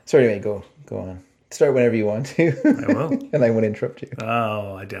So anyway, go on. Start whenever you want to. I will. And I won't interrupt you.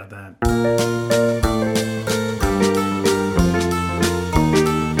 Oh, I doubt that.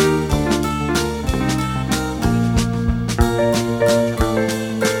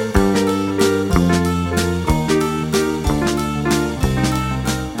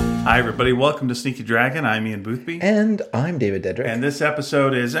 Hi, everybody. Welcome to Sneaky Dragon. I'm Ian Boothby. And I'm David Dedrick. And this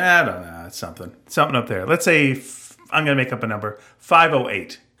episode is, I don't know, it's something up there. Let's say, I'm going to make up a number,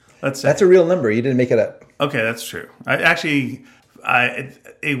 508. Let's say. That's a real number. You didn't make it up. Okay, that's true. It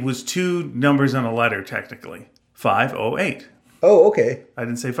was two numbers on a letter, technically. 508. Oh, okay. I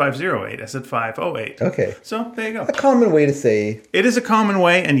didn't say 508. I said 508. Okay. So, there you go. A common way to say... It is a common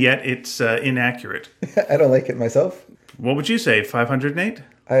way, and yet it's inaccurate. I don't like it myself. What would you say, 508?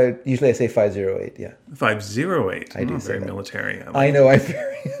 Usually I say 508, yeah. 508. I do say very that. military. I know, I'm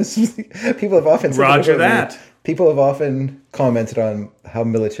very... People have often said Roger about that. me. People have often commented on how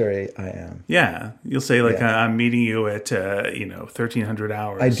military I am. Yeah. You'll say, I'm meeting you at, 1300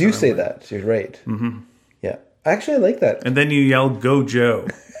 hours. I do say that. You're right. Mm-hmm. Yeah. Actually, I like that. And then you yell, "Go Joe."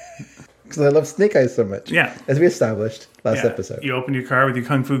 Because I love Snake Eyes so much. Yeah. As we established last episode. You open your car with your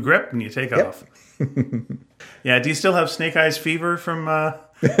Kung Fu grip and you take off. Yeah. Do you still have Snake Eyes fever from last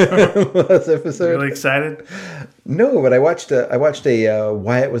episode? Really excited? No, but I watched a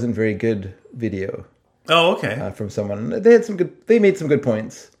Why It Wasn't Very Good video. Oh, okay. From someone. They made some good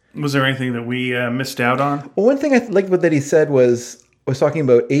points. Was there anything that we missed out on? Well, one thing I liked that he said was talking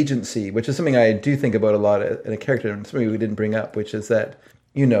about agency, which is something I do think about a lot in a character, and something we didn't bring up, which is that,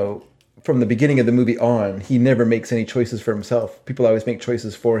 from the beginning of the movie on, he never makes any choices for himself. People always make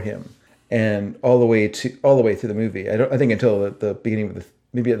choices for him, and all the way through the movie. I think until the beginning of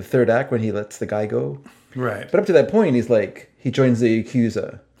maybe at the third act when he lets the guy go. Right. But up to that point, he joins the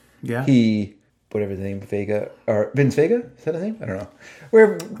Yakuza. Yeah. Whatever the name, Vince Vega? Is that his name? I don't know.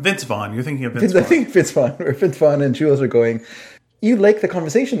 Vince Vaughn. You're thinking of Vince Vaughn. I think Vince Vaughn. Where Vince Vaughn and Jules are going, you like the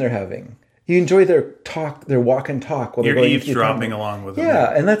conversation they're having. You enjoy their talk, their walk and talk while You're they're going eavesdropping along with them.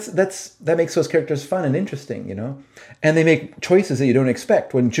 Yeah, and that makes those characters fun and interesting, And they make choices that you don't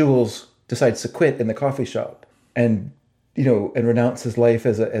expect. When Jules decides to quit in the coffee shop and renounce his life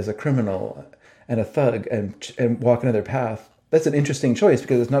as a criminal and a thug and walk another path. That's an interesting choice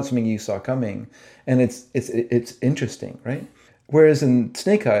because it's not something you saw coming, and it's interesting, right? Whereas in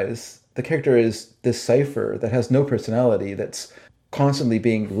Snake Eyes, the character is this cipher that has no personality, that's constantly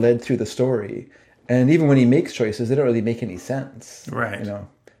being led through the story, and even when he makes choices, they don't really make any sense, right?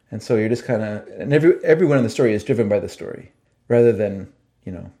 And so you're just kind of, and everyone in the story is driven by the story rather than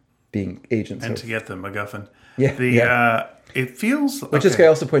being agents. And to get the MacGuffin, it feels which this guy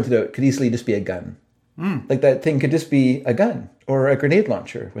also pointed out could easily just be a gun. Like that thing could just be a gun or a grenade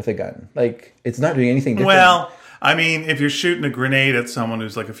launcher with a gun. Like it's not doing anything different. Well, I mean, if you're shooting a grenade at someone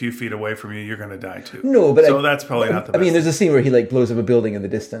who's like a few feet away from you, you're going to die too. No, but that's probably not the best. I mean, there's a scene where he blows up a building in the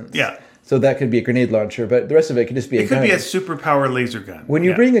distance. Yeah. So that could be a grenade launcher, but the rest of it could just be a gun. It could be a superpower laser gun. When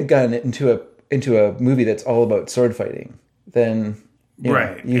you bring a gun into a movie that's all about sword fighting, then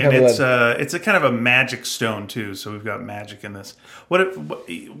right, you and it's a kind of a magic stone too. So we've got magic in this. What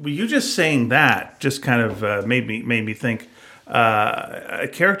you just saying that just kind of made me think a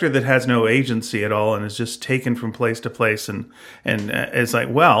character that has no agency at all and is just taken from place to place and it's like,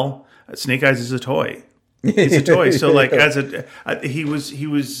 well, Snake Eyes is a toy. He's a toy. So he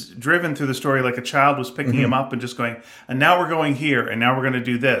was driven through the story like a child was picking him up and just going, and now we're going here, and now we're going to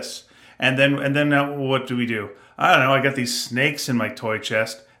do this, and then now what do we do? I don't know. I got these snakes in my toy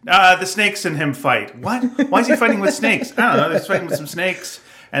chest. The snakes and him fight. What? Why is he fighting with snakes? I don't know. He's fighting with some snakes.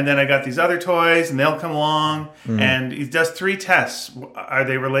 And then I got these other toys, and they'll come along. And he does 3 tests. Are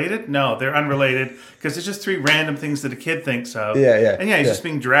they related? No, they're unrelated because it's just 3 random things that a kid thinks of. Yeah. And he's just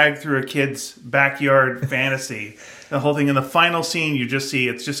being dragged through a kid's backyard fantasy. The whole thing. In the final scene, you just see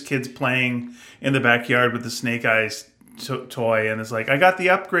it's just kids playing in the backyard with the Snake Eyes toy, and it's like, I got the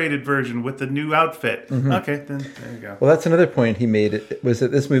upgraded version with the new outfit. Okay, then there you go. Well, that's another point he made, was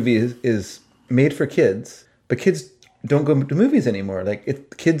that this movie is made for kids, but kids don't go to movies anymore.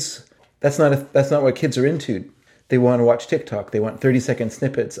 That's not what kids are into. They want to watch TikTok. They want 30-second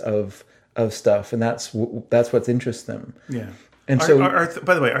snippets of stuff, and that's what interests them. Yeah. And by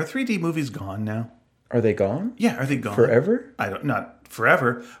the way, are 3D movies gone now? Are they gone? Yeah, are they gone forever? Not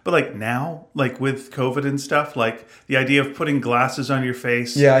forever, but now, with COVID and stuff, the idea of putting glasses on your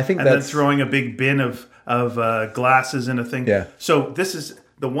face. Yeah, I think and then throwing a big bin of glasses in a thing. Yeah. So this is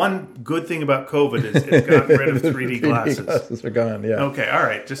the one good thing about COVID is it's got rid of 3D glasses. 3D glasses are gone. Yeah. Okay. All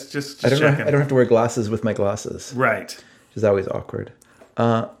right. Just I don't checking. I don't have to wear glasses with my glasses. Right. Which is always awkward.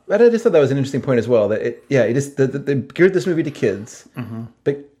 But I just thought that was an interesting point as well. That they geared this movie to kids,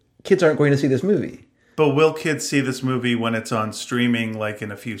 but kids aren't going to see this movie. But will kids see this movie when it's on streaming, like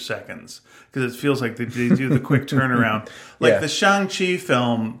in a few seconds? Because it feels like they do the quick turnaround. Like the Shang-Chi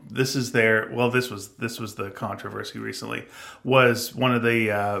film, this was the controversy recently, was one of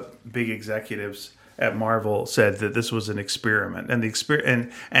the big executives at Marvel said that this was an experiment, and the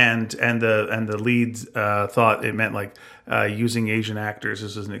leads thought it meant like using Asian actors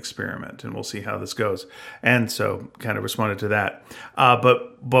as an experiment, and we'll see how this goes. And so, kind of responded to that.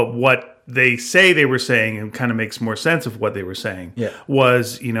 But what they say they were saying, and kind of makes more sense of what they were saying,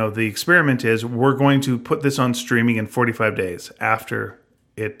 was the experiment is we're going to put this on streaming in 45 days after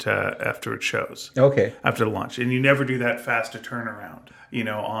it shows. Okay. After the launch, and you never do that fast a turnaround.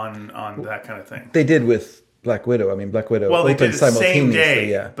 On that kind of thing. They did with Black Widow. I mean, Black Widow opened they did the same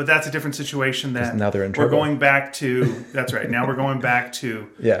day, yeah. But that's a different situation. That now they're in trouble. We're going back to. That's right. Now we're going back to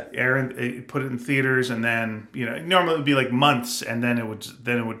put it in theaters, and then normally it would be like months, and then it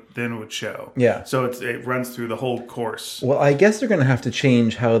would show. Yeah. So it runs through the whole course. Well, I guess they're going to have to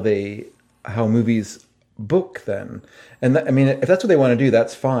change how movies book then. And if that's what they want to do,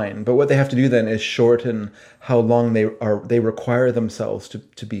 that's fine. But what they have to do then is shorten how long they require themselves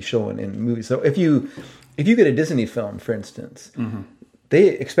to be shown in movies. So if you get a Disney film, for instance, they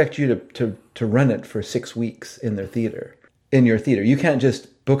expect you to run it for 6 weeks in your theater. You can't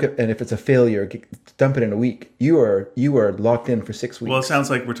just book it, and if it's a failure, dump it in a week. You are locked in for 6 weeks. Well, it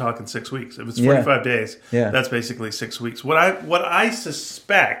sounds like we're talking 6 weeks. If it's 45 days, that's basically 6 weeks. What I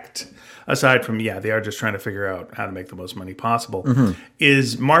suspect, aside from they are just trying to figure out how to make the most money possible,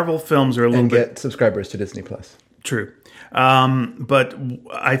 is Marvel films are a little bit get subscribers to Disney Plus. True, but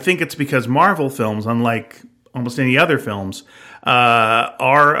I think it's because Marvel films, unlike almost any other films,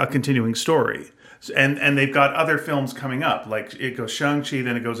 are a continuing story, and they've got other films coming up. Like it goes Shang-Chi,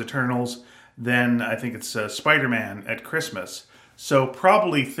 then it goes Eternals, then I think it's Spider-Man at Christmas. So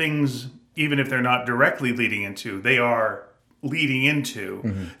probably things, even if they're not directly leading into, they are leading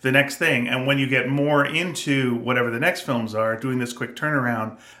into the next thing. And when you get more into whatever the next films are, doing this quick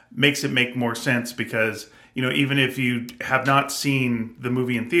turnaround makes it make more sense because, even if you have not seen the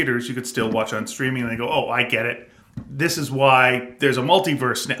movie in theaters, you could still watch on streaming and they go, oh, I get it. This is why there's a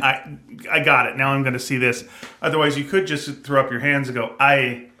multiverse. I got it. Now I'm going to see this. Otherwise, you could just throw up your hands and go,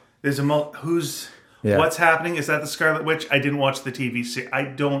 what's happening? Is that the Scarlet Witch? I didn't watch the TV series.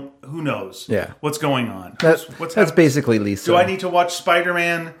 Who knows? Yeah. What's going on? That's basically Lisa. Do I need to watch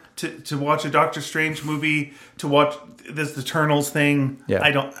Spider-Man to watch a Doctor Strange movie, to watch this Eternals thing? Yeah.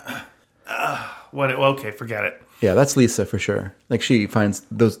 I don't. Okay, forget it. Yeah, that's Lisa for sure. Like she finds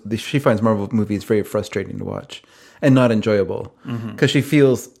Marvel movies very frustrating to watch and not enjoyable because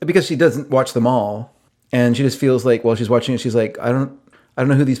she doesn't watch them all, and she just feels like while she's watching it, she's like, I don't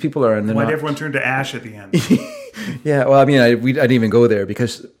know who these people are. And why did everyone turn to Ash at the end? Yeah, well, I didn't even go there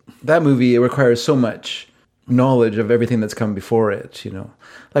because that movie, it requires so much knowledge of everything that's come before it.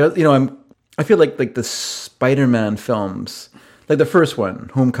 I feel like the Spider-Man films, like the first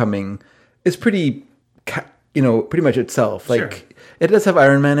one, Homecoming, is pretty much itself. Like it does have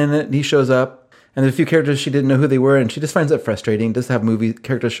Iron Man in it, and he shows up, and there's a few characters she didn't know who they were, and she just finds that frustrating. Just to have movie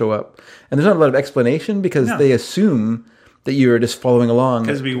characters show up, and there's not a lot of explanation because they assume that you're just following along.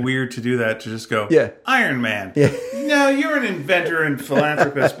 Because it'd be weird to do that, to just go, Iron Man. Yeah. No, you're an inventor and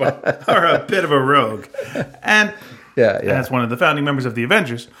philanthropist, or a bit of a rogue. And that's one of the founding members of the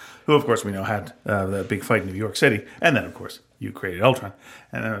Avengers, who, of course, we know had the big fight in New York City. And then, of course, you created Ultron.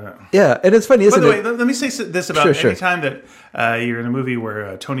 And it's funny, isn't it? By the way, let me say this about any time that you're in a movie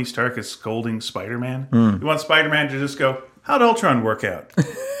where Tony Stark is scolding Spider-Man. You want Spider-Man to just go, how'd Ultron work out?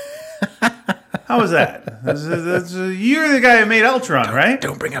 How was that? You're the guy who made Ultron, right?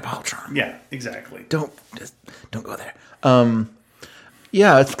 Don't bring up Ultron. Yeah, exactly. Don't go there.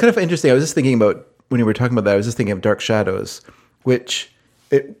 It's kind of interesting. I was just thinking about, when you were talking about that, I was just thinking of Dark Shadows, which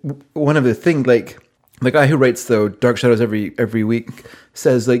one of the things, like the guy who writes the Dark Shadows every week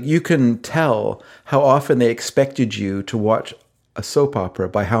says, like, you can tell how often they expected you to watch a soap opera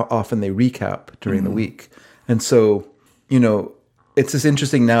by how often they recap during the week. And so, it's just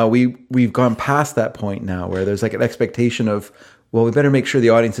interesting now. We've gone past that point now where there's like an expectation of, well, we better make sure the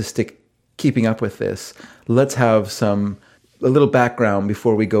audience is keeping up with this. Let's have a little background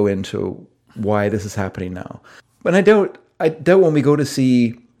before we go into why this is happening now. But I doubt when we go to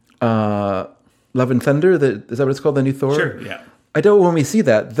see Love and Thunder, is that what it's called, the new Thor? Sure, yeah. I doubt when we see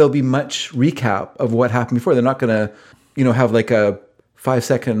that there'll be much recap of what happened before. They're not going to, have like a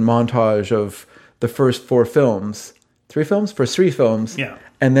 5-second montage of the first 3 films, yeah,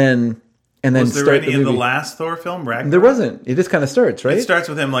 and then and then Was there start any the in the movie. last Thor film, Ragnarok? There wasn't. It just kind of starts, right? It starts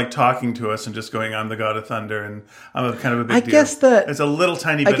with him like talking to us and just going, "I'm the god of thunder," and I'm a kind of a big I deal. guess that It's a little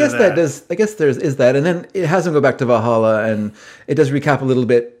tiny bit I guess of that. does. I guess is that, and then it has him go back to Valhalla, and it does recap a little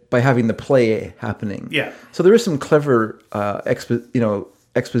bit by having the play happening. Yeah. So there is some clever,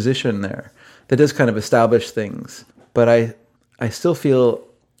 exposition there that does kind of establish things. But I still feel,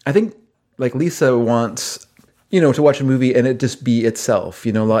 I think, like Lisa wants, to watch a movie and it just be itself.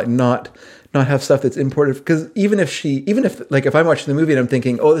 Like not have stuff that's imported. Because even if like if I'm watching the movie and I'm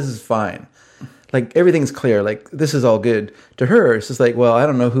thinking, oh, this is fine. Like everything's clear, like this is all good. To her, it's just like, well, I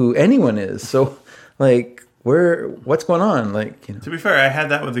don't know who anyone is. So like what's going on? Like, To be fair, I had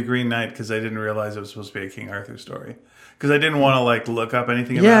that with the Green Knight because I didn't realize it was supposed to be a King Arthur story. Because I didn't want to like look up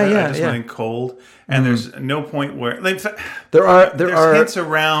anything about it. I just went in cold, and there's no point where like, there are hints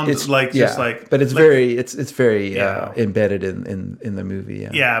around but it's very embedded in the movie.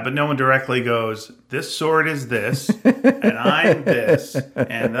 Yeah, but no one directly goes, this sword is this, and I'm this,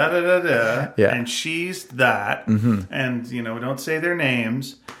 and da da da da, and she's that, and don't say their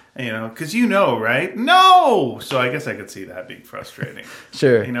names. Because right? No! So I guess I could see that being frustrating.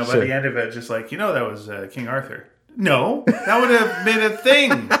 Sure. By the end of it, just like, that was King Arthur. No, that would have been a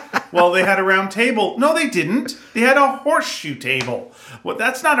thing. Well, they had a round table. No, they didn't. They had a horseshoe table. Well,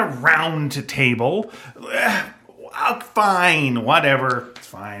 that's not a round table. Fine, whatever. It's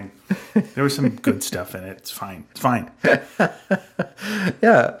fine. There was some good stuff in it. It's fine. It's fine.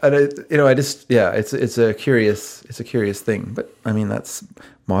 Yeah, and it's a curious thing. But I mean, that's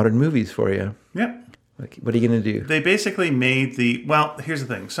modern movies for you. Yeah. Like, what are you going to do? They basically made here's the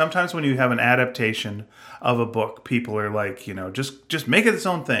thing. Sometimes when you have an adaptation of a book, people are like, just make it its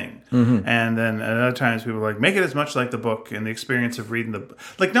own thing. Mm-hmm. And then at other times people are like, make it as much like the book and the experience of reading the book.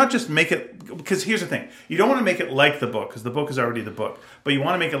 Like, not just make it, because here's the thing. You don't want to make it like the book, because the book is already the book. But you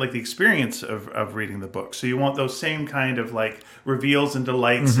want to make it like the experience of reading the book. So you want those same kind of like reveals and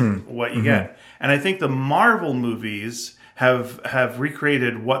delights in what you get. And I think the Marvel movies have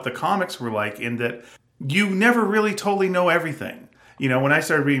recreated what the comics were like, in that you never really totally know everything. When I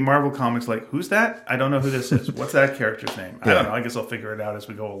started reading Marvel comics, like, who's that? I don't know who this is. What's that character's name? I don't know. I guess I'll figure it out as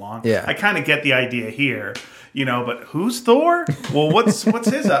we go along. Yeah. I kind of get the idea here, but who's Thor? Well, what's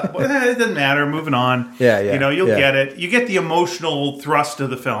his up? Well, it doesn't matter. Moving on. Yeah. You'll get it. You get the emotional thrust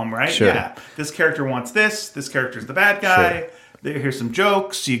of the film, right? Sure. Yeah. This character wants this. This character's the bad guy. Sure. Here's some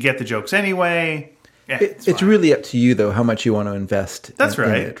jokes. You get the jokes anyway. Yeah, it's really up to you, though, how much you want to invest. That's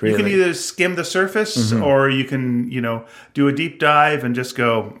right. In it, really. You can either skim the surface, or you can, do a deep dive and just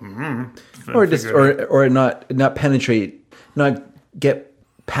go, or not penetrate, not get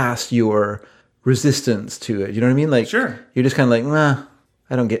past your resistance to it. You know what I mean? Like, sure. You're just kind of like, nah,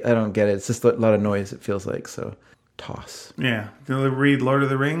 I don't get it. It's just a lot of noise. It feels like, so toss. Yeah. Gonna read Lord of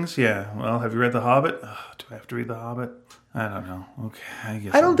the Rings? Yeah. Well, have you read The Hobbit? Oh, do I have to read The Hobbit? I don't know. Okay,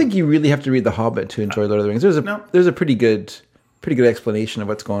 I don't think you really have to read The Hobbit to enjoy Lord of the Rings. There's a pretty good explanation of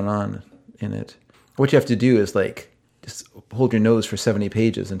what's going on in it. What you have to do is like just hold your nose for 70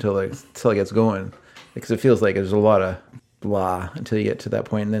 pages until it gets going, because it feels like there's a lot of blah until you get to that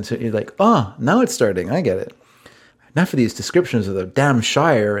point, and then so you're like, oh, now it's starting. I get it. Not for these descriptions of the damn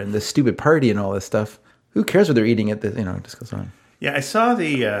Shire and the stupid party and all this stuff. Who cares what they're eating at the? It just goes on. Yeah, I saw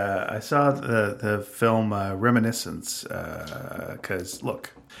the film Reminiscence, because look,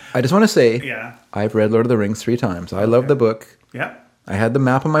 I just want to say, I've read Lord of the Rings 3 times. I love the book. Yeah, I had the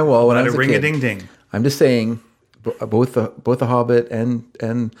map on my wall when I was a kid. Ring-a-ding-ding. I'm just saying, both the Hobbit and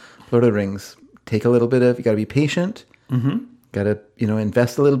Lord of the Rings take a little bit of. You got to be patient. Mm-hmm. Got to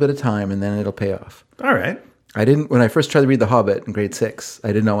invest a little bit of time, and then it'll pay off. All right. I didn't when I first tried to read The Hobbit in grade 6. I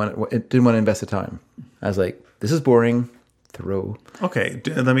didn't want to invest the time. I was like, this is boring. Throw. Okay,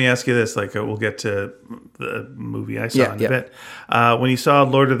 let me ask you this. Like, we'll get to the movie I saw in a bit. When you saw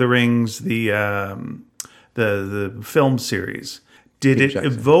Lord of the Rings, the film series, did it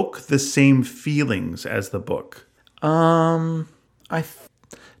evoke the same feelings as the book? Not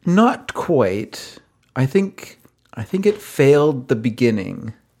quite. I think it failed the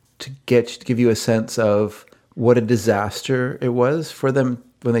beginning to give you a sense of what a disaster it was for them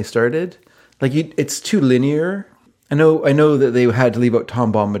when they started. Like, it's too linear. I know that they had to leave out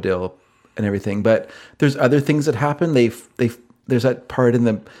Tom Bombadil and everything, but there's other things that happen. There's that part in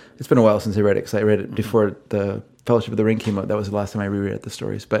the. It's been a while since I read it, because I read it before the Fellowship of the Ring came out. That was the last time I reread the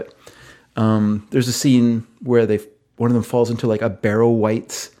stories. But there's a scene where one of them falls into like a Barrow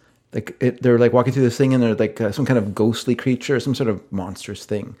Wights. They're like walking through this thing, and they're like some kind of ghostly creature, some sort of monstrous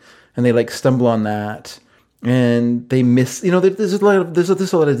thing, and they like stumble on that. And they miss, there's a lot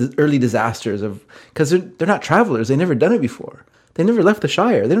of early disasters because they're not travelers. They've never done it before. They never left the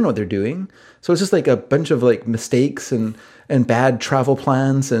Shire. They don't know what they're doing. So it's just like a bunch of like mistakes and bad travel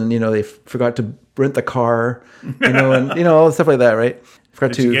plans, and they forgot to rent the car, and all the stuff like that, right?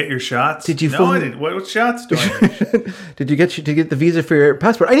 Did you get your shots? Did you? No, I didn't. What shots do I need? Did you get the visa for your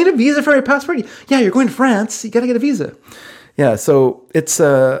passport? I need a visa for your passport. Yeah, you're going to France. You got to get a visa. Yeah, so it's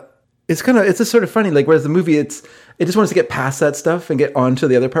just sort of funny. Like, whereas the movie, it just wants to get past that stuff and get on to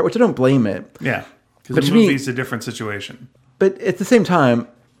the other part, which I don't blame it. Yeah, because the movie's a different situation. But at the same time,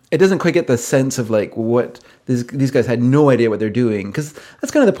 it doesn't quite get the sense of like what these guys had no idea what they're doing, because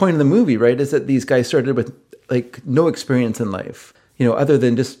that's kind of the point of the movie, right? Is that these guys started with like no experience in life, other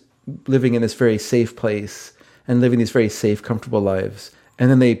than just living in this very safe place and living these very safe, comfortable lives, and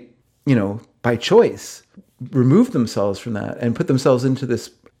then they, by choice, remove themselves from that and put themselves into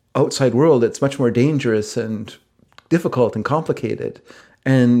this outside world that's much more dangerous and difficult and complicated.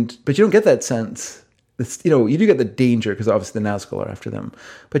 But you don't get that sense. It's, you do get the danger because obviously the Nazgul are after them,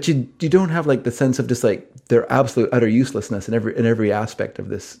 but you don't have like the sense of just like their absolute utter uselessness in every aspect of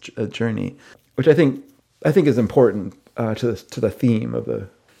this journey, which I think is important to the theme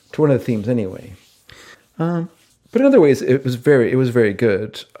to one of the themes anyway. But in other ways, it was very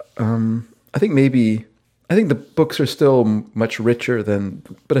good. I think the books are still much richer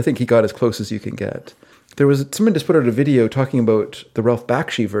but I think he got as close as you can get. There was someone just put out a video talking about the Ralph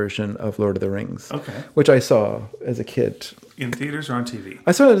Bakshi version of Lord of the Rings, which I saw as a kid. In theaters or on TV?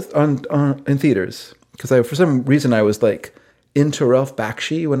 I saw it in theaters because for some reason I was like into Ralph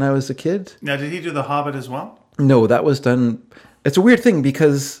Bakshi when I was a kid. Now, did he do The Hobbit as well? No, that was done. It's a weird thing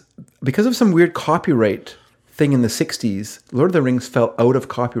because of some weird copyright thing in the 60s, Lord of the Rings fell out of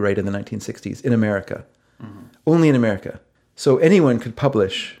copyright in the 1960s in America. Mm-hmm. Only in America. So anyone could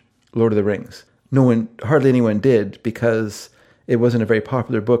publish Lord of the Rings. Hardly anyone did, because it wasn't a very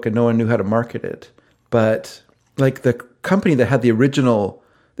popular book and no one knew how to market it. But like the company that had the original,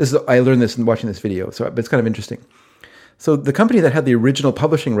 I learned this in watching this video, but it's kind of interesting. So the company that had the original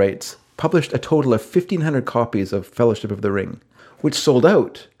publishing rights published a total of 1,500 copies of Fellowship of the Ring, which sold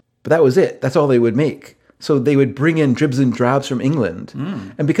out. But that was it. That's all they would make. So they would bring in dribs and drabs from England.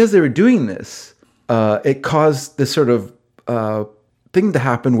 And because they were doing this, it caused this sort of thing to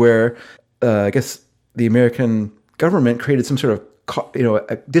happen where I guess the American government created some sort of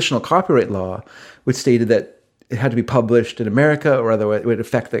additional copyright law, which stated that it had to be published in America or otherwise it would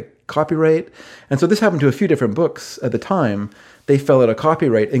affect the copyright. And so this happened to a few different books at the time. They fell out of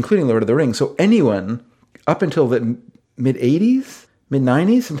copyright, including Lord of the Rings. So anyone up until the mid-80s,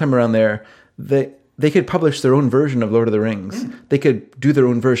 mid-90s, sometime around there, they could publish their own version of Lord of the Rings. They could do their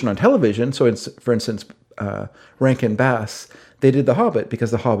own version on television. So, for instance, Rankin Bass, they did The Hobbit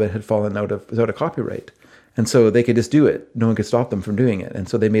because The Hobbit had fallen out of copyright. And so they could just do it. No one could stop them from doing it. And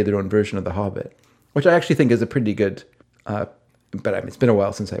so they made their own version of The Hobbit, which I actually think is a pretty good, but I mean, it's been a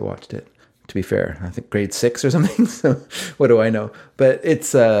while since I watched it, to be fair. I think grade 6 or something. So what do I know? But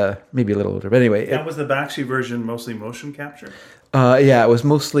it's maybe a little older. But anyway. That was the Bakshi version mostly motion capture? Yeah, it was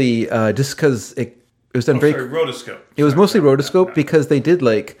mostly just because it was done rotoscope. It was mostly rotoscope because they did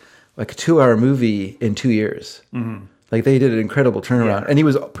like a 2-hour movie in 2 years. Mm-hmm. Like they did an incredible turnaround. Yeah. And he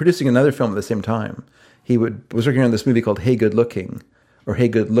was producing another film at the same time. He was working on this movie called Hey Good Looking, or Hey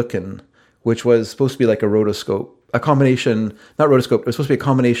Good Lookin', which was supposed to be like a rotoscope, a combination, not rotoscope, it was supposed to be a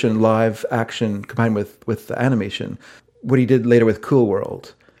combination live action combined with animation. What he did later with Cool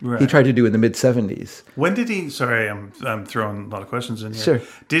World. Right. He tried to do in the mid-70s. When did he? Sorry, I'm throwing a lot of questions in here. Sure.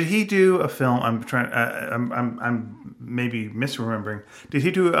 Did he do a film? I'm maybe misremembering. Did he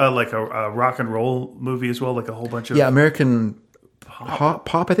do like a rock and roll movie as well? Like a whole bunch of American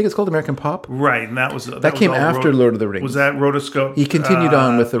Pop. I think it's called American Pop. Right, and that came after Lord of the Rings. Was that rotoscope? He continued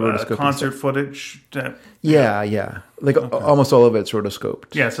on with the rotoscope concert footage. Yeah. Like almost all of it's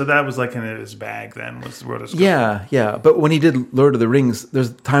rotoscoped. Yeah, so that was like in his bag then, was rotoscope. Yeah. But when he did Lord of the Rings,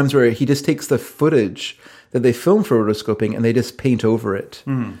 there's times where he just takes the footage that they filmed for rotoscoping and they just paint over it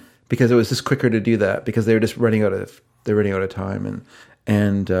because it was just quicker to do that because they were just running out of time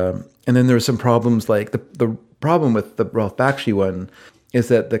and then there were some problems like the problem with the Ralph Bakshi one is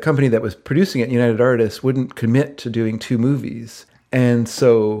that the company that was producing it, United Artists, wouldn't commit to doing 2 movies. And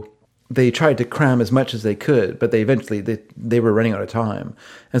so they tried to cram as much as they could, but they eventually they were running out of time.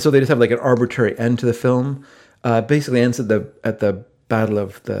 And so they just have like an arbitrary end to the film. Basically ends at the battle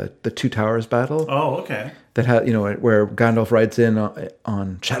of the Two Towers battle. Oh, okay. That had where Gandalf rides in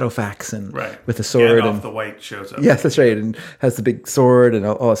on Shadowfax and with the sword. Gandalf the White shows up. Yes, that's right, and has the big sword and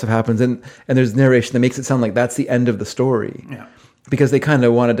all that stuff happens. And there's narration that makes it sound like that's the end of the story. Yeah. Because they kind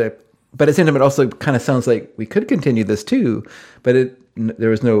of wanted to, but at the same time, it also kind of sounds like we could continue this too. But there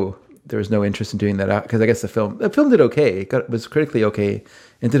was no there was no interest in doing that because I guess the film did okay. It was critically okay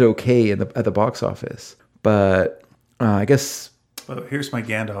and did okay at the box office. But I guess. Well, here's my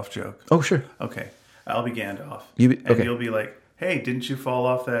Gandalf joke. Oh, sure. Okay, I'll be Gandalf, okay. You'll be like, "Hey, didn't you fall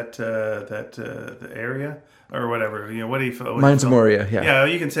off the area or whatever? You know, what do you fall? Mines of Moria. Yeah. Yeah,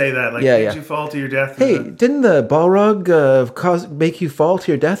 you can say that. Like, Yeah, did you fall to your death? Hey, didn't the Balrog make you fall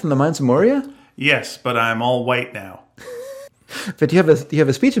to your death in the Mines of Moria? Yes, but I'm all white now. But you have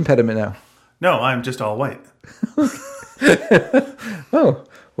a speech impediment now. No, I'm just all white. Oh,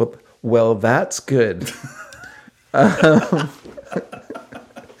 well, that's good.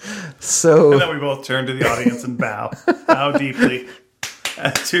 So, And then we both turn to the audience and bow deeply.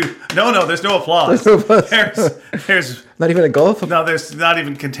 No, there's no applause. There's not even a gulf. No, there's not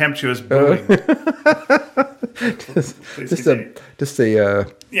even contemptuous booing. just a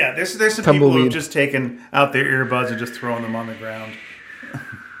yeah. There's some people who've just taken out their earbuds and just thrown them on the ground.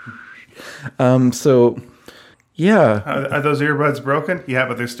 So, yeah. Are those earbuds broken? Yeah,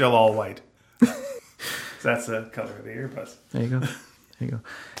 but they're still all white. That's the color of the earbuds. There you go.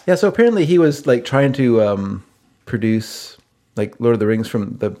 Yeah. So apparently he was like trying to produce like Lord of the Rings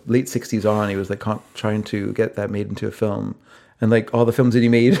from the late 60s on. He was like trying to get that made into a film, and like all the films that he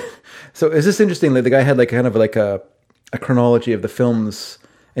made. So it's just interesting that the guy had like kind of like a chronology of the films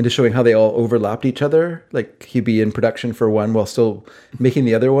and just showing how they all overlapped each other. Like he'd be in production for one while still making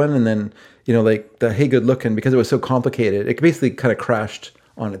the other one, and then like the Hey Good Lookin', because it was so complicated, it basically kind of crashed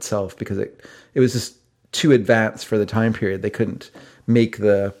on itself because it was just too advanced for the time period. They couldn't make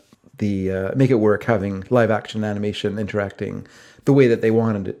make it work having live action animation interacting the way that they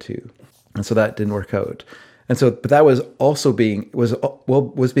wanted it to, and so that didn't work out. And so, but that was also being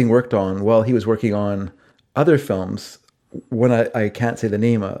worked on while he was working on other films. One I can't say the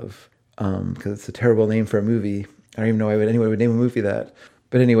name of because it's a terrible name for a movie. I don't even know why anyone would name a movie that.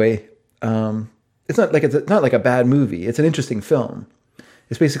 But anyway, it's not like a bad movie. It's an interesting film.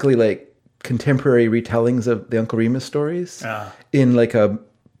 It's basically like contemporary retellings of the Uncle Remus stories in like a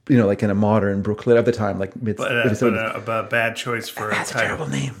like in a modern Brooklyn of the time, like mid. But a bad choice for that's a terrible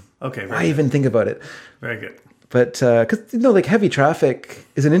name. Okay, why even think about it? Very good. But because like Heavy Traffic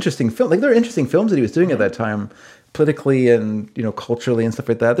is an interesting film. Like there are interesting films that he was doing at that time, politically and culturally and stuff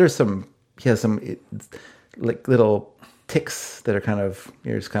like that. He has some like little ticks that are kind of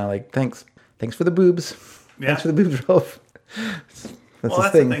you're just kind of like thanks for the boobs, thanks for the boobs, Ralph.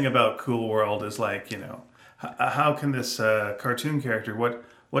 That's the thing about Cool World is like how can this cartoon character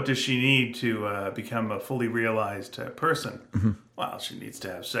what does she need to become a fully realized person? Mm-hmm. Well, she needs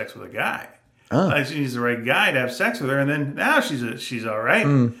to have sex with a guy. She needs the right guy to have sex with her, and then now she's all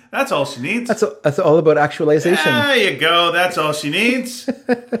right. That's all she needs. That's all about actualization. There you go. That's all she needs.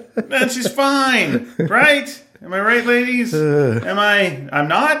 Then she's fine, right? Am I right, ladies? I'm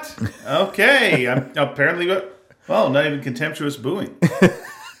not? Okay. I'm apparently... Well, not even contemptuous booing.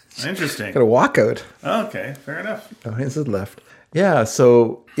 Interesting. Got a walkout. Okay, fair enough. Audience is left. Yeah,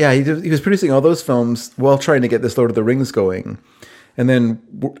 so... Yeah, he was producing all those films while trying to get this Lord of the Rings going. And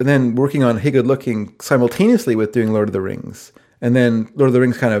then working on Hey Good Looking simultaneously with doing Lord of the Rings. And then Lord of the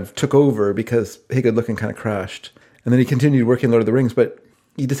Rings kind of took over because Hey Good Looking kind of crashed. And then he continued working Lord of the Rings, but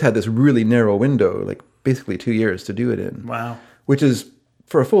he just had this really narrow window, like basically 2 years to do it in. Wow. Which is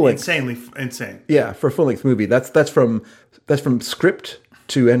for a full length. Insanely insane. Yeah, for a full length movie. That's from script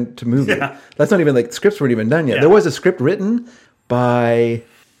to end to movie. Yeah. That's not even like scripts weren't even done yet. Yeah. There was a script written by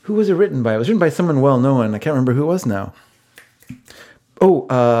who was it written by? It was written by someone well known. I can't remember who it was now. Oh,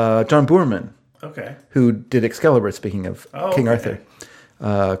 John Boorman. Okay. Who did Excalibur, speaking of King Arthur.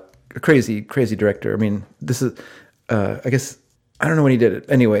 A crazy director. I mean, this is, I guess, I don't know when he did it.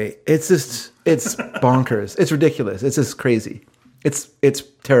 Anyway, it's bonkers. It's ridiculous. It's just crazy. It's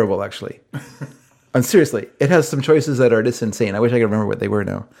terrible, actually. And seriously, it has some choices that are just insane. I wish I could remember what they were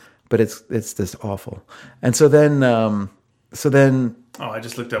now. But it's just awful. And so then... Oh, I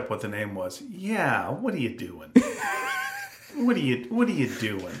just looked up what the name was. Yeah, what are you doing? What are you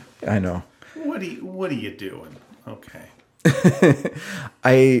doing? I know. What are you doing? Okay.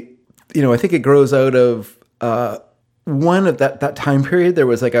 I think it grows out of one at that time period. There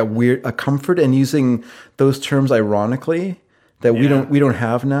was like a comfort in using those terms ironically that we don't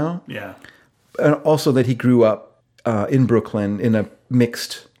have now. Yeah. And also that he grew up in Brooklyn in a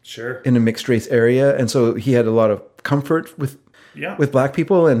mixed race area, and so he had a lot of comfort with black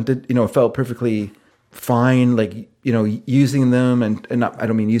people, and felt perfectly fine, like using them, and not, I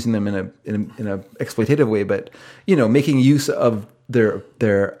don't mean using them in a exploitative way, but making use of their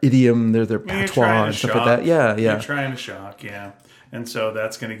idiom, their patois and stuff like that. Yeah. You're trying to shock, and so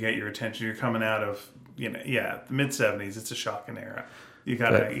that's going to get your attention. You're coming out of the mid 70s. It's a shocking era. You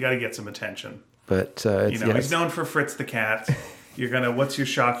gotta get some attention. But he's known for Fritz the Cat. You're gonna. What's your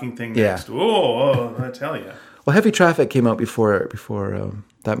shocking thing Yeah. next? Oh, I tell you. Well, Heavy Traffic came out before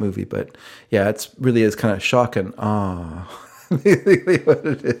that movie, but yeah, it's really is kind of shocking. Basically what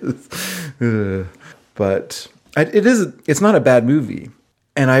it is. But it's not a bad movie,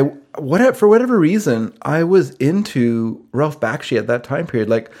 and for whatever reason, I was into Ralph Bakshi at that time period.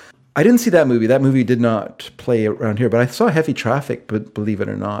 Like, I didn't see that movie. That movie did not play around here, but I saw Heavy Traffic, believe it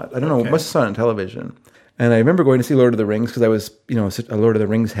or not. I don't know, must have saw it on television. And I remember going to see Lord of the Rings because I was, a Lord of the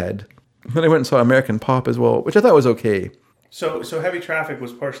Rings head. Then I went and saw American Pop as well, which I thought was okay. So Heavy Traffic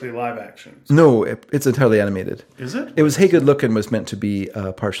was partially live action? No, it's entirely animated. Is it? It was Hey Good Lookin' was meant to be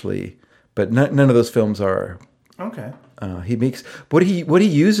partially, but none of those films are. Okay. He makes what he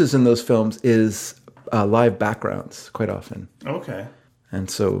uses in those films is live backgrounds quite often. Okay.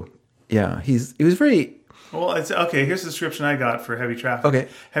 And so, yeah, he was very. Well, it's okay. Here's the description I got for Heavy Traffic. Okay.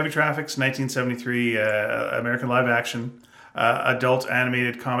 Heavy Traffic's 1973 American live action adult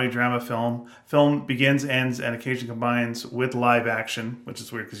animated comedy drama film. Film begins, ends, and occasionally combines with live action, which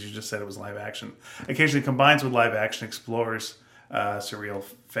is weird because you just said it was live action. Occasionally combines with live action, explores surreal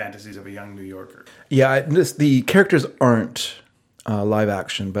fantasies of a young New Yorker. Yeah, the characters aren't live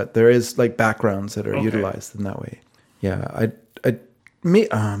action, but there is like backgrounds that are utilized in that way. Yeah,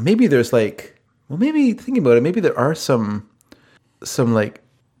 maybe there's like. Well, maybe thinking about it, maybe there are some like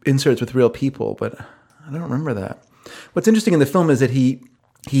inserts with real people, but I don't remember that. What's interesting in the film is that he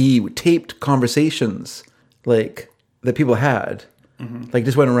taped conversations like that people had, like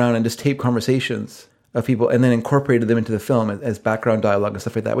just went around and just taped conversations of people and then incorporated them into the film as background dialogue and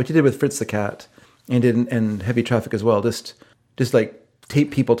stuff like that, which he did with Fritz the Cat and did in Heavy Traffic as well. Just like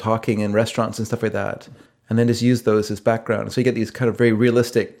tape people talking in restaurants and stuff like that. And then just use those as background. So you get these kind of very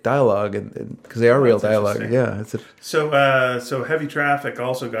realistic dialogue, and because they are real dialogue. Yeah. So Heavy Traffic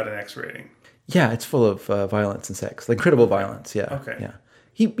also got an X rating. Yeah, it's full of violence and sex, like incredible violence. Yeah. Okay. Yeah.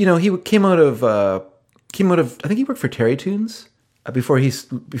 He came out of I think he worked for Terry Toons before he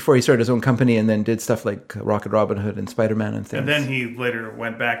started his own company, and then did stuff like Rocket Robin Hood and Spider-Man and things. And then he later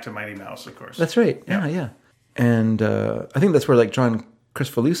went back to Mighty Mouse, of course. That's right. Yeah. And I think that's where like John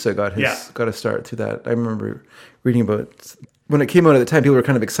Kricfalusa got a start through that. I remember reading about it. When it came out at the time, people were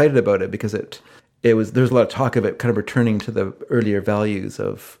kind of excited about it because there was a lot of talk of it kind of returning to the earlier values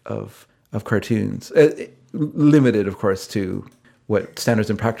of cartoons, limited of course to what standards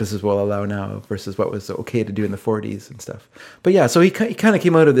and practices will allow now versus what was okay to do in the 40s and stuff. But yeah, so he kind of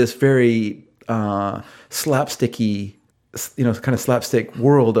came out of this very slapsticky, kind of slapstick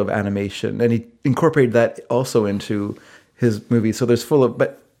world of animation, and he incorporated that also into his movies. So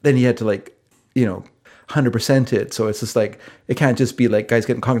but then he had to 100% it. So it's just like, it can't just be like guys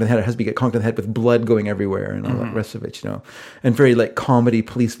getting conked in the head. It has to be get conked in the head with blood going everywhere and all the rest of it, and very like comedy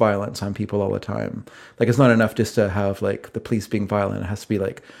police violence on people all the time. Like, it's not enough just to have like the police being violent. It has to be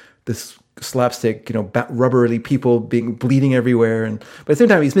like this slapstick, rubberly people bleeding everywhere. But at the same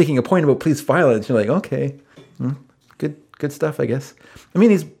time, he's making a point about police violence. You're like, okay, good stuff, I guess. I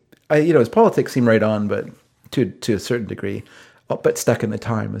mean, his politics seem right on, but to a certain degree, but stuck in the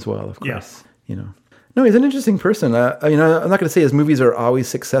time as well, of course. Yeah. No, he's an interesting person. I'm not going to say his movies are always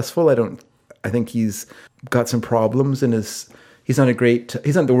successful. I think he's got some problems in he's not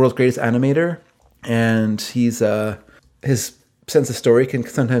the world's greatest animator, and his sense of story can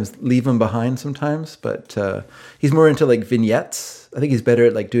sometimes leave him behind sometimes, but he's more into like vignettes. I think he's better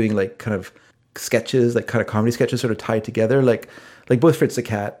at like doing like kind of sketches, like kind of comedy sketches sort of tied together, like both Fritz the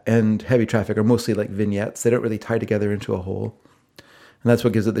Cat and Heavy Traffic are mostly like vignettes. They don't really tie together into a whole. And that's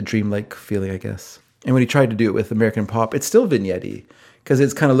what gives it the dreamlike feeling, I guess. And when he tried to do it with American Pop, it's still vignette-y because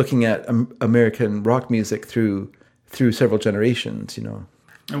it's kind of looking at American rock music through several generations, And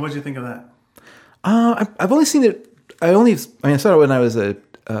what did you think of that? I've only seen it. I saw it when I was how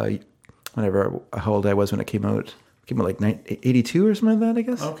old I was when it came out. It came out like 82 or something like that, I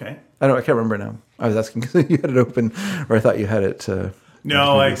guess. Okay. I can't remember now. I was asking because you had it open, or I thought you had it.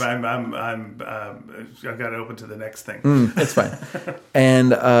 No, I've got it open to the next thing. That's fine.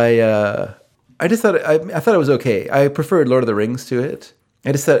 And I just thought I thought it was okay. I preferred Lord of the Rings to it.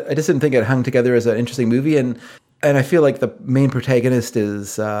 I just didn't think it hung together as an interesting movie, and I feel like the main protagonist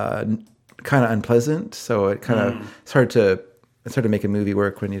is kind of unpleasant. So it kind of it's hard to make a movie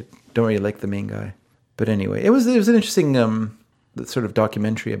work when you don't really like the main guy. But anyway, it was an interesting sort of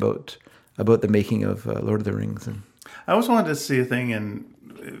documentary about the making of Lord of the Rings. And I always wanted to see a thing, and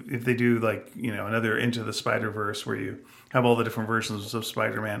if they do like another Into the Spider-Verse where you have all the different versions of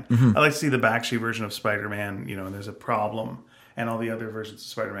Spider-Man. I like to see the Bakshi version of Spider-Man, and there's a problem, and all the other versions of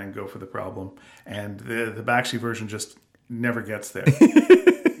Spider-Man go for the problem, and the Bakshi version just never gets there.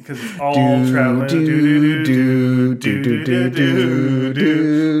 Because it's all traveling.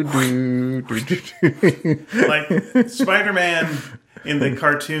 Like Spider-Man in the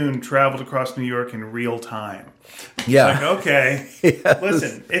cartoon traveled across New York in real time. Yeah. Like, okay. Yes.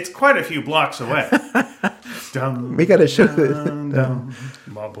 Listen, it's quite a few blocks away. We got to show this.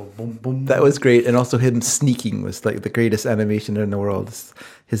 That was great. And also him sneaking was like the greatest animation in the world.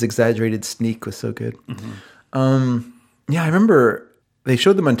 His exaggerated sneak was so good. Yeah, I remember they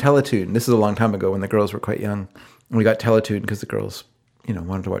showed them on Teletoon. This is a long time ago when the girls were quite young. And we got Teletoon because the girls,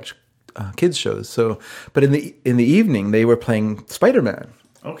 wanted to watch kids shows. So, but in the evening they were playing Spider-Man.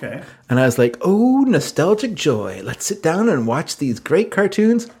 Okay. And I was like, oh, nostalgic joy. Let's sit down and watch these great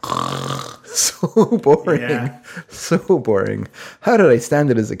cartoons. So boring. Yeah. So boring. How did I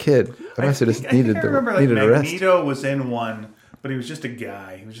stand it as a kid? I must have just needed a rest. Magneto was in one, but he was just a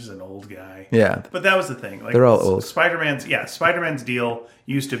guy. He was just an old guy. Yeah. But that was the thing. Like, they're all old. Spider-Man's deal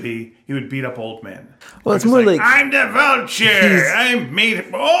used to be he would beat up old men. Well, it's more like I'm the Vulture. I'm made.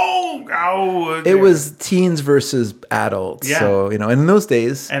 It was teens versus adults. Yeah. So, and in those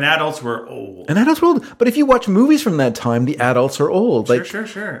days. And adults were old. But if you watch movies from that time, the adults are old.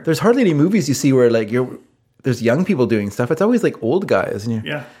 Sure. There's hardly any movies you see where there's young people doing stuff. It's always like old guys. And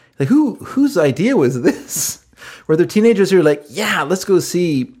yeah. Like whose idea was this? Where they're teenagers who are like, yeah, let's go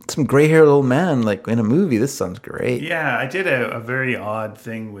see some gray-haired old man like in a movie. This sounds great. Yeah, I did a very odd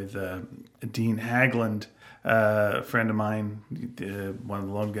thing with Dean Haglund, a friend of mine, one of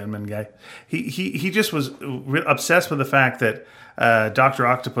the Lone Gunmen guy. He just was obsessed with the fact that Dr.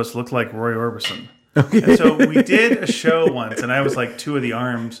 Octopus looked like Roy Orbison. Okay. And so we did a show once, and I was like Two of the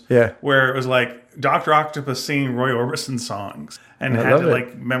Arms, where it was like Dr. Octopus singing Roy Orbison songs. And had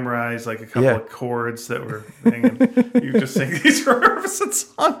to memorize like a couple of chords that were hanging. You just sing these Roy Orbison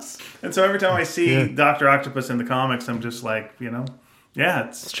songs. And so every time I see Dr. Octopus in the comics, I'm just like,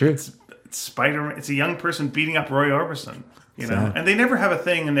 it's true. It's Spider-Man. It's a young person beating up Roy Orbison, And they never have a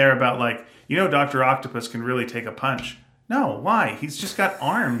thing in there about like, Dr. Octopus can really take a punch. No, why? He's just got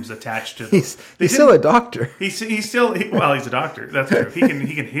arms attached to them. He's still a doctor. He's he's a doctor. That's true. He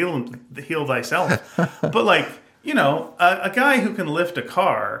can heal thyself. But like, a guy who can lift a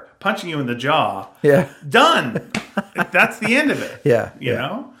car, punching you in the jaw. Yeah. Done. That's the end of it. Yeah. You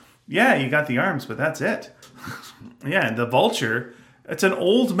know? Yeah, you got the arms, but that's it. Yeah, and the Vulture, it's an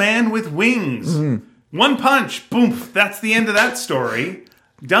old man with wings. Mm-hmm. One punch, boom. That's the end of that story.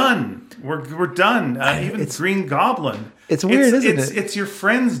 Done. We're done. Even Green Goblin. It's weird, isn't it? It's your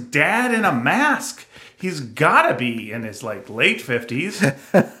friend's dad in a mask. He's got to be in his late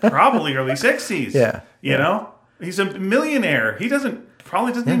 50s, probably early 60s. Yeah. You know? He's a millionaire. He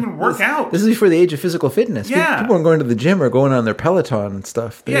probably doesn't even work out. This is before the age of physical fitness. Yeah. People aren't going to the gym or going on their Peloton and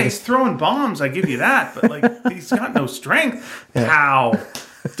stuff. He's throwing bombs, I give you that. But he's got no strength. Yeah. How?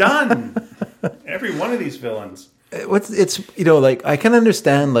 Done. Every one of these villains. I can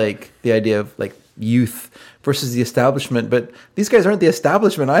understand the idea of youth versus the establishment, but these guys aren't the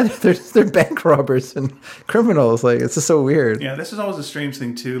establishment either. They're bank robbers and criminals. It's just so weird. Yeah, this is always a strange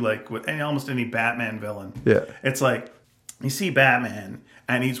thing too. With almost any Batman villain, it's like you see Batman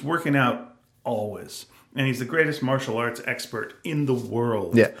and he's working out always, and he's the greatest martial arts expert in the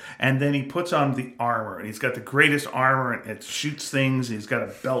world. Yeah, and then he puts on the armor, and he's got the greatest armor, and it shoots things. And he's got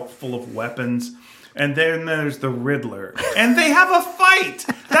a belt full of weapons. And then there's the Riddler. And they have a fight.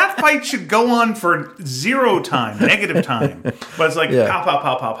 That fight should go on for zero time, negative time. But it's pow, pow,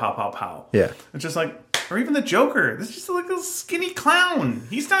 pow, pow, pow, pow, pow. Yeah. It's just or even the Joker. This is just a skinny clown.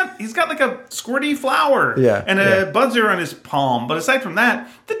 He's got a squirty flower. Yeah. And a buzzer on his palm. But aside from that,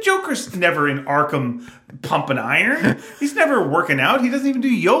 the Joker's never in Arkham pumping iron. He's never working out. He doesn't even do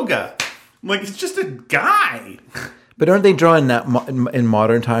yoga. He's just a guy. But aren't they drawing that in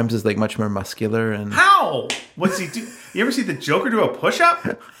modern times as much more muscular and how? What's he do? You ever see the Joker do a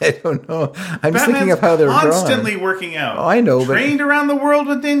push-up? I don't know. I'm just thinking of how they're constantly drawn. Working out. Oh, I know, trained around the world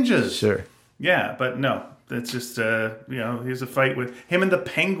with ninjas. Sure. Yeah, but no, that's just here's a fight with him and the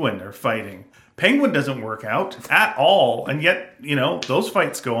Penguin are fighting. Penguin doesn't work out at all, and yet those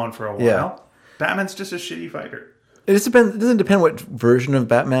fights go on for a while. Yeah. Batman's just a shitty fighter. It doesn't depend what version of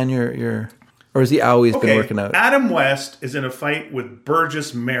Batman you're. Or has he always been working out? Adam West is in a fight with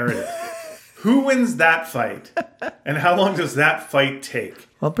Burgess Meredith. Who wins that fight? And how long does that fight take?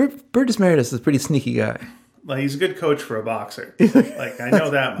 Well, Burgess Meredith is a pretty sneaky guy. He's a good coach for a boxer. I know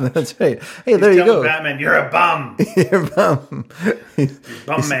that much. That's right. Hey, there you go. Batman, you're a bum. You're a bum.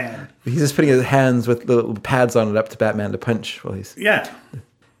 Bum man. He's just putting his hands with little pads on it up to Batman to punch while he's... Yeah.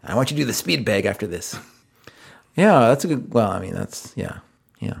 I want you to do the speed bag after this. Yeah, that's a good... Well, I mean, that's... Yeah.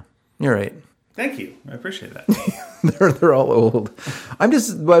 You're right. Thank you. I appreciate that. They're all old. I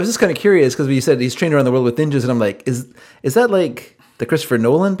was just kind of curious because you said he's trained around the world with ninjas, and I'm like, is that like the Christopher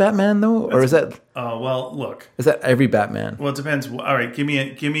Nolan Batman though, or is that? Well, look. Is that every Batman? Well, it depends. All right, give me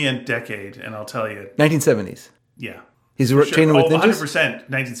a decade, and I'll tell you. 1970s. Yeah. He's training with ninjas. 100%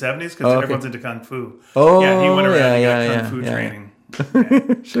 1970s because okay. everyone's into kung fu. Oh, yeah, he went around and got kung fu training.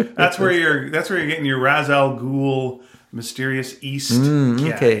 Yeah. Sure. That's where you're getting your Ra's al Ghul, Mysterious East.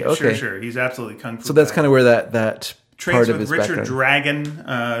 Okay. Sure. He's absolutely kung fu. So that's kind of where that trains part of with his Richard background. Dragon,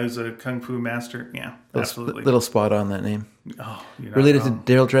 who's a kung fu master. Yeah, absolutely. Little spot on that name. Oh, you're not related wrong.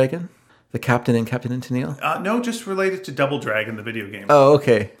 to Daryl Dragon, the captain in Captain and Tennille. No, just related to Double Dragon, the video game. Oh,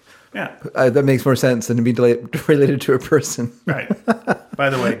 okay. Yeah. That makes more sense than to be related to a person. Right. By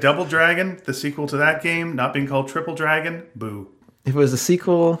the way, Double Dragon, the sequel to that game, not being called Triple Dragon, boo. If it was a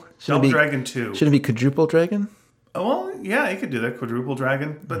sequel, Double Dragon 2. Shouldn't it be Quadruple Dragon? Oh, well, yeah, you could do that. Quadruple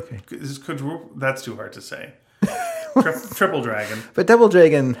Dragon. But that's too hard to say. Triple Dragon. But Double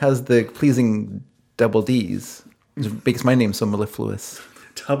Dragon has the pleasing double D's. It makes my name so mellifluous.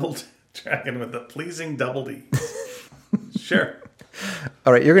 Double Dragon with the pleasing double D. Sure.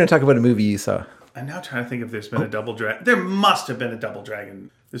 All right, you're going to talk about a movie you saw. I'm now trying to think if there's been a Double Dragon. There must have been a Double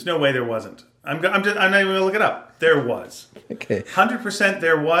Dragon. There's no way there wasn't. I'm not even going to look it up. There was. Okay. 100%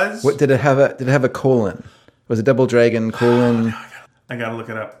 there was. What did it have? Did it have a colon? Was it Double Dragon colon? I got to look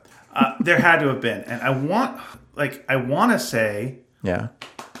it up. There had to have been, and I want to say. Yeah.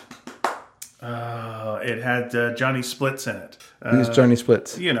 It had Johnny Splits in it. Who's Johnny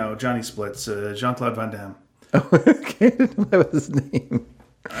Splits? You know, Johnny Splits, Jean-Claude Van Damme. Oh, okay. I didn't know that was his name.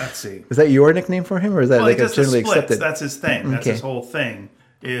 Let's see. Is that your nickname for him, or is that like he a does the generally splits. accepted? That's his thing. That's his whole thing.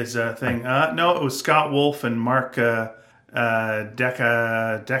 Is a thing. No, it was Scott Wolf and Mark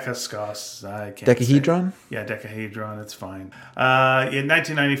Dacascos. I can't. Decahedron? Say. Yeah, Decahedron. It's fine. In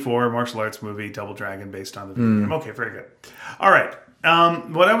 1994, martial arts movie Double Dragon based on the video game. Okay, very good. All right.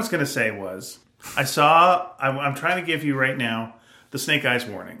 What I was going to say was I saw. I'm trying to give you right now the Snake Eyes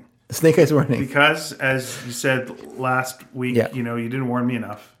warning. Snake Eyes warning. Because, as you said last week, you didn't warn me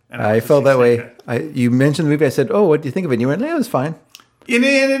enough. And I felt that way. You mentioned the movie. I said, "Oh, what do you think of it?" And you went, "Yeah, it was fine." And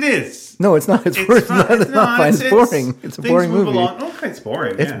it is. No, it's not. It's not fine. It's boring. It's a boring movie. Okay, it's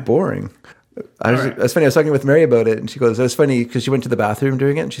boring. It's boring. It's funny. I was talking with Mary about it, and she goes, "It was funny because she went to the bathroom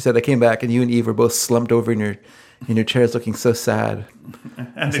doing it, and she said I came back, and you and Eve were both slumped over in your chairs, looking so sad."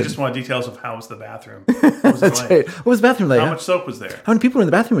 And they just want details of how was the bathroom. What was it like? Right. What was the bathroom like? How much soap was there? How many people were in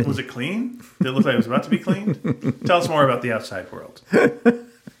the bathroom with you? Was it clean? Did it look like it was about to be cleaned? Tell us more about the outside world.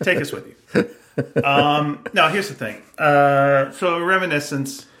 Take us with you. Now, here's the thing. So,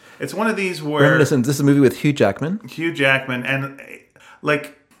 Reminiscence. It's one of these where... Reminiscence. This is a movie with Hugh Jackman. And,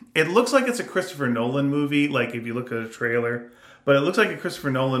 it looks like it's a Christopher Nolan movie, like, if you look at a trailer. But it looks like a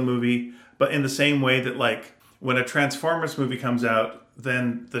Christopher Nolan movie, but in the same way that, like, when a Transformers movie comes out,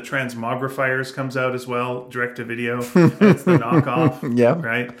 then the Transmogrifiers comes out as well, direct to video. And it's the knockoff. Yeah.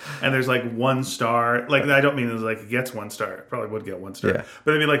 Right? And there's like 1 star. Like, I don't mean it gets 1 star. It probably would get 1 star. Yeah.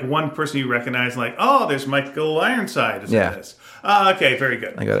 But it'd be like one person you recognize, like, oh, there's Michael Ironside. Is in this. Okay, very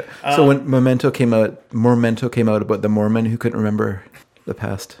good. I got it. So when Memento came out about the Mormon who couldn't remember the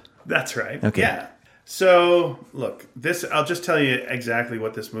past. That's right. Okay. Yeah. So, look, I'll just tell you exactly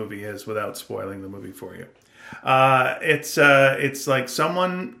what this movie is without spoiling the movie for you. It's like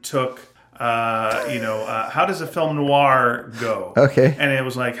someone took, how does a film noir go? Okay. And it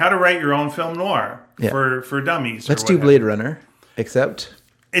was like how to write your own film noir for dummies. Let's do Blade Runner, except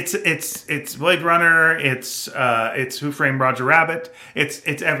it's Blade Runner. It's Who Framed Roger Rabbit.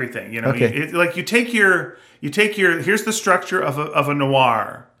 It's everything. Okay. You take your here's the structure of a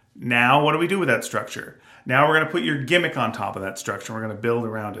noir. Now what do we do with that structure? Now we're going to put your gimmick on top of that structure. We're going to build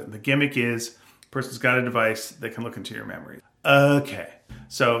around it. And the gimmick is person's got a device that can look into your memories. Okay,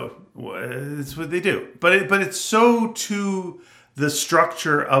 so that's what they do. But it's so to the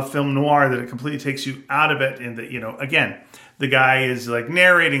structure of film noir that it completely takes you out of it. And that again, the guy is like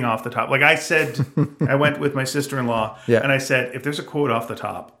narrating off the top. Like I said, I went with my sister-in-law, and I said, if there's a quote off the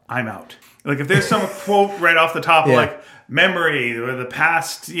top, I'm out. Like if there's some quote right off the top, like memory or the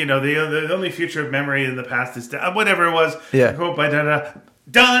past, the only future of memory in the past is whatever it was. Yeah. Quote by da.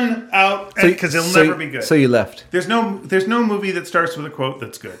 Done, out, because it'll never be good. So you left. There's no movie that starts with a quote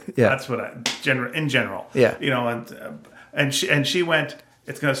that's good. Yeah. That's what in general. Yeah. And she went,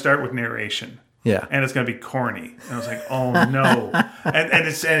 it's going to start with narration. Yeah. And it's going to be corny. And I was like, oh no. and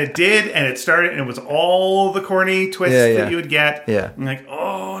it did, and it started, and it was all the corny twists that you would get. Yeah. I'm like,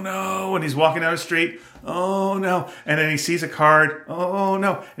 oh no. And he's walking down the street. Oh no. And then he sees a card. Oh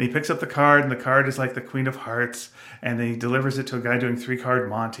no. And he picks up the card, and the card is like the Queen of Hearts. And then he delivers it to a guy doing 3-card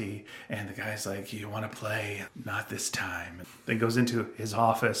Monty. And the guy's like, you want to play? Not this time. And then goes into his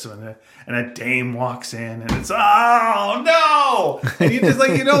office, and a dame walks in, and it's, oh no! And you just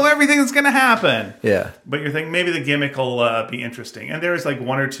like, everything that's going to happen. Yeah. But you're thinking maybe the gimmick will be interesting. And there's like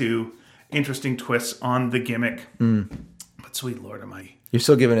one or two interesting twists on the gimmick. But sweet Lord almighty. You're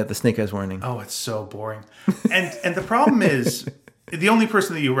still giving it the snake eyes warning. Oh, it's so boring. And the problem is, the only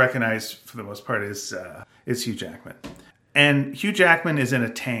person that you recognize for the most part is Hugh Jackman. And Hugh Jackman is in a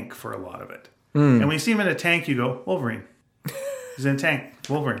tank for a lot of it. And when you see him in a tank, you go, Wolverine. He's in a tank.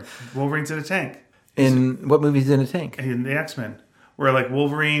 Wolverine. Wolverine's in a tank. In what movie is he in a tank? In the X-Men. Where like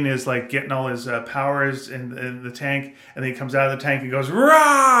Wolverine is like getting all his powers in the tank, and then he comes out of the tank and goes,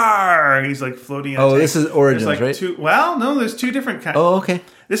 roar! He's like floating in a tank. This is Origins, like right? There's two different kinds. Oh, okay.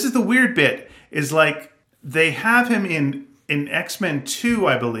 This is the weird bit, is like they have him in X-Men 2,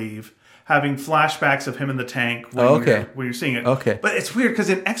 I believe, having flashbacks of him in the tank when you're seeing it. Okay. But it's weird because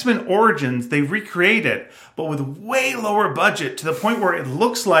in X-Men Origins, they recreate it, but with way lower budget, to the point where it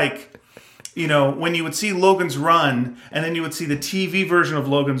looks like, when you would see Logan's Run, and then you would see the TV version of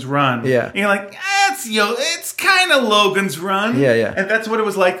Logan's Run. Yeah. And you're like, it's kind of Logan's Run. Yeah, yeah. And that's what it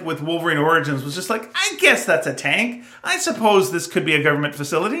was like with Wolverine Origins, was just like, I guess that's a tank. I suppose this could be a government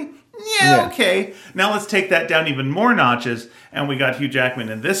facility. Yeah, okay. Now let's take that down even more notches, and we got Hugh Jackman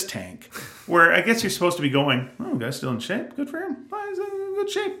in this tank, where I guess you're supposed to be going, oh, guy's still in shape. Good for him. He's in good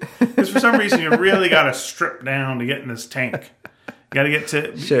shape. Because for some reason, you really got to strip down to get in this tank. You got to get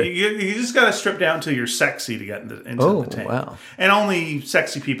to... Sure. You just got to strip down till you're sexy to get into the tank. Oh, wow. And only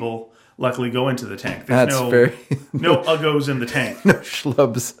sexy people, luckily, go into the tank. There's no uggos in the tank. No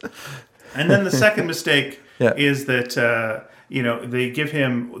schlubs. And then the second mistake is that... they give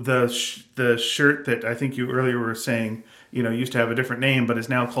him the shirt that I think you earlier were saying, used to have a different name, but is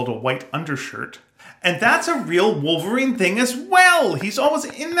now called a white undershirt. And that's a real Wolverine thing as well. He's always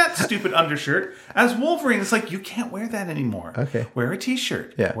in that stupid undershirt as Wolverine. It's like, you can't wear that anymore. Okay. Wear a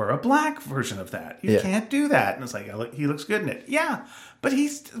t-shirt. Yeah. Wear a black version of that. You can't do that. And it's like, he looks good in it. Yeah, but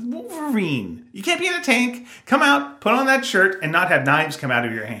he's Wolverine. You can't be in a tank, come out, put on that shirt, and not have knives come out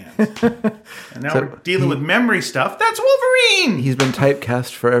of your hands. And now we're dealing with memory stuff. That's Wolverine! He's been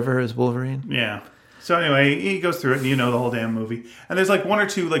typecast forever as Wolverine. Yeah. So anyway, he goes through it, and you know the whole damn movie. And there's like one or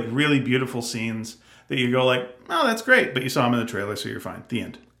two like really beautiful scenes that you go like, oh, that's great, but you saw him in the trailer, so you're fine. The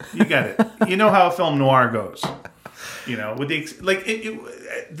end. You get it. You know how a film noir goes. With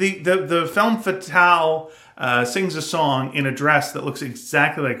the femme fatale sings a song in a dress that looks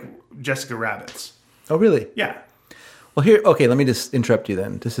exactly like Jessica Rabbit's. Oh, really? Yeah. Well, let me just interrupt you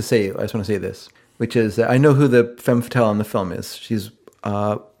then, just to say, I just want to say this, which is that I know who the femme fatale in the film is. She's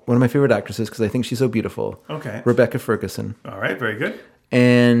one of my favorite actresses because I think she's so beautiful. Okay. Rebecca Ferguson. All right, very good.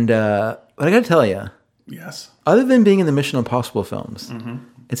 And but I got to tell you, yes, other than being in the Mission Impossible films,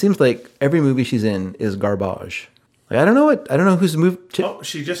 it seems like every movie she's in is garbage. Like I don't know who's moved.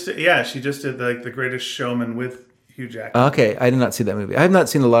 She just did like The Greatest Showman with Hugh Jackman. Okay, I did not see that movie. I have not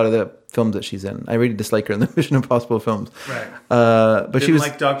seen a lot of the films that she's in. I really dislike her in the Mission Impossible films. Right. But Didn't she was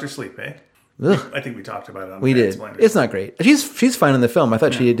like Dr. Sleep, eh? Ugh. I think we talked about it on We did. It's not great. She's fine in the film. I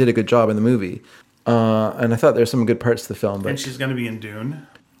thought she did a good job in the movie, and I thought there's some good parts to the film. But and she's going to be in Dune.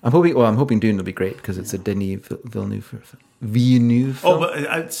 I'm hoping Dune will be great because it's a Denis Villeneuve film. Oh,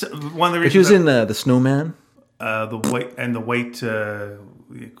 but one of the reasons she was in The Snowman. the White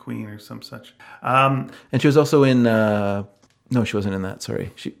Queen or some such. And she was also in. No, she wasn't in that.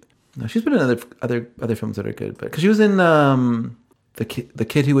 Sorry, she's been in other films that are good, but because she was in the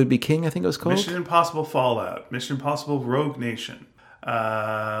Kid Who Would Be King, I think it was called. Mission Impossible Fallout, Mission Impossible Rogue Nation.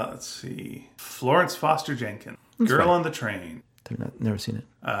 Let's see, Florence Foster Jenkins, Girl on the Train. Never seen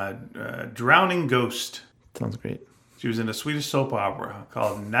it. Drowning Ghost. Sounds great. She was in a Swedish soap opera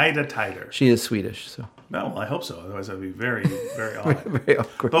called Nida Tider. She is Swedish, so. No, well, I hope so. Otherwise, that'd be very, very odd. Very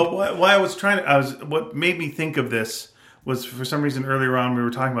awkward. But what made me think of this was for some reason earlier on we were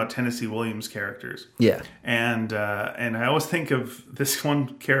talking about Tennessee Williams characters. Yeah. And I always think of this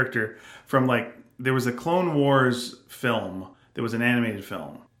one character from there was a Clone Wars film. There was an animated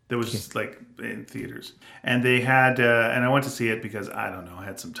film. That was just in theaters, and they had, and I went to see it because I don't know, I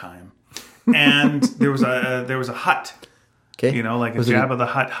had some time, and there was a hut, okay, like a Jabba the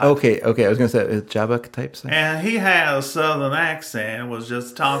Hutt hut. Okay, I was gonna say a Jabba type thing. And he had a southern accent, was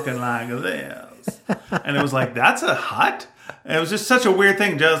just talking like this, and it was like, that's a hut. And it was just such a weird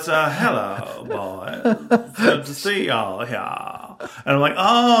thing. Just hello, boy, good to see y'all here. And I'm like,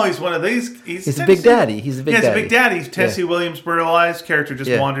 oh, he's one of these. He's a big daddy. He's a big daddy. He's a big daddy. Tennessee Williams, brutalized character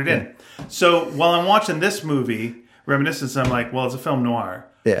just wandered in. So while I'm watching this movie, Reminiscence, I'm like, well, it's a film noir.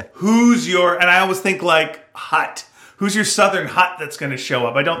 Yeah. And I always think like Hut. Who's your Southern Hut that's going to show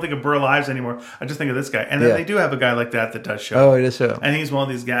up? I don't think of Burl Ives anymore. I just think of this guy. And then they do have a guy like that does show up. Oh, it does show up. And he's one of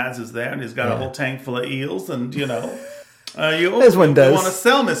these guys who's there, and he's got a whole tank full of eels, and you want to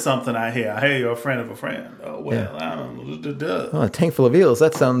sell me something, I hear. Hey, you're a friend of a friend. Oh, well, I don't know. Oh, a tank full of eels.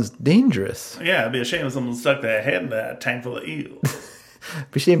 That sounds dangerous. Yeah, it'd be a shame if someone stuck their head in that tank full of eels.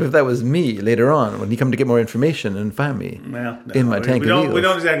 It'd be a shame if that was me later on when you come to get more information and find me in my tank of eels. We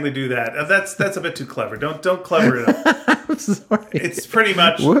don't exactly do that. That's a bit too clever. Don't clever it up. I'm sorry. It's pretty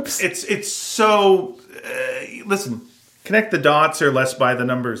much. Whoops. It's so. Listen, connect the dots or less by the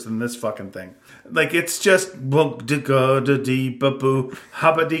numbers than this fucking thing. Like it's just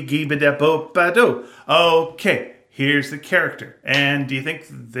okay. Here's the character, and do you think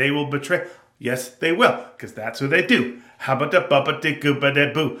they will betray? Yes, they will, because that's who they do.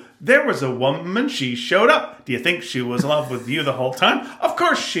 There was a woman, she showed up. Do you think she was in love with you the whole time? Of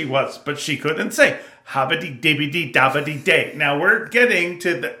course she was, but she couldn't say. Day. Now we're getting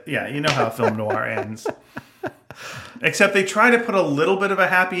to the... Yeah, you know how a film noir ends. Except they try to put a little bit of a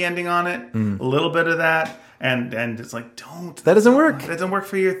happy ending on it. A little bit of that. And it's like, don't. That doesn't work. That doesn't work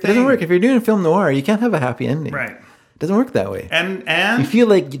for your thing. It doesn't work. If you're doing a film noir, you can't have a happy ending. Right. It doesn't work that way. And you feel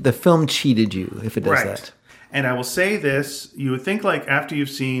like the film cheated you if it does that. And I will say this, you would think like after you've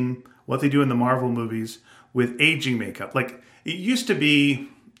seen what they do in the Marvel movies with aging makeup, like it used to be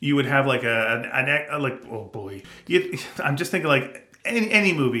you would have like I'm just thinking like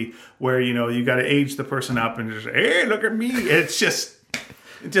any movie where, you got to age the person up and just, hey, look at me. It's just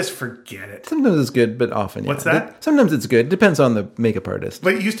forget it. Sometimes it's good, but often, What's that? Sometimes it's good. Depends on the makeup artist.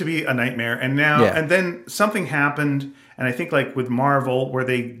 But it used to be a nightmare. And now, and then something happened. And I think like with Marvel, where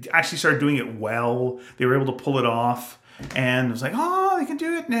they actually started doing it well, they were able to pull it off. And it was like, oh, they can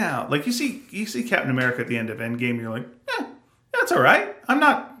do it now. Like you see Captain America at the end of Endgame, you're like, that's all right. I'm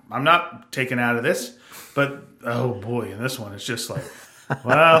not taken out of this. But oh boy, in this one, it's just like,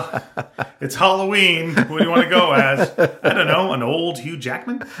 well, it's Halloween. Who do you want to go as? I don't know, an old Hugh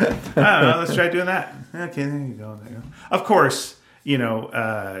Jackman? I don't know. Let's try doing that. Okay, there you go. Of course,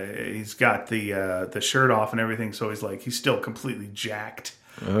 he's got the shirt off and everything, so he's still completely jacked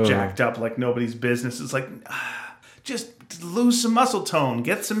up like nobody's business. It's like, just lose some muscle tone,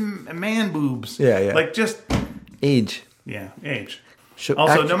 get some man boobs. Yeah. Like just age. Yeah, age.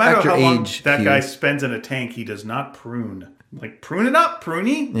 Also, no matter how long that guy spends in a tank, he does not prune. Like, prune it up,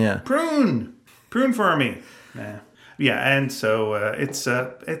 pruny. Yeah. Prune for me. Yeah, and so it's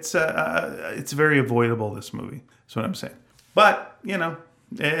very avoidable, this movie. That's what I'm saying. But,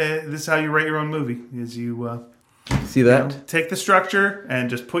 this is how you write your own movie, is you... See that? Take the structure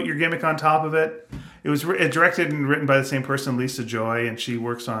and just put your gimmick on top of it. It was directed and written by the same person, Lisa Joy, and she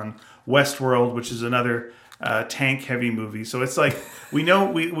works on Westworld, which is another... tank-heavy movie. So it's like, we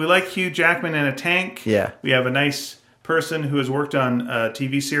like Hugh Jackman in a tank. Yeah. We have a nice person who has worked on a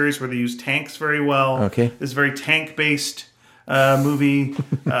TV series where they use tanks very well. Okay. This is a very tank-based movie.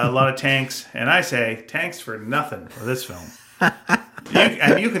 A lot of tanks. And I say, tanks for nothing for this film.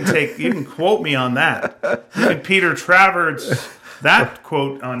 You can quote me on that. You can Peter Travers that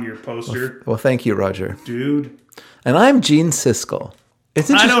quote on your poster. Well, thank you, Roger. Dude. And I'm Gene Siskel.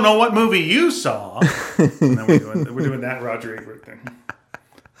 I don't know what movie you saw. And then we're doing that Roger Ebert thing.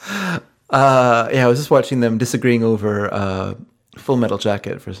 I was just watching them disagreeing over Full Metal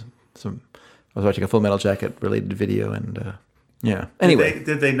Jacket for some. I was watching a Full Metal Jacket related video, and Anyway,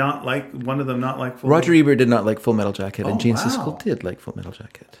 did they not like one of them? Not like Roger Ebert did not like Full Metal Jacket, and Gene Siskel did like Full Metal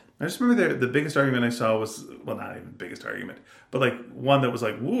Jacket. I just remember the biggest argument I saw was, well, not even biggest argument, but like one that was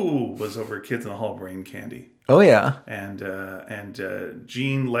like, woo, was over Kids in the Hall brain candy. Oh yeah, and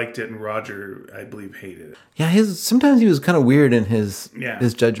Gene liked it, and Roger, I believe, hated it. Yeah, sometimes he was kind of weird in his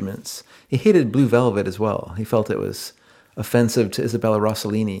judgments. He hated Blue Velvet as well. He felt it was offensive to Isabella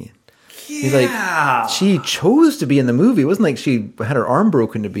Rossellini. Yeah. He's like, she chose to be in the movie. It wasn't like she had her arm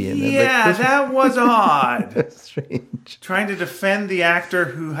broken to be in it. Yeah, like, that was odd. That's strange. Trying to defend the actor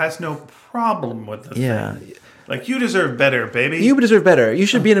who has no problem with the thing. Like, you deserve better, baby. You deserve better. You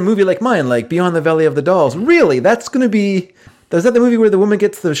should be in a movie like mine, like Beyond the Valley of the Dolls. Really? That's going to be... Is that the movie where the woman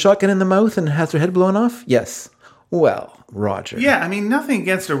gets the shotgun in the mouth and has her head blown off? Yes. Well, Roger. Yeah, I mean, nothing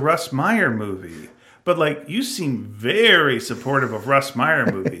against a Russ Meyer movie. But, like, you seem very supportive of Russ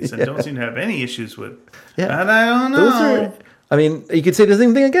Meyer movies and don't seem to have any issues with... Yeah. And I don't know. I mean, you could say the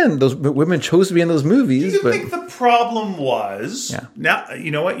same thing again. Those women chose to be in those movies. Do you think the problem was... Yeah. Now,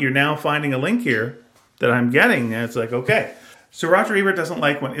 you know what? You're now finding a link here that I'm getting. And it's like, okay, So Roger Ebert doesn't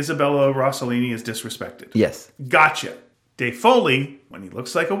like when Isabella Rossellini is disrespected. Yes. Gotcha. Dave Foley, when he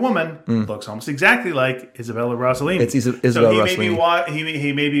looks like a woman, looks almost exactly like Isabella Rossellini. It's Isabella Rossellini.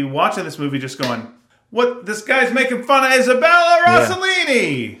 He may be watching this movie just going, "What? This guy's making fun of Isabella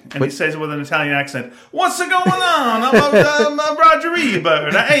Rossellini," and he says it with an Italian accent. "What's going on? I'm Roger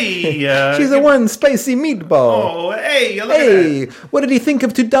Ebert. Hey, she's a one spicy meatball. Oh, hey, look at that. What did he think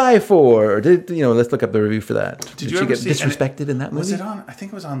of To Die For? Let's look up the review for that. Did you she ever get see, disrespected in that movie? Was it on? I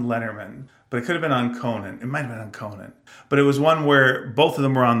think it was on Letterman, but it could have been on Conan. It might have been on Conan, but it was one where both of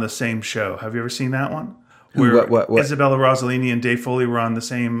them were on the same show. Have you ever seen that one? Where what? Isabella Rossellini and Dave Foley were on the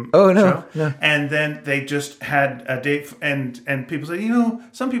same no, show. And then they just had a date, and people say,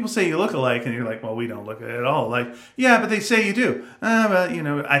 some people say you look alike, and you're like, well, we don't look at all alike. Yeah, but they say you do.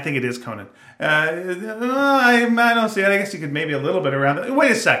 Well, I think it is Conan. I don't see it. I guess you could maybe a little bit around it.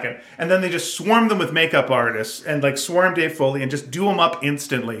 Wait a second. And then they just swarm them with makeup artists and like swarm Dave Foley and just do them up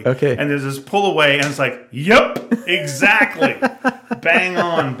instantly. Okay. And they just pull away, and it's like, yep, exactly. Bang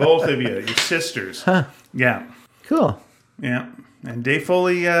on, both of you sisters. Huh. Yeah. Cool. Yeah. And Dave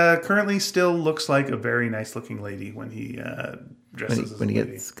Foley currently still looks like a very nice looking lady when he dresses when he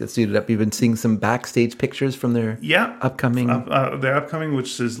gets suited up. You've been seeing some backstage pictures from their upcoming... their upcoming,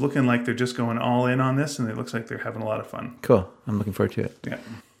 which is looking like they're just going all in on this, and it looks like they're having a lot of fun. Cool. I'm looking forward to it.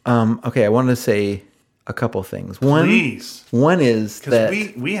 Yeah. Okay, I wanted to say a couple things. Please. One is that...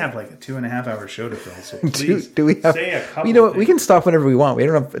 Because we have like a 2.5 hour show to fill, so please do we have, say a couple You know what, things. we can stop whenever we want. We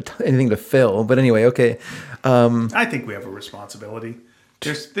don't have anything to fill, but anyway, okay. I think we have a responsibility.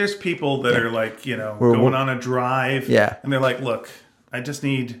 There's people that are like, going on a drive, and they're like, look, I just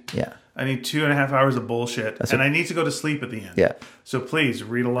need... I need 2.5 hours of bullshit, I need to go to sleep at the end. Yeah. So please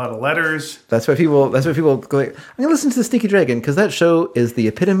read a lot of letters. That's why people go like, I'm going to listen to the Sneaky Dragon because that show is the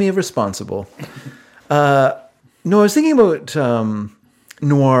epitome of responsible. No, I was thinking about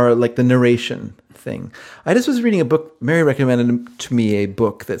noir, like the narration thing. I just was reading a book. Mary recommended to me a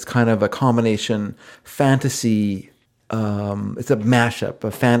book that's kind of a combination fantasy. It's a mashup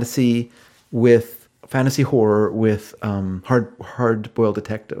of fantasy horror with hard-boiled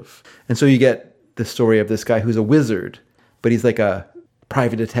detective. And so you get the story of this guy who's a wizard, but he's like a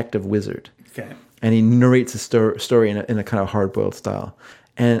private detective wizard. Okay. And he narrates a story in a kind of hard-boiled style.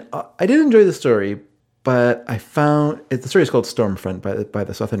 And I did enjoy the story, but I found... the story is called Stormfront by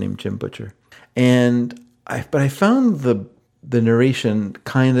this author named Jim Butcher. And I found the narration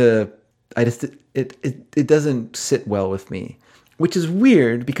kind of... It doesn't sit well with me. Which is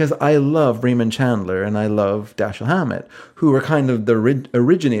weird because I love Raymond Chandler and I love Dashiell Hammett, who are kind of the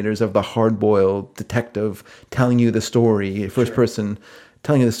originators of the hard-boiled detective telling you the story, first person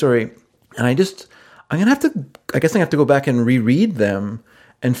telling you the story. And I guess I have to go back and reread them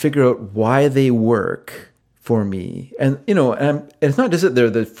and figure out why they work for me. And, and it's not just that they're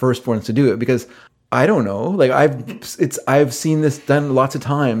the first ones to do it, because I don't know. Like I've seen this done lots of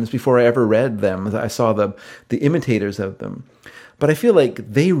times before I ever read them. I saw the imitators of them. But I feel like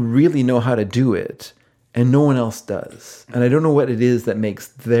they really know how to do it, and no one else does. And I don't know what it is that makes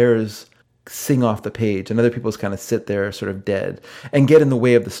theirs sing off the page, and other people's kind of sit there sort of dead and get in the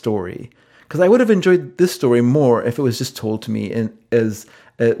way of the story. Because I would have enjoyed this story more if it was just told to me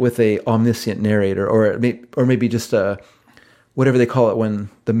with a omniscient narrator, or maybe just a whatever they call it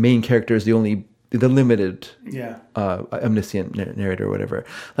when the main character is the limited omniscient narrator or whatever.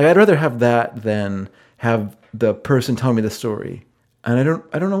 Like I'd rather have that than have the person tell me the story. And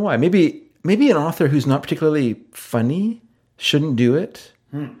I don't know why. Maybe an author who's not particularly funny shouldn't do it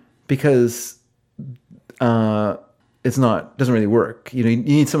because doesn't really work. You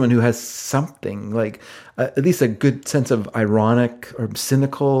need someone who has something like at least a good sense of ironic or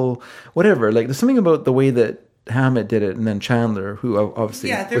cynical, whatever. Like there's something about the way that Hammett did it, and then Chandler, who obviously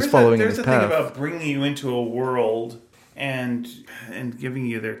was following in his path. There's a thing about bringing you into a world and giving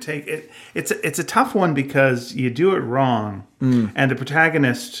you their take. It's a tough one because you do it wrong, and the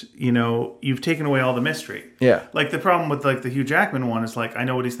protagonist, you've taken away all the mystery. Yeah. Like the problem with like the Hugh Jackman one is like I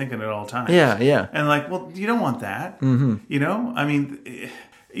know what he's thinking at all times. Yeah. And like, well, you don't want that. Mm-hmm. I mean,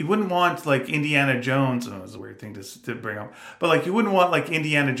 you wouldn't want like Indiana Jones. Oh, it's a weird thing to bring up, but like you wouldn't want like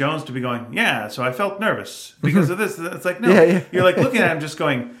Indiana Jones to be going, yeah. So I felt nervous because of this. It's like no, you're like looking at him just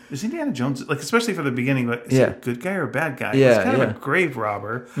going, is Indiana Jones like especially for the beginning? Like, is he a good guy or a bad guy? Yeah, he's kind of a grave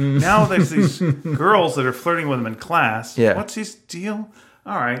robber. Now there's these girls that are flirting with him in class. Yeah. What's his deal?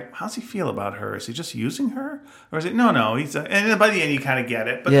 All right, how's he feel about her? Is he just using her, or is it no? He's and by the end you kind of get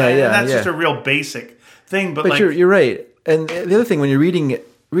it, but that's just a real basic thing. But like, you're right. And the other thing when you're reading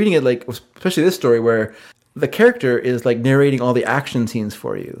it like, especially this story where the character is like narrating all the action scenes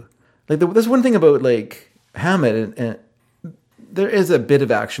for you. Like there's one thing about like Hammett and there is a bit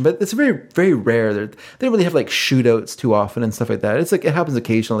of action, but it's very, very rare. They don't really have like shootouts too often and stuff like that. It's like it happens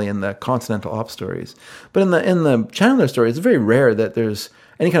occasionally in the Continental Op stories, but in the Chandler story, it's very rare that there's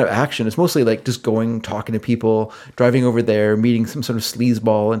any kind of action. It's mostly like just going, talking to people, driving over there, meeting some sort of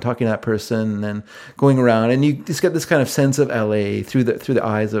sleazeball and talking to that person, and then going around, and you just get this kind of sense of LA through the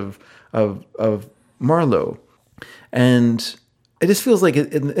eyes of Marlowe, and it just feels like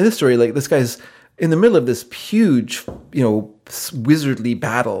in this story, like this guy's in the middle of this huge, wizardly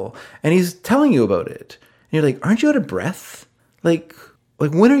battle, and he's telling you about it. And you're like, aren't you out of breath? Like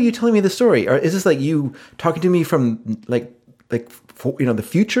when are you telling me the story? Or is this like you talking to me from like the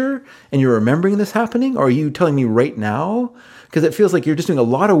future, and you're remembering this happening? Or are you telling me right now? Because it feels like you're just doing a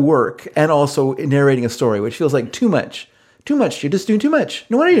lot of work and also narrating a story, which feels like too much. Too much. You're just doing too much.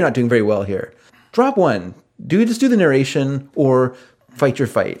 No wonder you're not doing very well here. Drop one. Just do the narration or fight your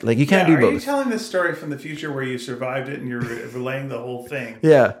fight. Like you can't do both. Are you telling this story from the future where you survived it and you're relaying the whole thing?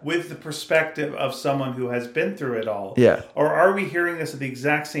 Yeah. With the perspective of someone who has been through it all? Yeah. Or are we hearing this at the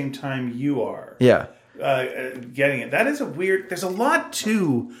exact same time you are? Yeah. Getting it. That is there's a lot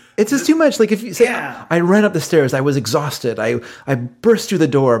to... It's just too much. Like if you say, I ran up the stairs, I was exhausted, I burst through the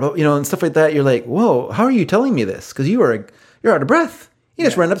door, but and stuff like that, you're like, whoa, how are you telling me this? Because you're out of breath. You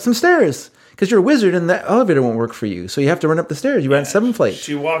just ran up some stairs. Because you're a wizard and the elevator won't work for you. So you have to run up the stairs. You ran 7 flights.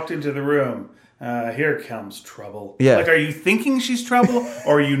 She walked into the room. Here comes trouble. Yeah. Like, are you thinking she's trouble?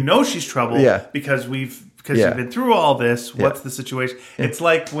 Or she's trouble? Yeah. Because you've been through all this. What's the situation? Yeah. It's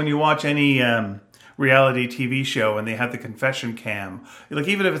like when you watch any reality TV show and they have the confession cam. Like,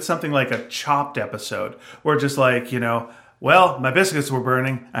 even if it's something like a Chopped episode, where just like, well, my biscuits were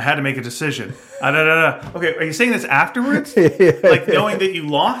burning. I had to make a decision. Okay, are you saying this afterwards? Like knowing that you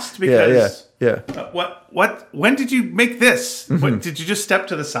lost because... Yeah. What? When did you make this? Mm-hmm. What, did you just step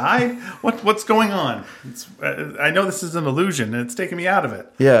to the side? What's going on? I know this is an illusion, and it's taking me out of it.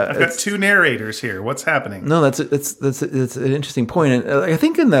 Yeah, I've got 2 narrators here. What's happening? No, that's an interesting point. And I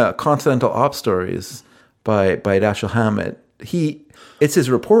think in the Continental Op stories by Dashiell Hammett, it's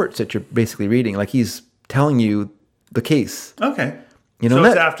his reports that you're basically reading. Like he's telling you the case. Okay. So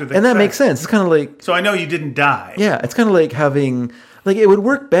it's after the fact. That makes sense. It's kind of like... So I know you didn't die. Yeah, it's kind of like having... Like it would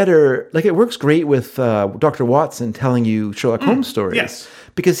work better. Like it works great with Dr. Watson telling you Sherlock Holmes stories. Yes,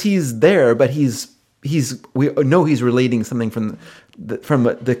 because he's there, but we know he's relating something from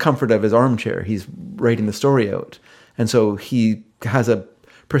the comfort of his armchair. He's writing the story out, and so he has a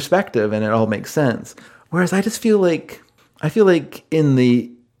perspective, and it all makes sense. Whereas I feel like in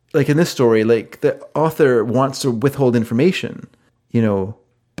this story, like the author wants to withhold information,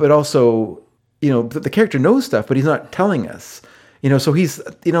 but also the character knows stuff, but he's not telling us. So he's,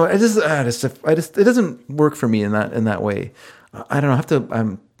 it doesn't work for me in that way. I don't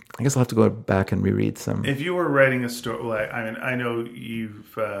know. I guess I'll have to go back and reread some. If you were writing a story, I know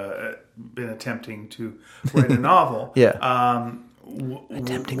you've been attempting to write a novel. Yeah.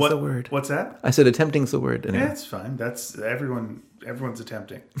 Attempting's the word. What's that? I said attempting's the word. Anyway. Yeah, it's fine. That's everyone's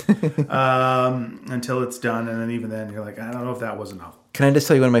attempting until it's done, and then even then you're like, I don't know if that was a novel. Can I just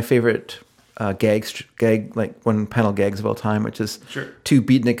tell you one of my favorite gag, like one panel gags of all time, which is 2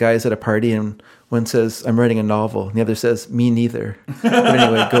 beatnik guys at a party, and one says, "I'm writing a novel," and the other says, "Me neither." But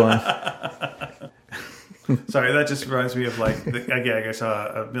anyway, go on. Sorry, that just reminds me of like a gag I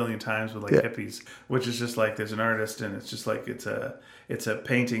saw a million times with hippies, which is just like there's an artist and it's just like it's a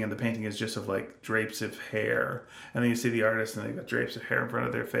painting, and the painting is just of like drapes of hair, and then you see the artist and they got drapes of hair in front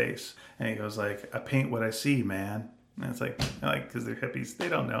of their face, and he goes like, "I paint what I see, man." And it's like because they're hippies, they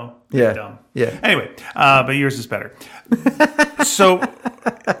don't know. They're dumb. Yeah. Anyway, but yours is better. So,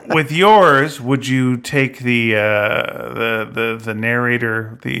 with yours, would you take the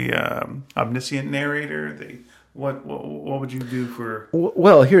narrator, the omniscient narrator? What would you do for?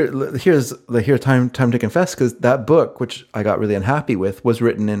 Well, here's time to confess, because that book, which I got really unhappy with, was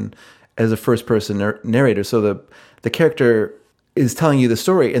written as a first person narrator. So the character is telling you the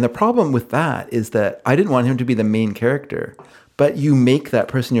story. And the problem with that is that I didn't want him to be the main character, but you make that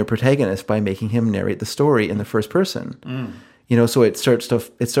person your protagonist by making him narrate the story in the first person. So it starts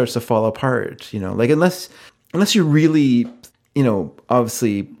to fall apart, like unless you really,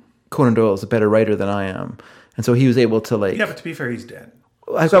 obviously Conan Doyle is a better writer than I am. And so he was able to Yeah, but to be fair, he's dead.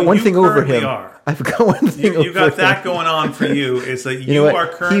 I've got one thing over him. I've got one thing you got that going on for you, is that you are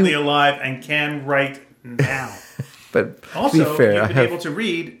currently alive and can write now. But also, to be fair, you've been able to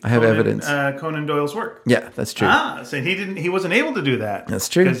read evidence. Conan Doyle's work. Yeah, that's true. So he wasn't able to do that. That's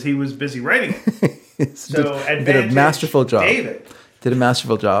true. Because he was busy writing it. So did a masterful job. David did a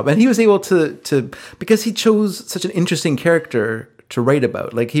masterful job. And he was able to because he chose such an interesting character to write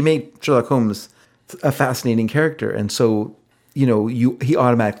about. Like he made Sherlock Holmes a fascinating character. And so he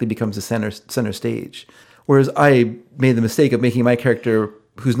automatically becomes the center stage. Whereas I made the mistake of making my character,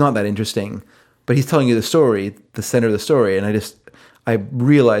 who's not that interesting, but he's telling you the story, the center of the story, and I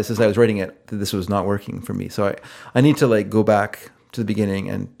realized as I was writing it that this was not working for me. So I need to like go back to the beginning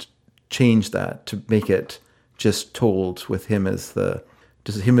and change that to make it just told with him as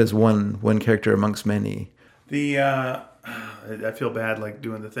one character amongst many. I feel bad like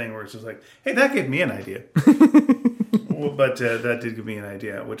doing the thing where it's just like, hey, that gave me an idea. But that did give me an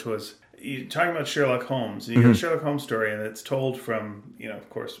idea, which was you talking about Sherlock Holmes. You get a Sherlock Holmes story, and it's told from, of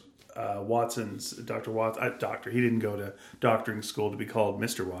course, Watson's Dr. Watson. Doctor, he didn't go to doctoring school to be called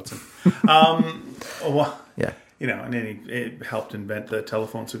Mr. Watson. Well, yeah. And then he helped invent the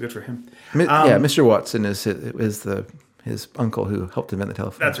telephone, so good for him. Mr. Watson is his uncle who helped invent the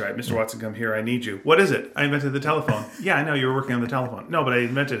telephone. That's right. Mr. Watson, come here. I need you. What is it? I invented the telephone. Yeah, I know you were working on the telephone. No, but I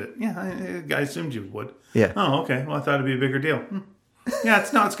invented it. Yeah, I assumed you would. Yeah. Oh, okay. Well, I thought it'd be a bigger deal. Yeah,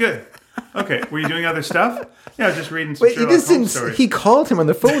 it's good. Okay. Were you doing other stuff? Yeah, just reading some Sherlock Holmes stories. He called him on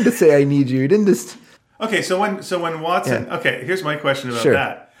the phone to say, I need you. He didn't just... Okay, so when Watson... Yeah. Okay, here's my question about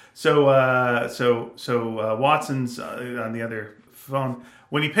that. So Watson's on the other phone.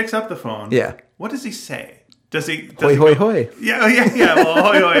 When he picks up the phone, what does he say? Does he? Hoi, hoi, hoi. Yeah. Well,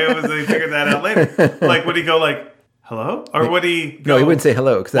 hoi, hoi. They figured that out later. Like, would he go like, hello? Or would he go, no, he wouldn't say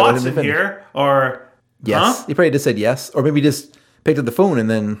hello. Because that Watson here? Or, yes. Huh? He probably just said yes. Or maybe just picked up the phone and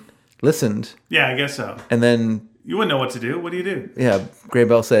then listened. Yeah, I guess so. And then... You wouldn't know what to do. What do you do? Yeah, Graham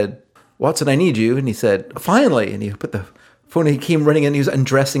Bell said, Watson, I need you. And he said, finally. And he put the phone, he came running in, he was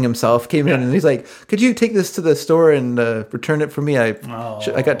undressing himself, came in, and he's like, could you take this to the store and return it for me? I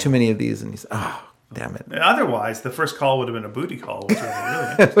got too many of these. And he's, damn it. Otherwise, the first call would have been a booty call, which would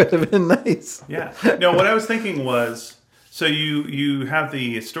have been really would have been nice. Yeah. No, what I was thinking was, so you have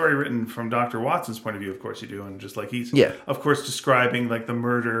the story written from Dr. Watson's point of view, of course you do, and just like he's, of course, describing like the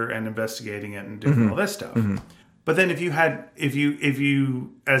murder and investigating it and doing all this stuff. Mm-hmm. But then if you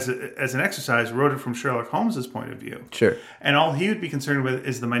as an exercise wrote it from Sherlock Holmes's point of view, sure, and all he would be concerned with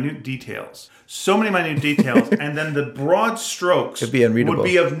is the minute details, so many minute details, and then the broad strokes would be unreadable, would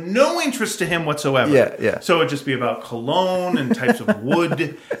be of no interest to him whatsoever. Yeah. So it would just be about cologne and types of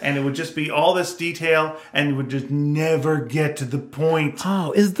wood, and it would just be all this detail, and it would just never get to the point.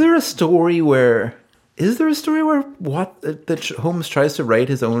 Oh, is there a story where that Holmes tries to write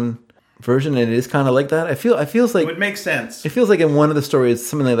his own version, and it is kind of like that? It feels like it would make sense. It feels like in one of the stories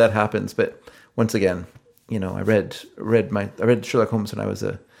something like that happens. But once again, I read Sherlock Holmes when I was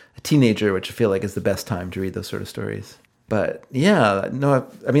a teenager, which I feel like is the best time to read those sort of stories. But yeah, no,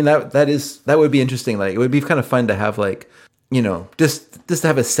 I mean that would be interesting. Like it would be kind of fun to have just to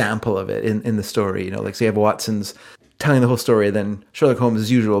have a sample of it in the story. Like so you have Watson's telling the whole story, then Sherlock Holmes, as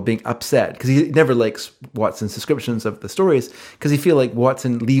usual, being upset because he never likes Watson's descriptions of the stories because he feels like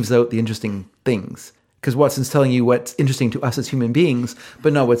Watson leaves out the interesting things. Because Watson's telling you what's interesting to us as human beings,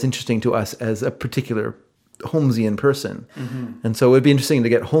 but not what's interesting to us as a particular Holmesian person. Mm-hmm. And so it would be interesting to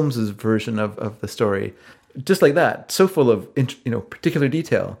get Holmes's version of the story, just like that, so full of particular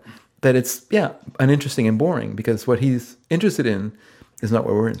detail that it's uninteresting and boring because what he's interested in is not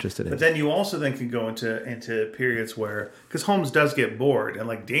what we're interested in. But then you also can go into periods where, because Holmes does get bored and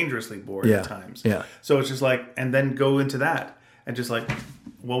like dangerously bored at times. Yeah. So it's just like, and then go into that and just like,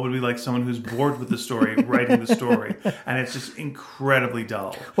 what would be like someone who's bored with the story, writing the story, and it's just incredibly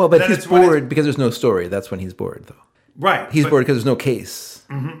dull. Well, but he's bored because there's no story. That's when he's bored, though. Right. He's bored because there's no case.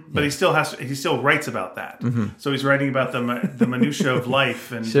 Mm-hmm. But he still writes about that. Mm-hmm. So he's writing about the minutiae of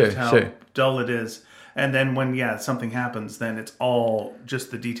life and how dull it is. And then when, something happens, then it's all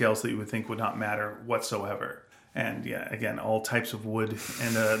just the details that you would think would not matter whatsoever. And again, all types of wood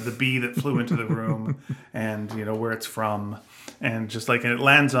and the bee that flew into the room and, where it's from. And just like, and it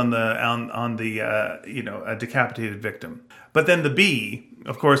lands on the a decapitated victim. But then the bee,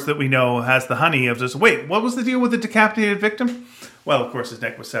 of course, that we know has the honey of just, wait, what was the deal with the decapitated victim? Well, of course, his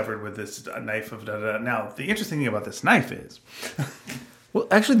neck was severed with this knife of da-da-da. Now, the interesting thing about this knife is... Well,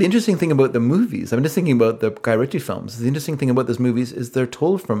 actually, the interesting thing about the movies, I'm just thinking about the Guy Ritchie films, the interesting thing about those movies is they're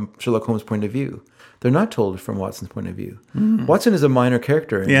told from Sherlock Holmes' point of view. They're not told from Watson's point of view. Mm. Watson is a minor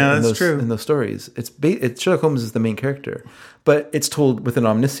character in those stories. It's Sherlock Holmes is the main character, but it's told with an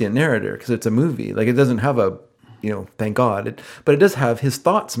omniscient narrator because it's a movie. Like it doesn't have a, thank God, but it does have his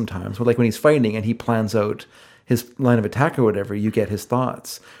thoughts sometimes. Like when he's fighting and he plans out his line of attack or whatever, you get his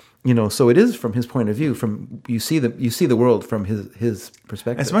thoughts. So it is from his point of view. From you see the world from his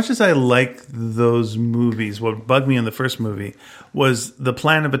perspective. As much as I like those movies, what bugged me in the first movie was the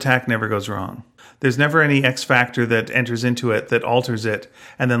plan of attack never goes wrong. There's never any X factor that enters into it that alters it,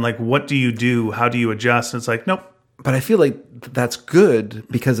 and then like, what do you do? How do you adjust? And it's like, nope, but I feel like that's good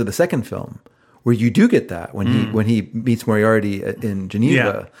because of the second film, where you do get that when he meets Moriarty in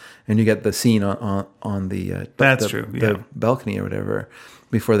Geneva, and you get the scene on the That's true. Yeah. the balcony or whatever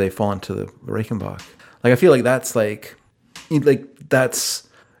before they fall into the Reichenbach. Like I feel like that's that's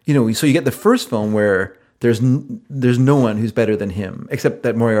so you get the first film where there's no one who's better than him, except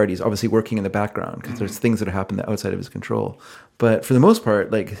that Moriarty is obviously working in the background because there's things that happen that outside of his control. But for the most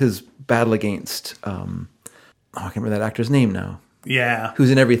part, like his battle against I can't remember that actor's name now. Yeah.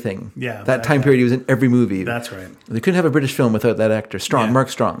 Who's in everything. Yeah. That time period he was in every movie. That's right. They couldn't have a British film without that actor. Mark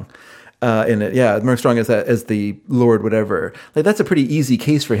Strong. In it. Yeah, Mark Strong as the Lord whatever. Like that's a pretty easy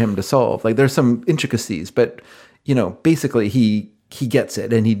case for him to solve. Like there's some intricacies, but basically he gets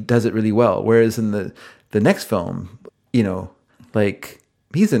it and he does it really well. Whereas in the next film, like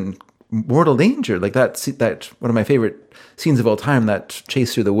he's in mortal danger. Like that one of my favorite scenes of all time, that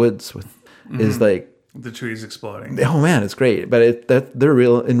chase through the woods is like the trees exploding. Oh man, it's great. But they're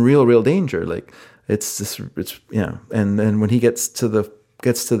in real danger. Like it's and then when he gets to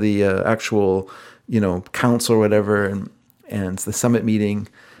the actual council or whatever and it's the summit meeting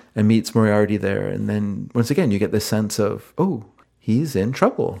and meets Moriarty there, and then once again you get this sense of, oh, he's in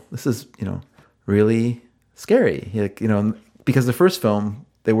trouble. This is really scary. Because the first film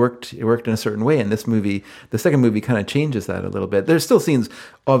it worked in a certain way, and the second movie kind of changes that a little bit. There's still scenes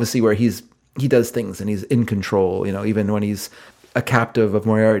obviously where he does things and he's in control. Even when he's a captive of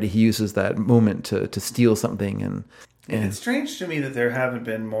Moriarty, he uses that moment to steal something. And it's strange to me that there haven't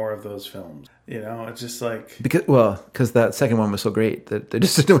been more of those films. It's just like because that second one was so great that they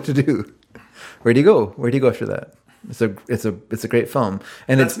just didn't know what to do. Where do you go? Where do you go after that? It's a great film,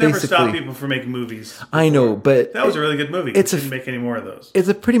 and that's it's never basically stopped people from making movies before. I know, but that was a really good movie. It shouldn't make any more of those. It's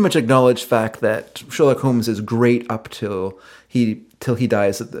a pretty much acknowledged fact that Sherlock Holmes is great up till he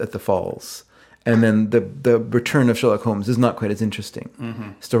dies at the Falls, and then the return of Sherlock Holmes is not quite as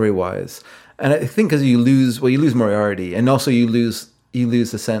interesting story wise. And I think because you lose Moriarty, and also you lose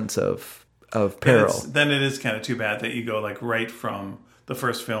the sense of peril. Then it is kind of too bad that you go like right from the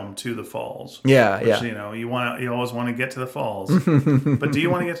first film to the Falls. Yeah. You always want to get to the Falls, but do you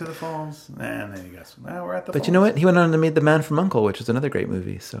want to get to the Falls? And then you guess, we're at the. But Falls. you know what? He went on and made The Man from U.N.C.L.E., which is another great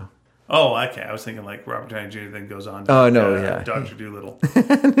movie. So. Oh, okay. I was thinking like Robert Downey Jr. then goes on. To, Dr. Dolittle.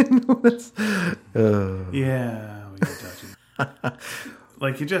 Yeah, we got Dr.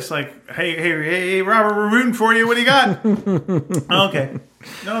 Like you just like, hey, Robert, we're rooting for you. What do you got? Okay,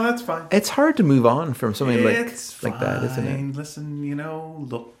 no, that's fine. It's hard to move on from something like that, isn't it? Listen,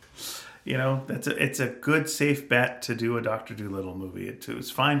 look, it's a good safe bet to do a Dr. Dolittle movie. It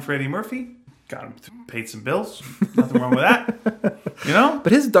was fine for Eddie Murphy. Got him paid some bills. Nothing wrong with that.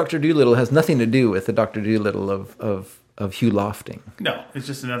 But his Dr. Dolittle has nothing to do with the Dr. Dolittle of Hugh Lofting. No, it's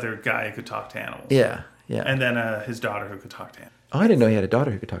just another guy who could talk to animals. Yeah. And then his daughter who could talk to animals. Oh, I didn't know he had a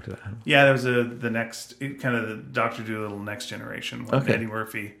daughter who could talk to that. Yeah, there was the next kind of the Dr. Dolittle next generation. When Eddie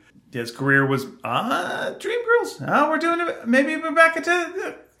Murphy, his career was Dreamgirls. Oh, we're doing it. Maybe we're back into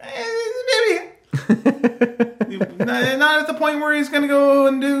maybe. Not at the point where he's going to go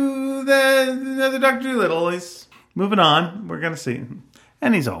and do another Dr. Dolittle. He's moving on. We're going to see.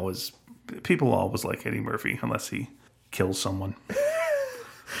 And people always like Eddie Murphy unless he kills someone.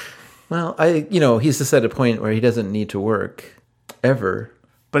 Well, he's just at a point where he doesn't need to work ever.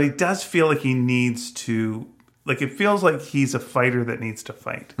 But he does feel like he needs to, like it feels like he's a fighter that needs to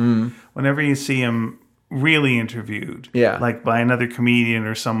fight. Whenever you see him really interviewed, like by another comedian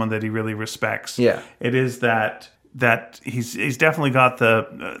or someone that he really respects, it is that he's definitely got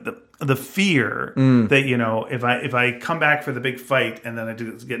the fear that if I come back for the big fight and then I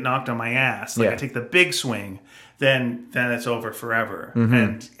get knocked on my ass, I take the big swing, then it's over forever.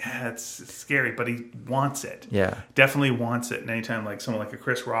 And it's scary, but he wants it. Definitely wants it. And anytime like someone like a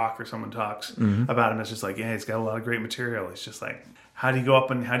Chris Rock or someone talks about him, it's just like, he's got a lot of great material. It's just like, how do you go up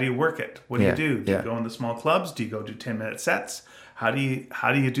and how do you work it? What do you do? Do you go in the small clubs? Do you go do 10-minute sets? How do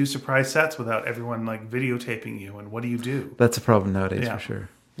you do surprise sets without everyone like videotaping you? And what do you do? That's a problem nowadays for sure.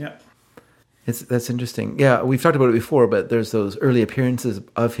 Yeah. That's interesting. Yeah, we've talked about it before, but there's those early appearances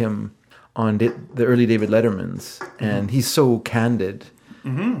of him on the early David Lettermans, and he's so candid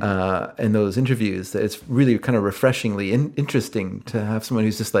in those interviews that it's really kind of refreshingly interesting to have someone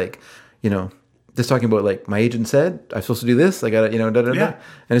who's just like, just talking about like, my agent said I'm supposed to do this. I got to, and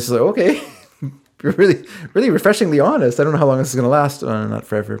it's just like, okay, you're really, really refreshingly honest. I don't know how long this is going to last. Not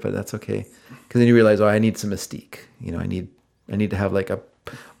forever, but that's okay. Because then you realize, I need some mystique. I need to have like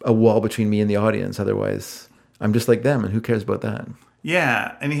a wall between me and the audience. Otherwise, I'm just like them, and who cares about that?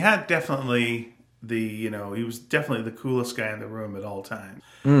 Yeah, and he had definitely he was definitely the coolest guy in the room at all times.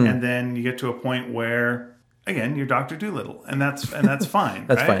 And then you get to a point where again, you're Dr. Doolittle, and that's fine.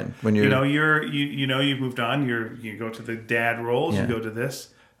 That's right? fine. When you're you've moved on. You go to the dad roles. Yeah. You go to this.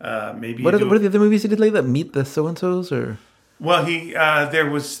 Maybe what are the other movies he did like that? Meet the So and So's or well, he there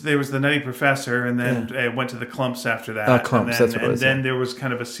was the Nutty Professor, and then went to the Clumps after that. Clumps. And then, that's what it was. then there was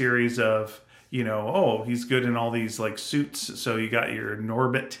kind of a series of he's good in all these like suits. So you got your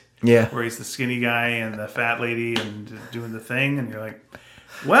Norbit, where he's the skinny guy and the fat lady and doing the thing, and you're like,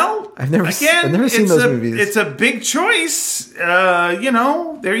 well, I've never seen those movies. It's a big choice,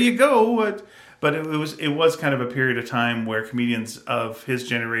 there you go. But it was kind of a period of time where comedians of his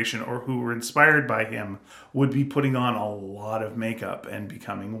generation or who were inspired by him would be putting on a lot of makeup and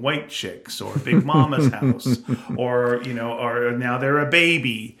becoming White Chicks or Big Mama's House or now they're a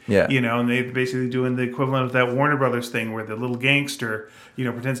baby. Yeah. And they're basically doing the equivalent of that Warner Brothers thing where the little gangster,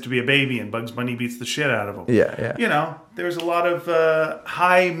 pretends to be a baby and Bugs Bunny beats the shit out of him. Yeah. There's a lot of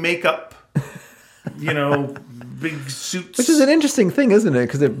high makeup, big suits. Which is an interesting thing, isn't it?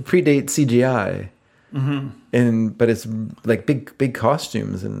 Because it predates CGI. Mm-hmm. But it's like big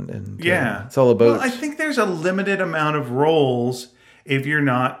costumes and it's all about. Well, I think there's a limited amount of roles if you're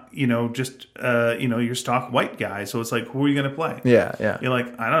not, just your stock white guy. So it's like, who are you going to play? Yeah. You're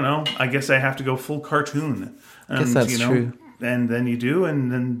like, I don't know. I guess I have to go full cartoon. I guess that's true. And then you do,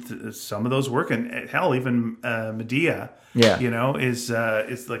 and then some of those work. And hell, even Medea, is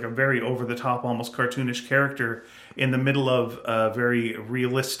like a very over the top, almost cartoonish character in the middle of very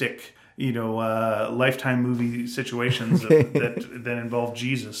realistic, Lifetime movie situations that involve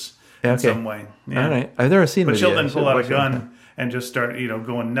Jesus in some way. Yeah. All right, I've never seen. But she'll then pull out a gun and just start,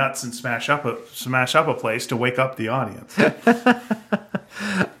 going nuts and smash up a place to wake up the audience.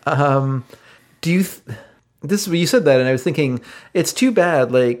 Do you? You said that, and I was thinking it's too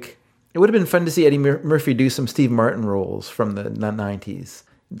bad. Like, it would have been fun to see Eddie Murphy do some Steve Martin roles from the 90s,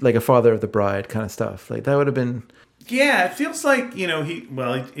 like a Father of the Bride kind of stuff. Like that would have been. Yeah, it feels like he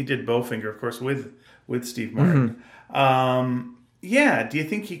did Bowfinger, of course, with Steve Martin. Mm-hmm. Do you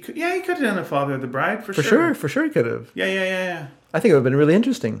think he could? Yeah, he could have done a Father of the Bride for sure. For sure, he could have. Yeah. I think it would have been really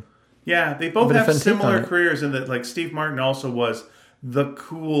interesting. Yeah, they both have similar careers in that, like Steve Martin also was the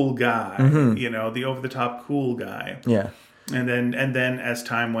cool guy, the over the top cool guy. Yeah. And then as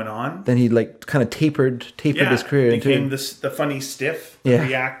time went on, then he like kind of tapered his career. Became the funny stiff, the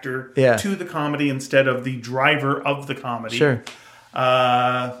reactor to the comedy instead of the driver of the comedy. Sure.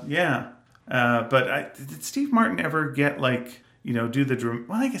 But did Steve Martin ever get do the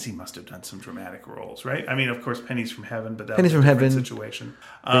well, I guess he must have done some dramatic roles, right? I mean, of course, Pennies from Heaven, but that was a different situation.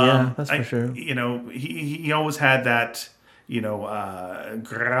 That's for sure. He always had that,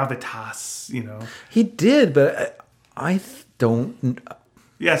 gravitas, He did, but I don't.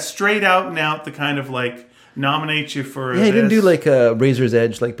 Yeah, straight out and out, the kind of nominate you for. Yeah, he didn't do like a Razor's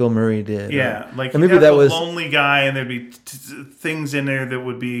Edge like Bill Murray did. Yeah, and maybe that was lonely guy, and there'd be things in there that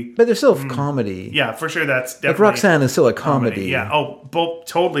would be. But there's still comedy. Yeah, for sure. That's definitely like Roxanne is still a comedy. Yeah. Oh, both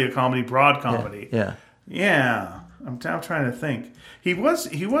totally a comedy, broad comedy. Yeah. I'm trying to think. He was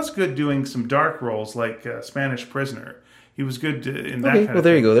good doing some dark roles like Spanish Prisoner. He was good in that. Okay, well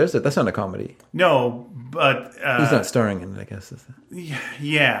there you go. There's it. That's not a comedy. No, but he's not starring in it, I guess. Yeah.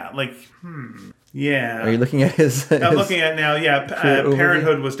 Yeah. Are you looking at his? I'm looking at now. Yeah,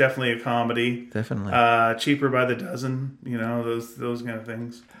 Parenthood was definitely a comedy. Definitely. Cheaper by the Dozen. Those kind of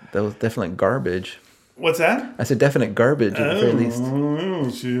things. That was definitely garbage. What's that? I said definite garbage at the very least.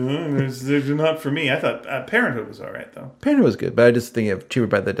 They're not for me. I thought Parenthood was all right though. Parenthood was good, but I just think of Cheaper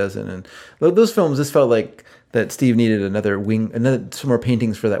by the Dozen and those films. Just felt like that Steve needed some more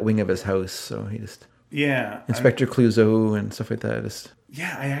paintings for that wing of his house. So he just Inspector Clouseau and stuff like that.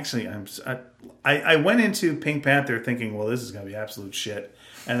 I went into Pink Panther thinking, well, this is going to be absolute shit.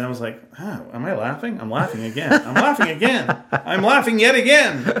 And I was like, am I laughing? I'm laughing again. I'm laughing again. I'm laughing yet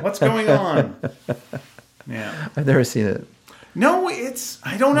again. What's going on? Yeah. I've never seen it. No,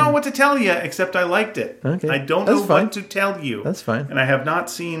 I don't know what to tell you, except I liked it. Okay. I don't know what to tell you. That's fine. And I have not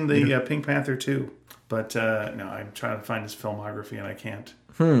seen the Pink Panther 2. But no, I'm trying to find his filmography and I can't.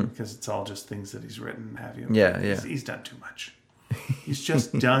 Because it's all just things that he's written, have you? Yeah. He's done too much. He's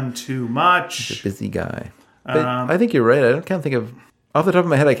just done too much. He's a busy guy. But I think you're right. I can't think of, off the top of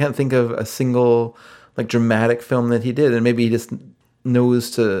my head, I can't think of a single dramatic film that he did. And maybe he just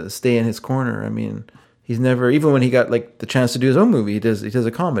knows to stay in his corner. I mean, he's never, even when he got the chance to do his own movie, he does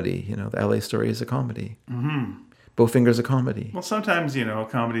a comedy. The LA Story is a comedy. Mm-hmm. Bowfinger's a comedy. Well, sometimes, a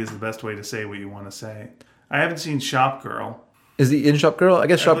comedy is the best way to say what you want to say. I haven't seen Shop Girl. Is he in Shop Girl? I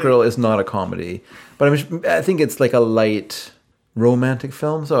guess Shop Girl is not a comedy. But I think it's like a light romantic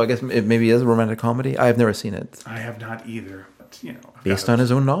film. So I guess it maybe is a romantic comedy. I have never seen it. I have not either. But, based on his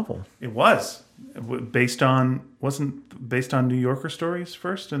own novel. It was. wasn't based on New Yorker stories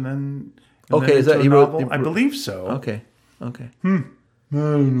first, and then Okay, is that into he a wrote? novel? I believe so. Okay. I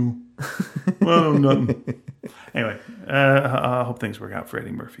don't know. Well, nothing. Anyway, I hope things work out for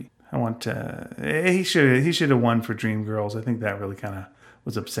Eddie Murphy. I want he should have won for Dreamgirls. I think that really kind of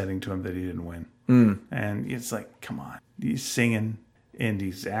was upsetting to him that he didn't win. And it's like, come on, he's singing and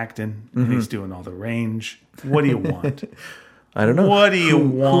he's acting and he's doing all the range. What do you want? I don't know. What do you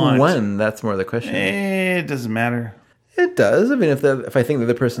want? Who won? That's more the question. It doesn't matter. It does. I mean, if I think that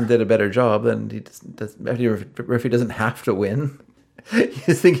the person did a better job, then Eddie Murphy doesn't have to win. You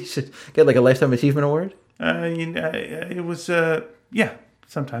think he should get like a Lifetime Achievement Award? It was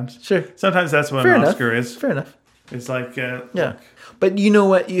sometimes. Sure. Sometimes that's what Fair an enough. Oscar is. Fair enough. It's like Yeah. But you know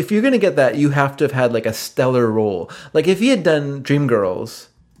what? If you're going to get that, you have to have had like a stellar role. Like if he had done Dreamgirls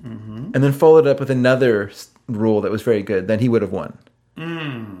and then followed it up with another role that was very good, then he would have won.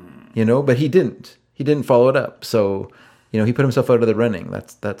 You know, but he didn't. He didn't follow it up. So, you know, he put himself out of the running.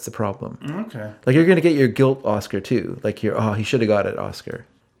 That's the problem. Okay. Like you're going to get your guilt Oscar too. Like he should have got it Oscar,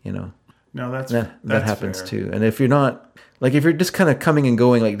 you know. No, that's That happens fair. too. And if you're not, like if you're just kind of coming and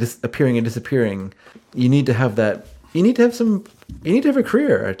going, like appearing and disappearing, you need to have that. You need to have a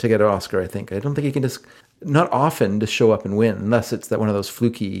career to get an Oscar, I think. I don't think you can just not often just show up and win unless it's that one of those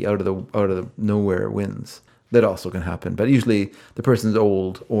fluky out of the nowhere wins. That also can happen. But usually the person's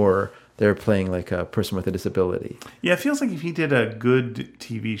old or they're playing like a person with a disability. Yeah, it feels like if he did a good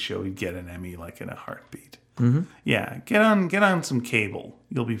TV show, he'd get an Emmy like in a heartbeat. Mm-hmm. Yeah, get on some cable.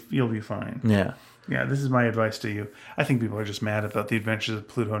 You'll be fine. Yeah. Yeah, this is my advice to you. I think people are just mad about the Adventures of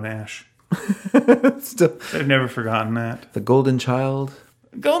Pluto Nash. Still, They've never forgotten that. the Golden Child.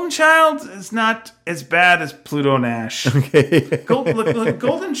 Golden Child is not as bad as Pluto Nash. Okay. Look,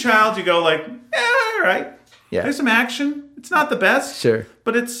 Golden Child, you go like, all right. Yeah. There's some action. It's not the best. Sure.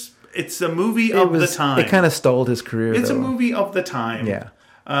 But it's a movie of the time. It kind of stalled his career. It's though. a movie of the time. Yeah.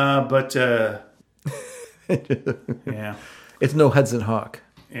 Yeah. It's no Hudson Hawk.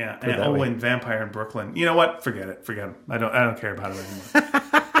 Yeah. that way. And Vampire in Brooklyn. You know what? Forget it. Forget him. I don't care about him anymore.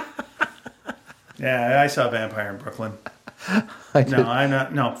 Yeah, I saw Vampire in Brooklyn.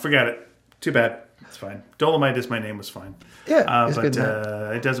 No, forget it. Too bad. It's fine. Dolomite is my name was fine. Yeah, it's but good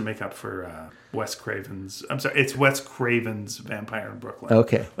enough. it doesn't make up for Wes Craven's. I'm sorry, it's Wes Craven's Vampire in Brooklyn.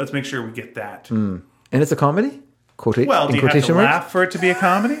 Okay. Let's make sure we get that. And it's a comedy? Well, do you have to quotation marks? laugh for it to be a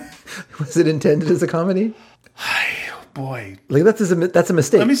comedy? Was it intended as a comedy? Oh, boy. Like that's a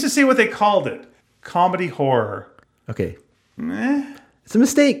mistake. Let me just see what they called it. Comedy horror. Okay. It's a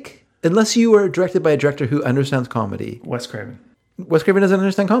mistake. Unless you are directed by a director who understands comedy. Wes Craven. Wes Craven doesn't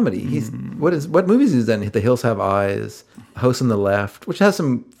understand comedy. He's what movies he's done? The Hills Have Eyes, House on the Left, which has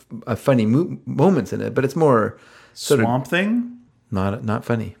some funny moments in it, but it's more sort Swamp Thing? not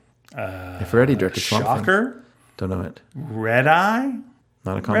funny. If already directed Swamp Thing. Shocker? Don't know it. Red Eye?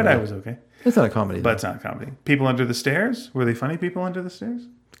 Not a comedy. Red Eye was okay. It's not a comedy. But it's not a comedy. People Under the Stairs? Were they funny people under the stairs?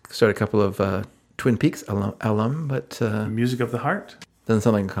 Started a couple of Twin Peaks alum, but Music of the Heart? doesn't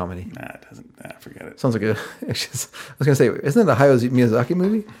sound like a comedy. Nah, it doesn't. Forget it. Sounds like a. I was going to say, isn't it a Hayao Miyazaki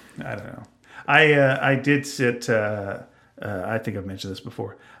movie? I don't know. I did sit. I think I've mentioned this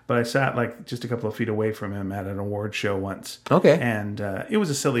before, but I sat like just a couple of feet away from him at an award show once. Okay. And it was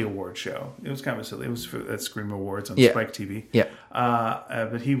a silly award show. It was kind of silly. It was for Scream Awards on Yeah. Spike TV. Yeah.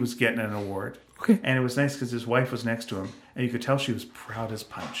 But he was getting an award. Okay. And it was nice because his wife was next to him, and you could tell she was proud as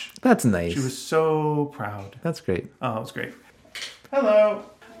punch. That's nice. She was so proud. That's great. Oh, it was great. Hello.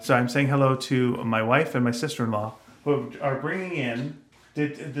 So I'm saying hello to my wife and my sister-in-law, who are bringing in.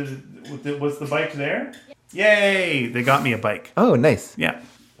 Was the bike there? Yay! They got me a bike. Oh, nice. Yeah.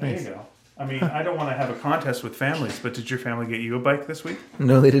 There you go. I mean, I don't want to have a contest with families, but did your family get you a bike this week?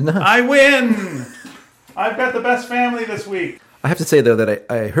 No, they did not. I win! I've got the best family this week. I have to say though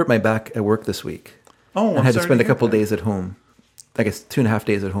that I hurt my back at work this week. Oh, I had to spend a couple days at home. I guess 2.5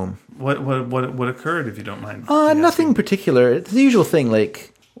 days at home. What occurred, if you don't mind? Nothing particular. It's the usual thing.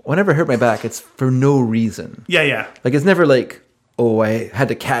 Like whenever I hurt my back, it's for no reason. Yeah. Like it's never like, oh, I had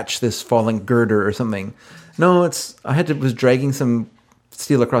to catch this falling girder or something. No, was dragging some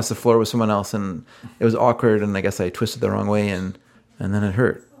steel across the floor with someone else, and it was awkward. And I guess I twisted the wrong way, and then it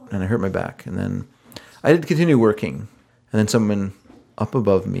hurt, and I hurt my back. And then I did continue working, and then someone up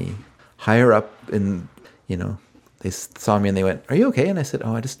above me, higher up, they saw me and they went, "Are you okay?" And I said,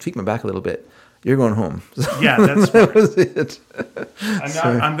 "Oh, I just tweaked my back a little bit. You're going home." Yeah, that's that was it.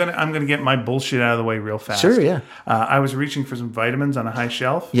 I'm gonna get my bullshit out of the way real fast. Sure, yeah. I was reaching for some vitamins on a high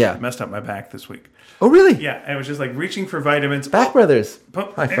shelf. Yeah. Messed up my back this week. Oh, really? Yeah, I was just like reaching for vitamins. Back Brothers.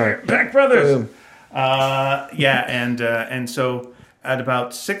 Oh, High five. Back Brothers. Boom. Yeah, and so at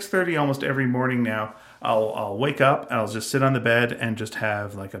about 6:30 almost every morning now, I'll wake up and I'll just sit on the bed and just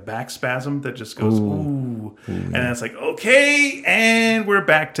have like a back spasm that just goes ooh, and then it's like okay, and we're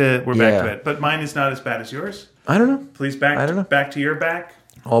back to it. But mine is not as bad as yours. I don't know. Please back to your back.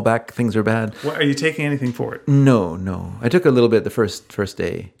 All back things are bad. What, are you taking anything for it? No. I took a little bit the first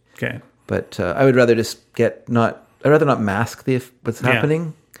day. Okay. But I would rather just I'd rather not mask what's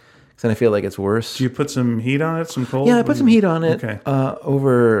happening. Because then I feel like it's worse. Do you put some heat on it? Some cold? Yeah, I put some heat on it Okay.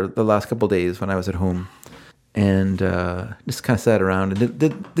 Over the last couple of days when I was at home. And just kind of sat around and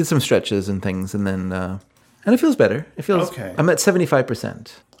did some stretches and things. And then, and it feels better. It feels, Okay. I'm at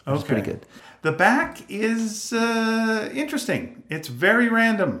 75%. Which is pretty good. The back is interesting. It's very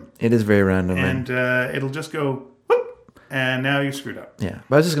random. It is very random. And it'll just go, whoop, and now you're screwed up. Yeah.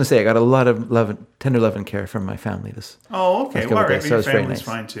 But I was just going to say, I got a lot of tender love and care from my family this. Oh, okay. Well, all right. So Your it's very family's nice.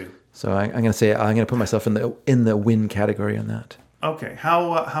 fine too. So I'm going to say, I'm going to put myself in the win category on that. Okay.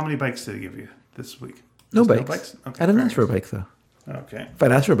 How many bikes did they give you this week? No Just bikes. Okay, I didn't fair ask for a bike, though. enough. Okay. If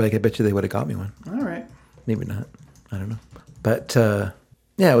I'd asked for a bike, I bet you they would have got me one. All right. Maybe not. I don't know. But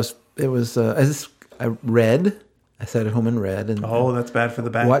yeah, I read. I sat at home and read and Oh, that's bad for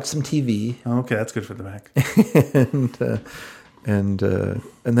the back. watched some TV. Okay, that's good for the back. and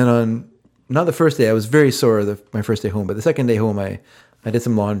then on not the first day, I was very sore my first day home, but the second day home, I did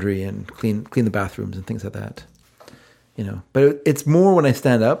some laundry and clean the bathrooms and things like that. But it's more when I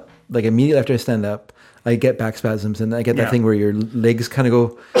stand up. Like immediately after I stand up, I get back spasms and I get that thing where your legs kind of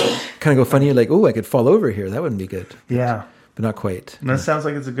go funny. You're like, oh, I could fall over here. That wouldn't be good. Yeah. But not quite. And that sounds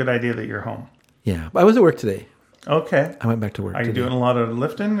like it's a good idea that you're home. Yeah, but I was at work today. Okay. I went back to work. Are you today. doing a lot of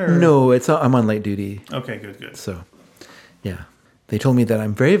lifting? Or? No, I'm on light duty. Okay, good. So, yeah, they told me that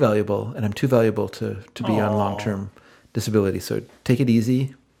I'm very valuable and I'm too valuable to be on long-term disability. So take it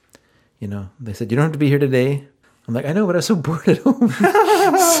easy. They said you don't have to be here today. I'm like, I know, but I was so bored at home.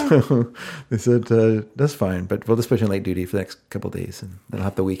 So they said that's fine, but we'll just put you on light duty for the next couple of days, and then I'll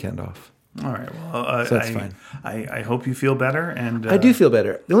have the weekend off. All right. Well, So that's fine. I hope you feel better. And I do feel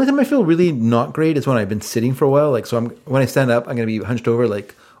better. The only time I feel really not great is when I've been sitting for a while. Like, so when I stand up, I'm going to be hunched over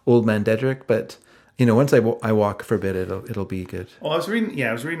like old man Dedrick. But once I walk for a bit, it'll be good. Well, I was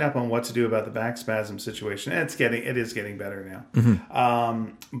reading up on what to do about the back spasm situation, and it is getting better now.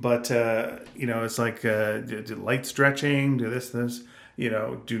 Mm-hmm. But it's like do light stretching, do this. They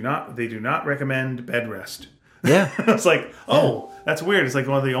do not recommend bed rest. Yeah. It's like, that's weird. It's like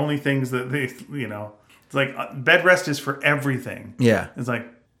one of the only things that they, it's like bed rest is for everything. Yeah. It's like,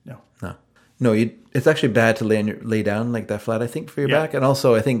 No, it's actually bad to lay down like that flat, I think, for your back. And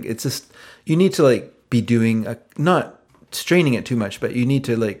also, I think it's just, you need to like be doing, not straining it too much, but you need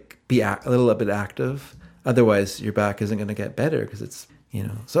to like be a little bit active. Otherwise, your back isn't going to get better because it's,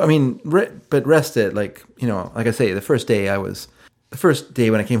 So, I mean, but rest it, like, like I say, the first day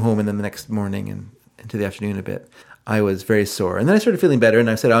when I came home and then the next morning and into the afternoon a bit, I was very sore. And then I started feeling better and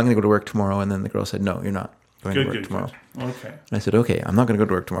I said, I'm going to go to work tomorrow. And then the girl said, no, you're not going to work tomorrow. Good. Okay. And I said, okay, I'm not going to go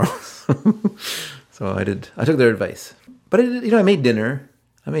to work tomorrow. So I took their advice. But I made dinner.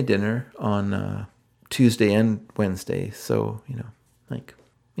 I made dinner on Tuesday and Wednesday. So, I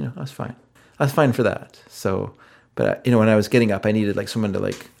was fine. I was fine for that. So, but when I was getting up, I needed like someone to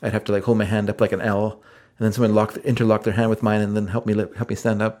like, I'd have to like hold my hand up like an L, and then someone interlock their hand with mine and then help me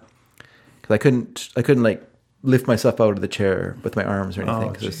stand up. Because I couldn't like lift myself out of the chair with my arms or anything.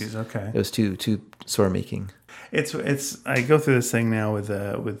 Oh, geez, okay. It was too sore making. It's I go through this thing now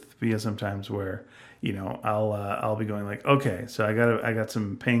with Bia sometimes where I'll be going like, okay, so I got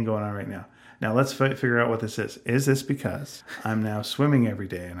some pain going on right now. Now let's figure out what this is. Is this because I'm now swimming every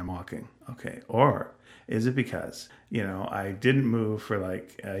day and I'm walking? Okay, or is it because I didn't move for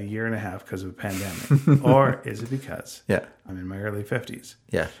like a year and a half because of a pandemic, or is it because I'm in my early 50s?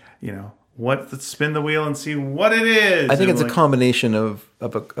 Yeah. Let's spin the wheel and see what it is. I think it's a combination of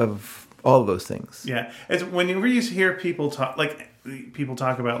all of those things. Yeah, it's whenever you hear people talk about like people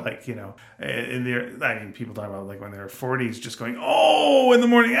talk about like when they're 40s, just going in the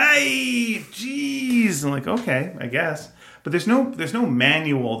morning, ay, jeez, and like okay, I guess. But there's no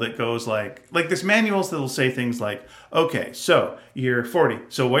manual that goes like there's manuals that will say things like, okay, so you're 40.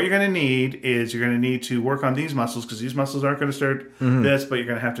 So what you're going to need is you're going to need to work on these muscles because these muscles aren't going to start this, but you're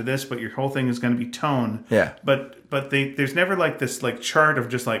going to have to this, but your whole thing is going to be tone. Yeah. But there's never like this like chart of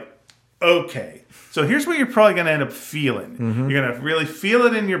just like, okay, so here's what you're probably going to end up feeling. Mm-hmm. You're going to really feel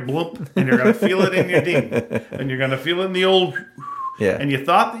it in your bloop, and you're going to feel it in your ding, and you're going to feel it in the old... Yeah. And you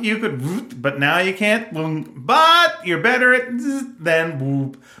thought that you could, but now you can't. But you're better at than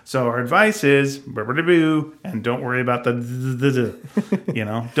whoop. So our advice is, and don't worry about the,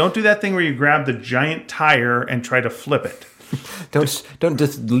 don't do that thing where you grab the giant tire and try to flip it. Don't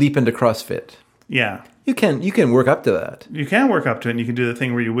just leap into CrossFit. Yeah. You can work up to that. You can work up to it, and you can do the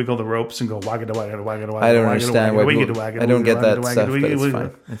thing where you wiggle the ropes and go wagga wagga wagga. I don't understand why I don't get that stuff, but it's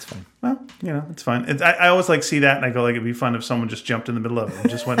fine. It's fine. Well, it's fine. I always like see that, and I go like, it'd be fun if someone just jumped in the middle of it and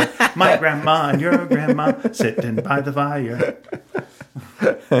just went, my grandma and your grandma sitting by the fire.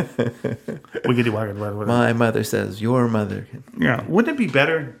 Wiggity wagga wagga. My mother says your mother. Yeah, wouldn't it be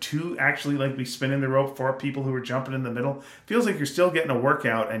better to actually like be spinning the rope for people who are jumping in the middle? Feels like you're still getting a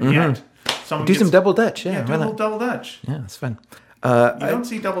workout, and yet someone do some double dutch. Yeah, do a little double dutch. Yeah, it's fun. You don't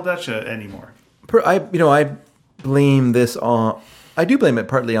see double dutch anymore. I blame this on. I do blame it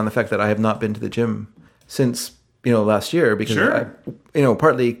partly on the fact that I have not been to the gym since last year because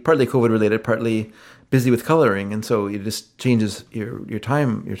partly COVID related, partly busy with coloring, and so it just changes your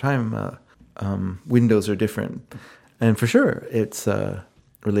time. Your time windows are different, and for sure it's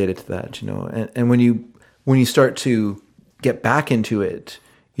related to that. And when you start to get back into it,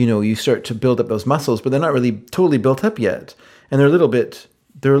 you start to build up those muscles, but they're not really totally built up yet, and they're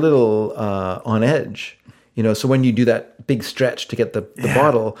a little on edge. So when you do that big stretch to get the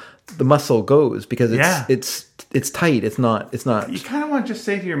bottle, the muscle goes because it's tight. It's not. You kind of want to just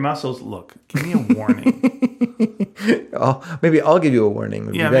say to your muscles, "Look, give me a warning." Maybe I'll give you a warning.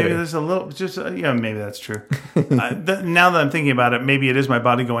 Maybe there's a little. Maybe that's true. Now that I'm thinking about it, maybe it is my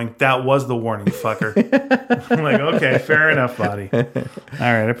body going, "That was the warning, fucker." I'm like, okay, fair enough, body. All right,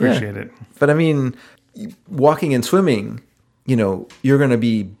 I appreciate it. But I mean, walking and swimming, you're going to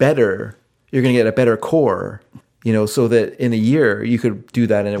be better. You're going to get a better core, so that in a year you could do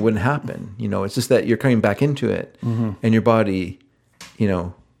that and it wouldn't happen. It's just that you're coming back into it and your body,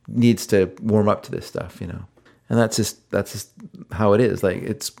 needs to warm up to this stuff, and that's just how it is. Like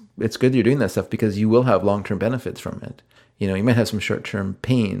it's good you're doing that stuff because you will have long-term benefits from it. You might have some short-term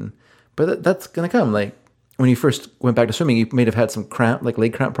pain, but that's going to come. Like when you first went back to swimming, you may have had some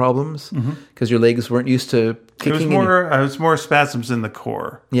leg cramp problems because your legs weren't used to kicking. It was more spasms in the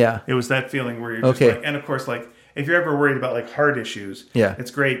core. Yeah. It was that feeling where you're just like, and of course, like if you're ever worried about like heart issues, it's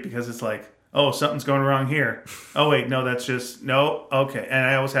great because it's like, oh, something's going wrong here. Oh, wait, no, that's just, no, okay. And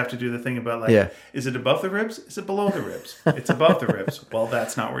I always have to do the thing about like, is it above the ribs? Is it below the ribs? It's above the ribs. Well,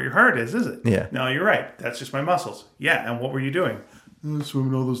 that's not where your heart is it? Yeah. No, you're right. That's just my muscles. Yeah, and what were you doing?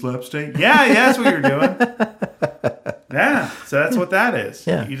 Swimming all those laps today? Yeah, that's what you're doing. Yeah, so that's what that is.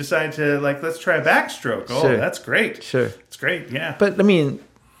 Yeah. You decide to, like, let's try a backstroke. Oh, sure. That's great. Sure. It's great, yeah. But, I mean,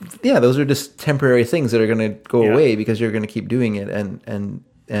 those are just temporary things that are going to go away because you're going to keep doing it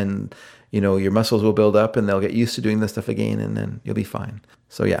and your muscles will build up and they'll get used to doing this stuff again and then you'll be fine.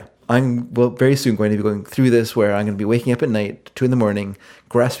 So, yeah, I'm very soon going to be going through this where I'm going to be waking up at night, 2 a.m,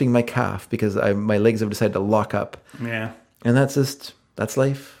 grasping my calf because my legs have decided to lock up. Yeah. And that's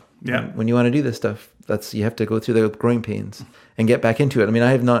life. Yeah. When you want to do this stuff, you have to go through the growing pains and get back into it. I mean,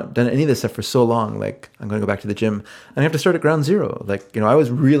 I have not done any of this stuff for so long. Like, I'm going to go back to the gym and I have to start at ground zero. Like, I was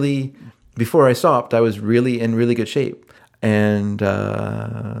really, before I stopped, I was really in really good shape. And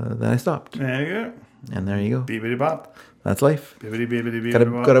then I stopped. There you go. And there you go. Bibbidi bop. That's life. Bibbidi bibbidi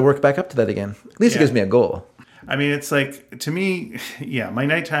bibbidi. Got to work back up to that again. At least it gives me a goal. I mean, it's like, to me, my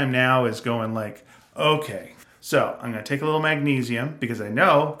nighttime now is going like, okay, so I'm going to take a little magnesium because I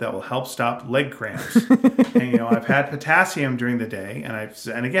know that will help stop leg cramps. And, I've had potassium during the day,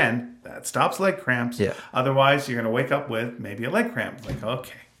 and again, that stops leg cramps. Yeah. Otherwise, you're going to wake up with maybe a leg cramp. Like,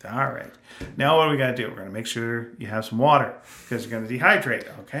 okay, all right. Now what do we got to do? We're going to make sure you have some water because you're going to dehydrate.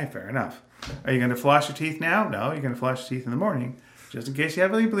 Okay, fair enough. Are you going to floss your teeth now? No, you're going to floss your teeth in the morning just in case you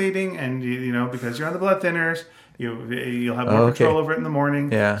have any bleeding and, because you're on the blood thinners, you'll have more control over it in the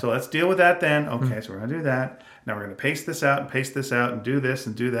morning. Yeah. So let's deal with that then. Okay, so we're going to do that. Now we're going to paste this out and do this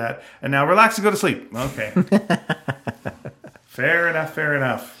and do that. And now relax and go to sleep. Okay. Fair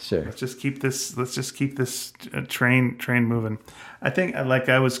enough. Sure. Let's just keep this train moving. I think, like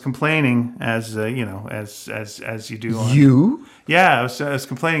I was complaining as as you do. You? Yeah, I was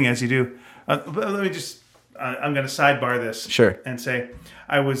complaining as you do. But let me just. I'm going to sidebar this. Sure. And say,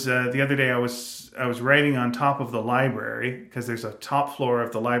 I was the other day. I was writing on top of the library because there's a top floor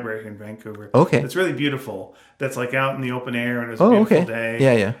of the library in Vancouver. Okay. It's really beautiful. That's like out in the open air, and it was a beautiful day.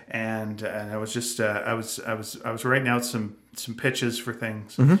 Yeah. And I was just I was writing out some pitches for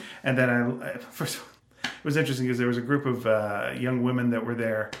things, and then first it was interesting because there was a group of young women that were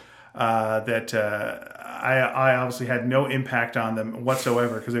there. that I obviously had no impact on them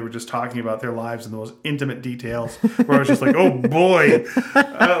whatsoever because they were just talking about their lives in the most intimate details. Where I was just like, oh boy,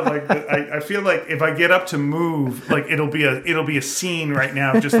 I feel like if I get up to move, like it'll be a scene right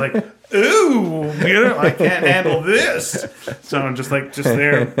now, just like, ooh, I can't handle this. So I'm just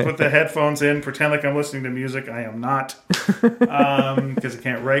there, put the headphones in, pretend like I'm listening to music. I am not, because I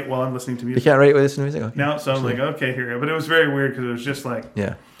can't write while I'm listening to music. You can't write with this music? Okay. No, so I'm like, okay, here. But it was very weird because it was just like,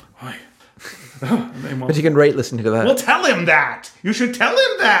 yeah. Boy. But you can write listening to that. Well, tell him that. You should tell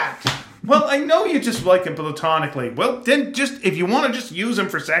him that. Well, I know you just like him platonically. Well, then just, if you want to just use him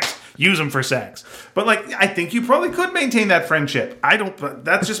for sex, use him for sex. But I think you probably could maintain that friendship.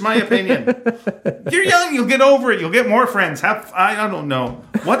 That's just my opinion. You're young, you'll get over it. You'll get more friends. I don't know.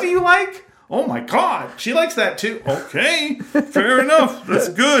 What do you like? Oh my God, she likes that too. Okay, fair enough. That's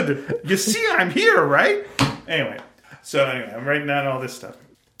good. You see, I'm here, right? Anyway, I'm writing down all this stuff.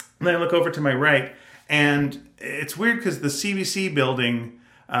 And then I look over to my right, and it's weird because the CBC building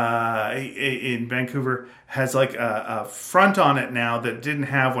in Vancouver has like a front on it now that didn't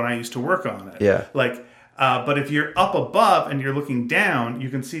have when I used to work on it. Yeah. But if you're up above and you're looking down, you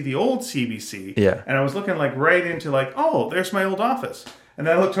can see the old CBC. Yeah. And I was looking right into oh, there's my old office. And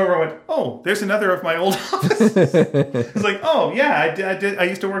then I looked over and went, oh, there's another of my old offices. It's like, oh yeah, I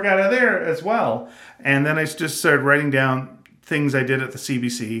used to work out of there as well. And then I just started writing down things I did at the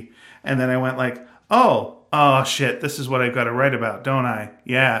CBC, and then I went oh shit, this is what I've got to write about, don't I?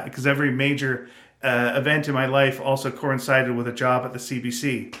 Yeah, because every major event in my life also coincided with a job at the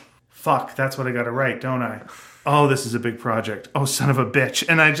CBC. Fuck, that's what I got to write, don't I? Oh, this is a big project. Oh, son of a bitch.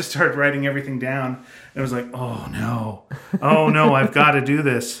 And I just started writing everything down, and it was like, oh no, I've got to do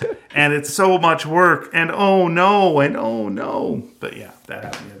this, and it's so much work, and oh no. But yeah, that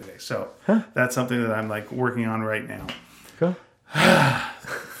happened the other day. So that's something that I'm working on right now. Cool.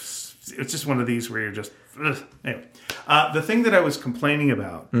 It's just one of these where you're just anyway. The thing that I was complaining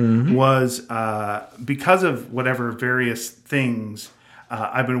about was because of whatever various things,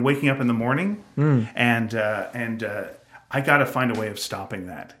 I've been waking up in the morning, and I got to find a way of stopping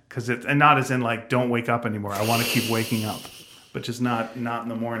that, and not as in don't wake up anymore. I want to keep waking up, but just not in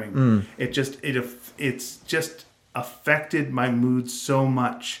the morning. It's just affected my mood so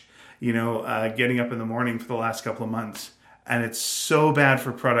much, getting up in the morning for the last couple of months. And it's so bad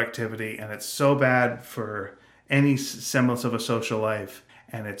for productivity, and it's so bad for any semblance of a social life.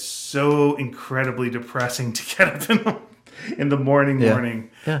 And it's so incredibly depressing to get up in the morning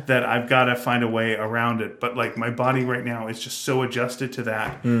that I've got to find a way around it. But my body right now is just so adjusted to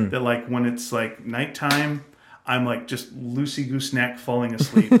that that when it's nighttime, I'm just loosey-goose neck falling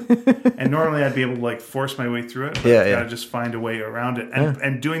asleep. And normally I'd be able to force my way through it, but I've got to just find a way around it.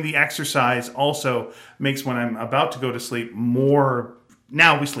 And doing the exercise also makes when I'm about to go to sleep more.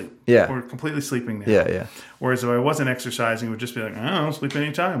 Now we sleep. Yeah. We're completely sleeping now. Yeah. Whereas if I wasn't exercising, it would just be I don't know, sleep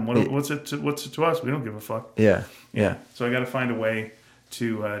anytime. What's it to us? We don't give a fuck. Yeah. So I got to find a way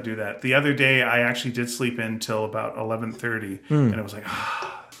to do that. The other day I actually did sleep in till about 11:30, and it was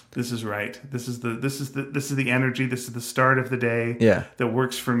this is right. This is the energy. This is the start of the day that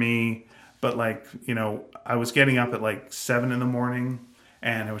works for me. But I was getting up at 7 in the morning,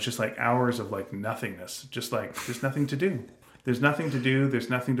 and it was just hours of nothingness. Just there's nothing to do. There's nothing to do. There's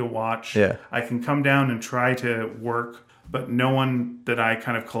nothing to watch. Yeah. I can come down and try to work, but no one that I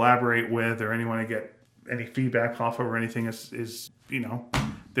kind of collaborate with or anyone I get any feedback off of or anything is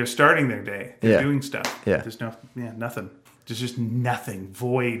they're starting their day. They're doing stuff. Yeah. There's nothing. There's just nothing,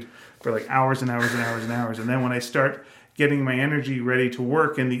 void for hours and hours and hours and hours. And then when I start getting my energy ready to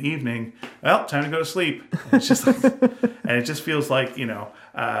work in the evening, well, time to go to sleep. And it's just and it just feels like an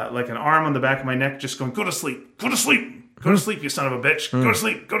arm on the back of my neck just going, go to sleep, go to sleep, go to sleep, you son of a bitch, go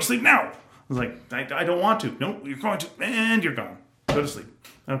to sleep now. I was I don't want to. No, you're going to, and you're gone. Go to sleep.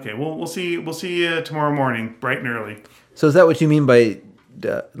 Okay, well, we'll see you tomorrow morning, bright and early. So is that what you mean by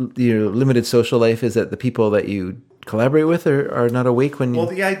limited social life? Is that the people that you collaborate with are not awake when you... Well,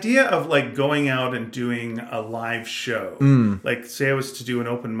 the idea of going out and doing a live show, say I was to do an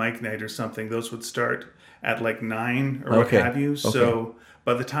open mic night or something, those would start at 9 or what have you. So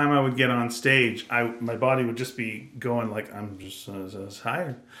by the time I would get on stage, my body would just be going I'm just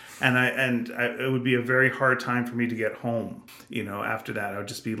tired, and it would be a very hard time for me to get home. After that, I would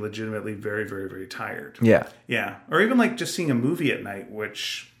just be legitimately very, very, very tired. Yeah, or even just seeing a movie at night,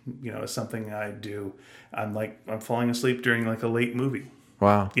 which is something I do. I'm falling asleep during a late movie.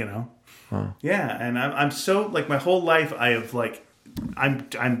 Wow. Wow. Yeah, and I'm so my whole life I have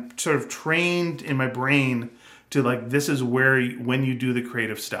I'm sort of trained in my brain to this is when you do the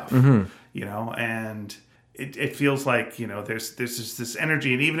creative stuff. And it feels like, there's just this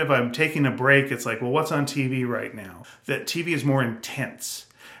energy. And even if I'm taking a break, it's like, well, what's on TV right now? That TV is more intense.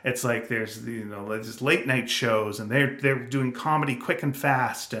 It's like there's there's late night shows, and they're doing comedy quick and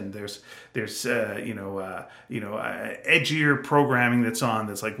fast, and there's edgier programming that's on,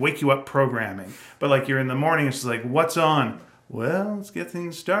 that's like wake you up programming. But like you're in the morning, it's just like, what's on? Well, let's get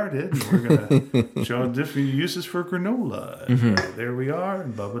things started. We're gonna show different uses for granola. And there we are,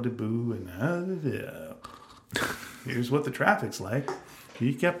 and Bubba da Boo, and here's what the traffic's like.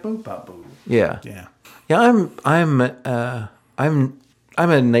 Beep boop bop boo. Yeah. I'm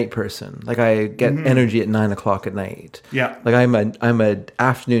a night person. Like I get energy at 9 o'clock at night. Yeah. Like I'm an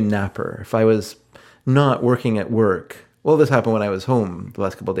afternoon napper. If I was not working at work, well, this happened when I was home the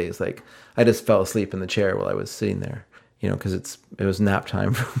last couple of days. Like I just fell asleep in the chair while I was sitting there, because it was nap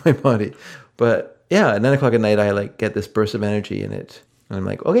time for my body. But yeah, at 9 o'clock at night, I like get this burst of energy in it. And I'm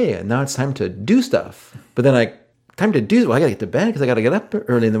like, okay, now it's time to do stuff. But then I gotta get to bed because I gotta get up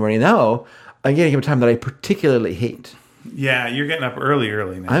early in the morning. Now I'm getting a time that I particularly hate. Yeah, you're getting up early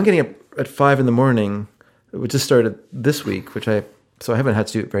now. I'm getting up at 5 in the morning. It just started this week, so I haven't had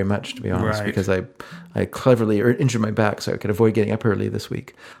to do it very much, to be honest, because I cleverly injured my back so I could avoid getting up early this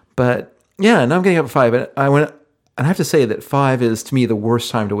week. But yeah, now I'm getting up at 5, and I have to say that 5 is to me the worst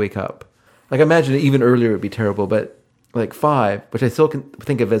time to wake up. Like I imagine even earlier would be terrible, but like 5, which I still can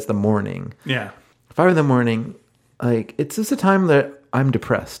think of as the morning. Yeah, 5 in the morning, like it's just a time that I'm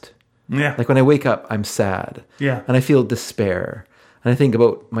depressed. Yeah. Like when I wake up, I'm sad. Yeah. And I feel despair. And I think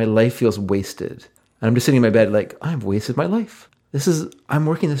about my life feels wasted. And I'm just sitting in my bed like, I've wasted my life. I'm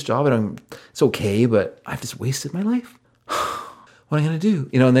working this job and it's okay, but I've just wasted my life. What am I going to do?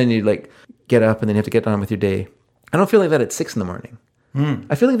 And then you like get up and then you have to get on with your day. I don't feel like that at 6 in the morning.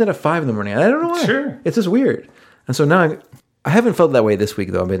 I feel like that at 5 in the morning. And I don't know why. Sure. It's just weird. And so now I haven't felt that way this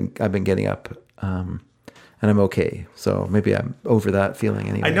week though. I've been getting up. And I'm okay. So maybe I'm over that feeling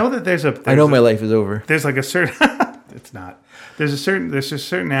anyway. I know that I know my life is over. There's like a certain... It's not. There's a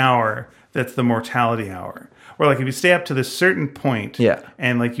certain hour that's the mortality hour. Where like if you stay up to this certain point... Yeah.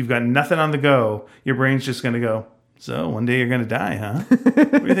 And like you've got nothing on the go, your brain's just going to go, so one day you're going to die, huh?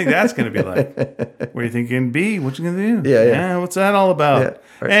 What do you think that's going to be like? What do you think you're going to be? What you going to do? Yeah. What's that all about? Yeah.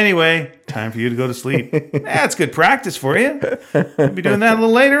 Right. Anyway, time for you to go to sleep. That's good practice for you. You'll be doing that a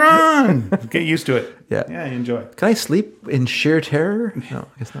little later on. Get used to it. Yeah. Yeah, you enjoy it. Can I sleep in sheer terror? No,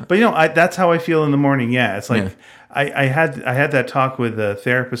 I guess not. But that's how I feel in the morning. Yeah, it's like I had that talk with a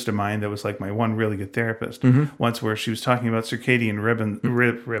therapist of mine that was like my one really good therapist once, where she was talking about circadian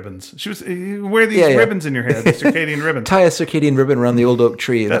ribbons. She was wear these ribbons in your hair, the circadian ribbons. Tie a circadian ribbon around the old oak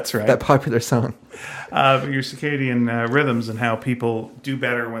tree. That's right. That popular song. Your circadian rhythms and how people do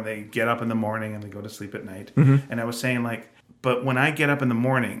better when they get up in the morning and they go to sleep at night. And I was saying but when I get up in the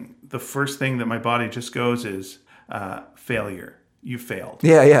morning, the first thing that my body just goes is failure. You failed.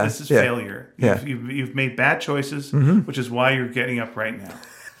 Yeah. This is failure. You've made bad choices, which is why you're getting up right now.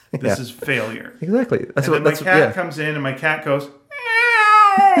 This is failure. Exactly. My cat comes in and my cat goes,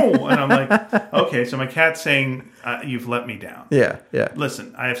 meow! And I'm like, okay, so my cat's saying, you've let me down. Yeah.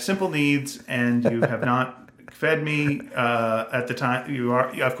 Listen, I have simple needs and you have not fed me at the time.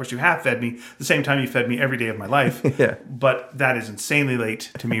 Of course, you have fed me the same time you fed me every day of my life. Yeah. But that is insanely late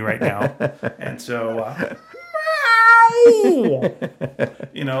to me right now. And so... well,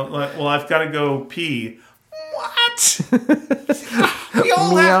 I've got to go pee. What? We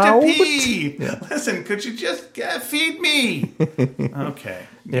all have to pee. Yeah. Listen, could you just feed me? Okay.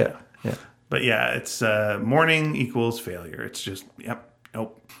 Yeah. But yeah, it's morning equals failure. It's just,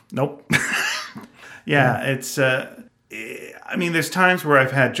 nope. It's, I mean, there's times where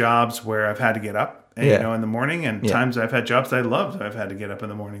I've had jobs where I've had to get up. In the morning, and times I've had jobs that I loved, I've had to get up in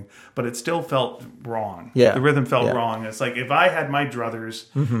the morning, but it still felt wrong. Yeah. The rhythm felt wrong. It's like if I had my druthers,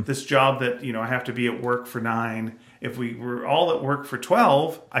 this job that, I have to be at work for 9, if we were all at work for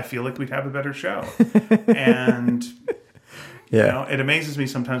 12, I feel like we'd have a better show. And, it amazes me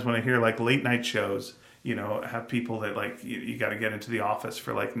sometimes when I hear like late night shows, have people that like, you got to get into the office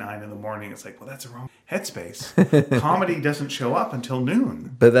for like 9 in the morning. It's like, well, that's a wrong headspace. Comedy doesn't show up until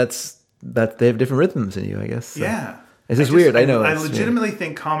noon. But that they have different rhythms in you, I guess. So. Yeah. It's just weird. I know. I legitimately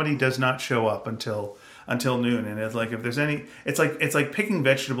think comedy does not show up until noon. And it's like, if there's any, it's like picking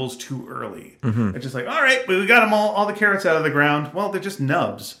vegetables too early. It's just like, all right, we got them all the carrots out of the ground. Well, they're just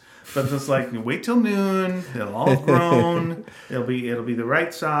nubs. But it's just like, wait till noon. They'll all have grown. It'll be the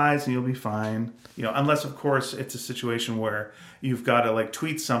right size and you'll be fine. Unless of course it's a situation where you've got to like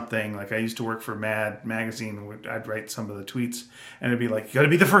tweet something. Like I used to work for Mad Magazine. I'd write some of the tweets and it'd be like, you got to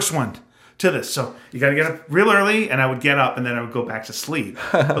be the first one to this. So you got to get up real early, and I would get up and then I would go back to sleep.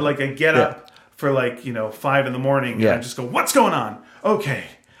 But like I get up for like, 5 in the morning. Yeah. And I just go, what's going on? Okay.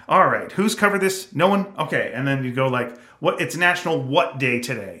 All right. Who's covered this? No one? Okay. And then you go like, what? It's National What Day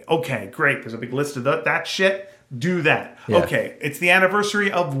today? Okay, great. There's a big list of that shit. Do that. Yeah. Okay. It's the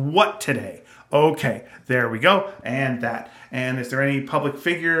anniversary of what today? Okay. There we go. And that. And is there any public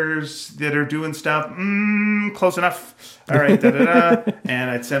figures that are doing stuff? Close enough. All right. Da-da-da. And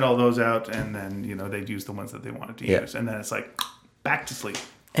I'd send all those out, and then, they'd use the ones that they wanted to use. And then it's like, back to sleep.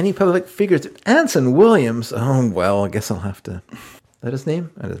 Any public figures? Anson Williams. Oh, well, I guess I'll have to... Is that his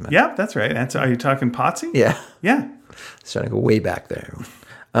name? That doesn't matter. Yeah, that's right. Are you talking Potsy? Yeah. Yeah. It's trying to go way back there.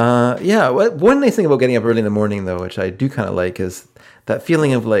 One nice thing about getting up early in the morning, though, which I do kind of like, is that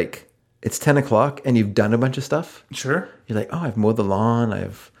feeling of like, it's 10 o'clock and you've done a bunch of stuff. Sure. You're like, oh, I've mowed the lawn.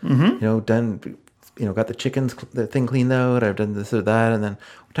 I've, done, got the thing cleaned out. I've done this or that. And then,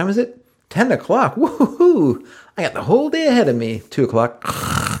 what time is it? 10 o'clock. Woohoo! I got the whole day ahead of me. 2 o'clock.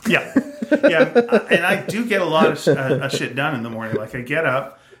 Yeah. Yeah. And I do get a lot of shit done in the morning. Like, I get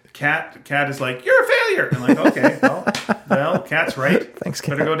up. Cat is like, you're a failure. I'm like, okay, well, Cat's right. Thanks,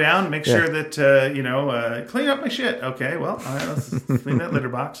 Cat. Better go down, make sure that, clean up my shit. Okay, well, all right, let's clean that litter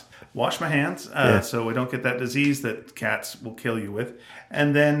box. Wash my hands so we don't get that disease that cats will kill you with.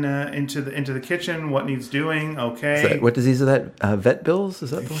 And then into the kitchen, what needs doing? Okay. What disease is that? Vet bills?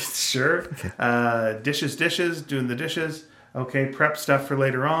 Is that the one? Sure. Okay. Dishes, doing the dishes. Okay, prep stuff for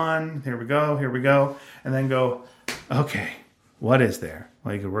later on. Here we go. And then go, okay, what is there?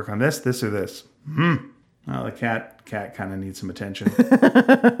 Well, you could work on this, or this. Well, the cat kind of needs some attention.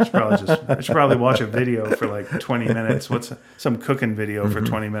 I should probably watch a video for like 20 minutes. What's some cooking video for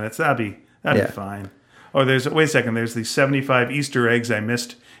 20 minutes? That'd be fine. Oh, wait a second. There's the 75 Easter eggs I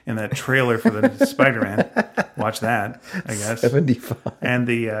missed in that trailer for the Spider-Man. Watch that, I guess. 75. And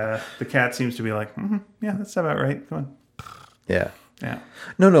the cat seems to be like, yeah, that's about right. Go on. Yeah. Yeah.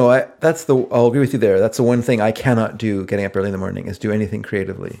 No. I'll agree with you there. That's the one thing I cannot do getting up early in the morning is do anything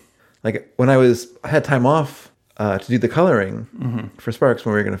creatively. Like when I had time off to do the coloring for Sparks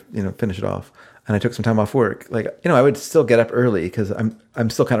when we were going to finish it off, and I took some time off work. Like I would still get up early because I'm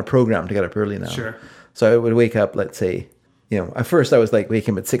still kind of programmed to get up early now. Sure. So I would wake up. Let's say, at first I was like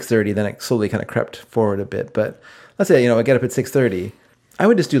waking up at 6:30. Then I slowly kind of crept forward a bit. But let's say I get up at 6:30. I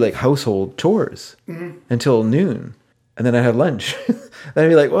would just do like household chores until noon. And then I'd have lunch. Then I'd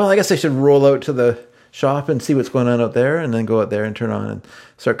be like, well, I guess I should roll out to the shop and see what's going on out there, and then go out there and turn on and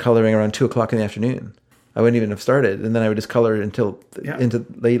start coloring around 2 o'clock in the afternoon. I wouldn't even have started. And then I would just color until into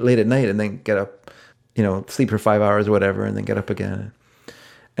late at night, and then get up, sleep for 5 hours or whatever, and then get up again.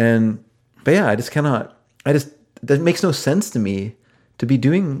 But yeah, I just cannot, that makes no sense to me to be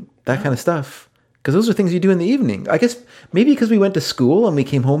doing that kind of stuff. Because those are things you do in the evening. I guess maybe because we went to school and we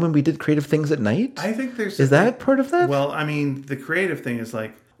came home and we did creative things at night. I think is that part of that? Well, I mean, the creative thing is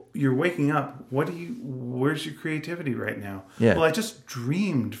like you're waking up. Where's your creativity right now? Yeah. Well, I just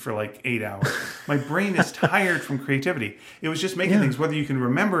dreamed for like 8 hours. My brain is tired from creativity. It was just making things, whether you can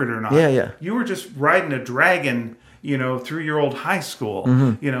remember it or not. Yeah. You were just riding a dragon, through your old high school,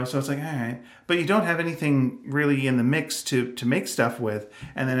 so it's like, all right, but you don't have anything really in the mix to make stuff with.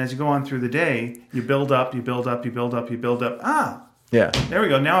 And then as you go on through the day, you build up. Yeah, there we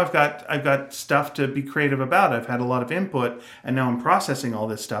go. Now I've got stuff to be creative about. I've had a lot of input, and now I'm processing all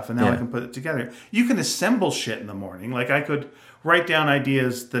this stuff, and now I can put it together. You can assemble shit in the morning. Like I could write down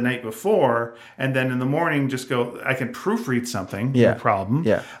ideas the night before, and then in the morning just go. I can proofread something. No problem.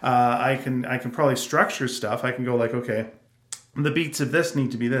 Yeah. I can probably structure stuff. I can go like, okay, the beats of this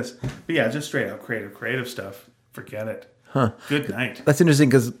need to be this. But yeah, just straight out creative stuff. Forget it. Huh. Good night. That's interesting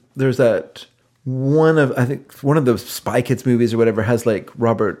because there's that. One of the Spy Kids movies or whatever has like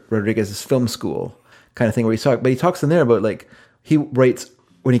Robert Rodriguez's film school kind of thing where he talks in there about like he writes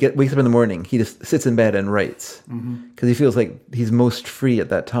when he wakes up in the morning, he just sits in bed and writes because he feels like he's most free at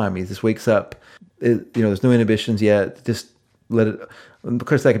that time. He just wakes up, there's no inhibitions yet. Just let it. Of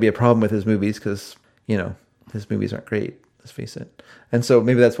course, that could be a problem with his movies because his movies aren't great. Let's face it. And so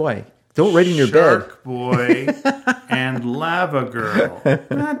maybe that's why. Don't write in your bed. Shark Boy and Lava Girl.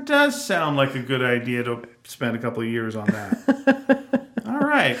 That does sound like a good idea to spend a couple of years on that. All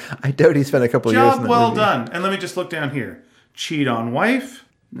right. I doubt he spent a couple of years on that Job well movie. done. And let me just look down here. Cheat on wife?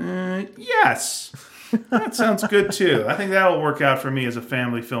 Yes. That sounds good too. I think that'll work out for me as a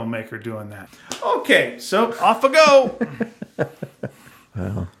family filmmaker doing that. Okay, so off I go.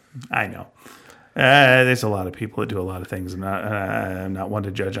 Well, I know. There's a lot of people that do a lot of things. I'm not one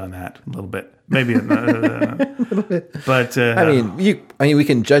to judge on that. A little bit, maybe a little bit. But I mean, we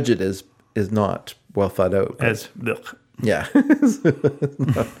can judge it as is not well thought out. As yeah,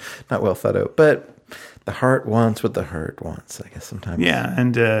 not well thought out. But the heart wants what the heart wants, I guess sometimes. Yeah,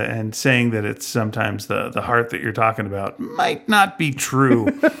 and saying that it's sometimes the heart that you're talking about might not be true.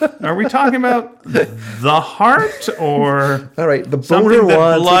 Are we talking about the heart or All right, the something boner that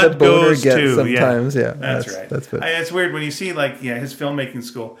wants what the blood boner goes gets to? sometimes. Yeah, that's right. That's good. It's weird when you see his filmmaking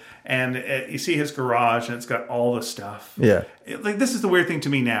school and you see his garage and it's got all the stuff. Yeah. Like this is the weird thing to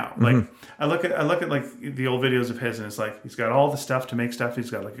me now. Like I look at like the old videos of his and it's like he's got all the stuff to make stuff.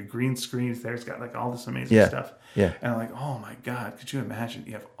 He's got like a green screen there. He's got like all this amazing stuff. Yeah. And I'm like, oh my God, could you imagine?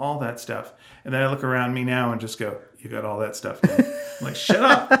 You have all that stuff. And then I look around me now and just go, you got all that stuff. I'm like, shut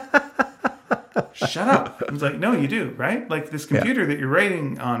up. Shut up. I was like, no, you do, right? Like this computer that you're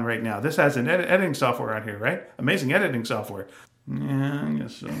writing on right now, this has an editing software on here, right? Amazing editing software. Yeah, I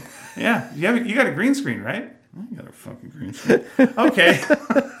guess so. Yeah, you got a green screen, right? I got a fucking green screen. Okay.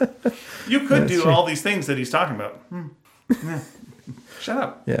 You could do all these things that he's talking about. Yeah. Shut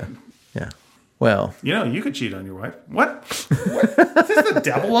up. Yeah. Yeah. Well. You could cheat on your wife. What? Is this the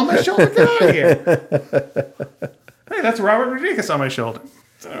devil on my shoulder? Get out of here. Hey, that's Robert Rodriguez on my shoulder.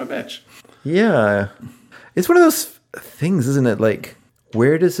 Son of a bitch. Yeah. It's one of those things, isn't it? Like,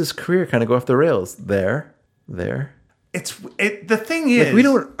 where does his career kind of go off the rails? There. The thing is, like, we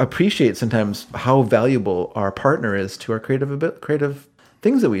don't appreciate sometimes how valuable our partner is to our creative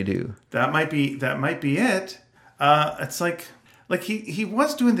things that we do. That might be it. It's like he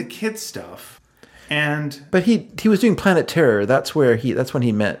was doing the kids stuff, but he was doing Planet Terror. That's when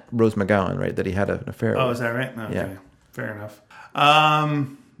he met Rose McGowan, right? That he had an affair. Oh, with. Is that right? Okay, yeah. Fair enough.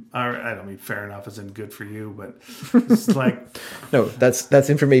 I don't mean fair enough as in good for you, but it's like no, that's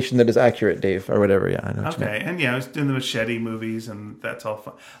information that is accurate, Dave, or whatever. Yeah, I know. Okay, and I was doing the Machete movies, and that's all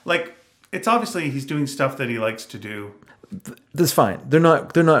fun. Like, it's obviously he's doing stuff that he likes to do. That's fine. They're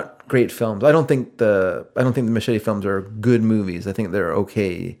not great films. I don't think the Machete films are good movies. I think they're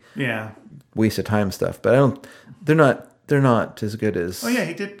okay. Yeah. Waste of time stuff, but they're not as good as. Oh yeah,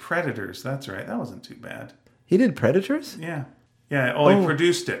 he did Predators. That's right. That wasn't too bad. He did Predators? Yeah. Yeah. Oh, he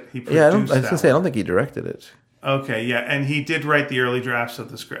produced it. I was gonna say I don't think he directed it. Okay. Yeah, and he did write the early drafts of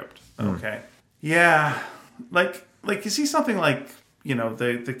the script. Okay. Yeah. Like you see something like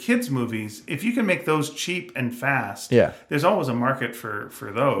the kids movies. If you can make those cheap and fast, there's always a market for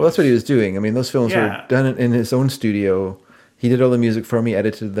those. Well, that's what he was doing. I mean, those films were done in his own studio. He did all the music for them. He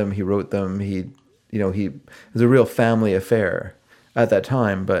edited them. He wrote them. He it was a real family affair at that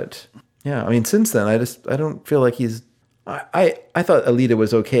time. But yeah, I mean, since then, I don't feel like he's. I thought Alita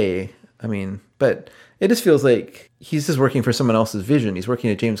was okay. I mean, but it just feels like he's just working for someone else's vision. He's working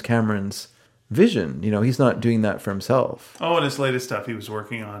at James Cameron's vision. He's not doing that for himself. Oh, and his latest stuff, he was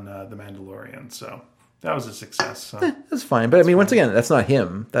working on The Mandalorian, so that was a success. So. That's fine. But I mean, once again, that's not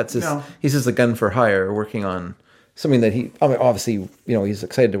him. That's just he's just a gun for hire working on something that obviously, he's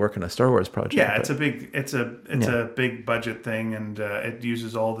excited to work on a Star Wars project. Yeah, it's a big budget thing, and it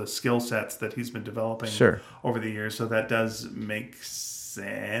uses all the skill sets that he's been developing over the years. So that does make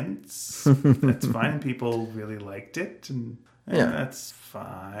sense. That's fine. People really liked it, and that's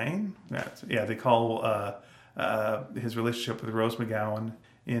fine. They call his relationship with Rose McGowan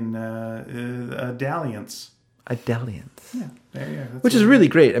in a dalliance. A dalliance. Yeah, there you go. Which is really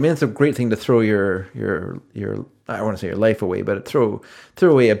great. I mean, it's a great thing to throw your I don't want to say your life away, but throw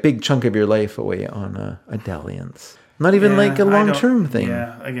away a big chunk of your life away on a dalliance. Not even like a long-term thing.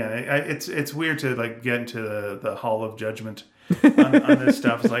 Yeah, again, it's weird to like get into the hall of judgment on this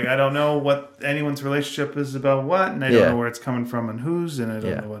stuff. It's like I don't know what anyone's relationship is about what, and I don't know where it's coming from and whose, and I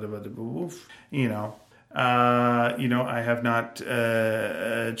don't know what about I have not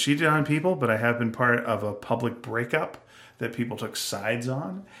cheated on people, but I have been part of a public breakup that people took sides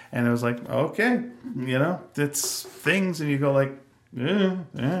on, and it was like, okay, it's things, and you go like, well,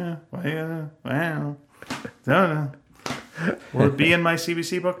 don't know. Will it be in my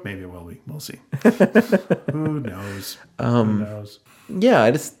CBC book? Maybe it will be. We'll see. Who knows? Who knows? Yeah,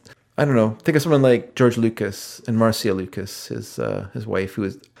 I don't know. Think of someone like George Lucas and Marcia Lucas, his wife, who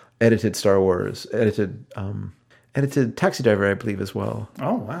has edited Star Wars, edited Taxi Driver, I believe, as well.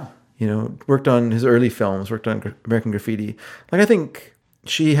 Oh, wow. Worked on his early films, worked on American Graffiti. Like, I think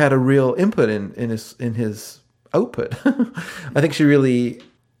she had a real input in his output. I think she really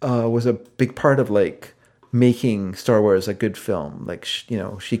was a big part of like making Star Wars a good film. Like,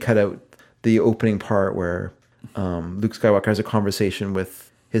 she cut out the opening part where Luke Skywalker has a conversation with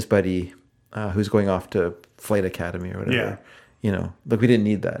his buddy who's going off to Flight Academy or whatever. Yeah. Like we didn't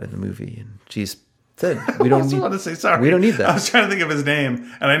need that in the movie, and she's said we don't need. Want to say sorry. We don't need that. I was trying to think of his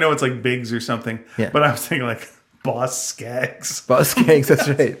name, and I know it's like Biggs or something. Yeah. But I was thinking like Boss Skaggs. Boss Skaggs, that's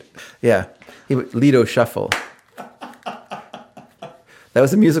right. Yeah, Leto Shuffle. That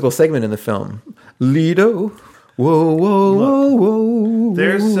was a musical segment in the film. Lido. Whoa, whoa, whoa, whoa.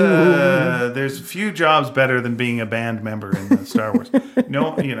 There's a few jobs better than being a band member in Star Wars.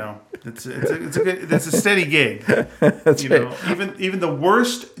 No, it's a steady gig. That's right. Even the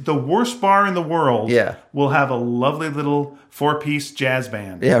worst bar in the world will have a lovely little 4-piece jazz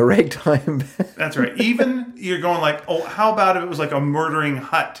band. Yeah, ragtime. That's right. Even you're going like, oh, how about if it was like a murdering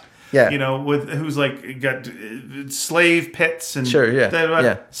hut? Yeah. With who's like got slave pits and sure,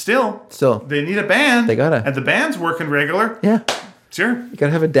 yeah. Still, they need a band. They gotta, and the band's working regular. Yeah, sure. You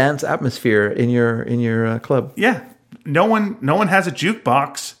gotta have a dance atmosphere in your club. Yeah, no one has a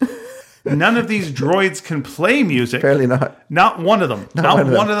jukebox. None of these droids can play music. Apparently not. Not one of them. Not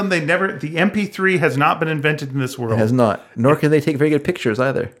one of them. They never. The MP3 has not been invented in this world. It has not. Nor can they take very good pictures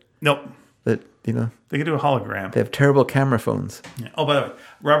either. Nope. That they can do a hologram. They have terrible camera phones. Yeah. Oh, by the way,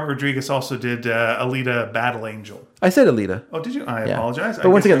 Robert Rodriguez also did Alita: Battle Angel. I said Alita. Oh, did you? I apologize. But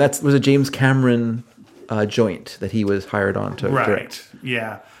once again, that was a James Cameron joint that he was hired on to direct.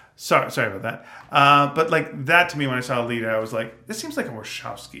 Yeah. Sorry about that. But like that to me, when I saw Alita, I was like, this seems like a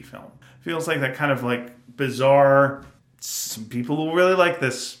Wachowski film. Feels like that kind of like bizarre. Some people will really like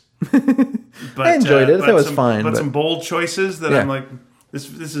this. But I enjoyed it. That was fine. But some bold choices that I'm like. This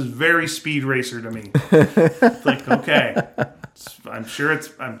is very Speed Racer to me. It's like, okay, I'm sure it's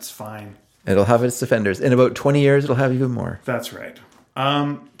fine. It'll have its defenders. In about 20 years, it'll have even more. That's right.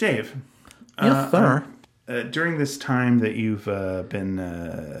 Dave. Yes, sir. During this time that you've been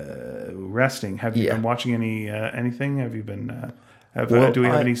resting, have you been watching anything? Have you been? Do we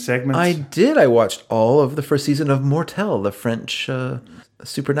have any segments? I did. I watched all of the first season of Mortel, the French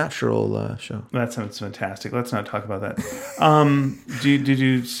supernatural show. That sounds fantastic. Let's not talk about that. Did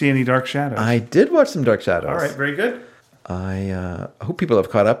you see any Dark Shadows? I did watch some Dark Shadows. All right, very good. I hope people have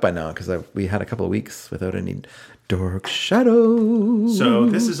caught up by now because we had a couple of weeks without any Dark Shadows. So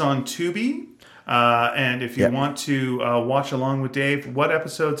this is on Tubi. And if you want to watch along with Dave, what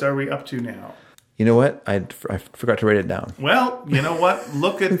episodes are we up to now? You know what? I forgot to write it down. Well, you know what?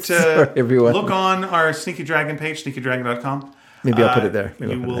 Look at Sorry, everyone. Look on our Sneaky Dragon page, sneakydragon.com. Maybe I'll put it there.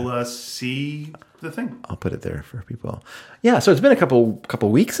 You will see the thing. I'll put it there for people. Yeah, so it's been a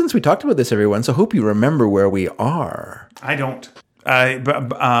couple weeks since we talked about this, everyone. So hope you remember where we are. I don't.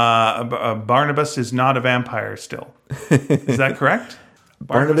 Barnabas is not a vampire still. Is that correct?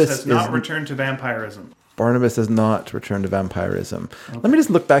 Barnabas has not returned to vampirism. Barnabas has not returned to vampirism. Okay. Let me just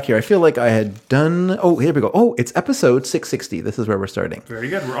look back here. I feel like I had done... Oh, here we go. Oh, it's episode 660. This is where we're starting. Very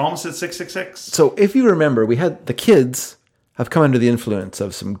good. We're almost at 666. So if you remember, we had the kids have come under the influence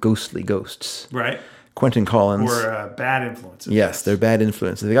of some ghostly ghosts. Right. Quentin Collins. Or bad influences. Yes, they're bad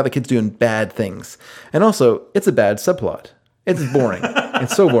influences. They got the kids doing bad things. And also, it's a bad subplot. It's boring.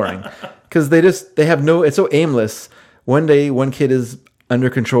 It's so boring. Because they have no... It's so aimless. One day, one kid is under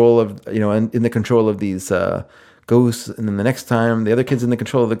control of, in the control of these ghosts. And then the next time, the other kid's in the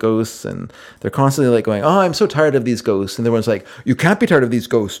control of the ghosts. And they're constantly like going, oh, I'm so tired of these ghosts. And everyone's like, you can't be tired of these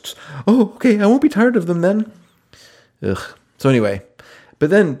ghosts. Oh, okay, I won't be tired of them then. Ugh. So anyway, but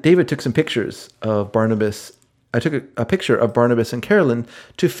then David took some pictures of Barnabas. I took a picture of Barnabas and Carolyn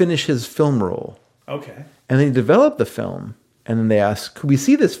to finish his film roll. Okay. And then he developed the film. And then they asked, could we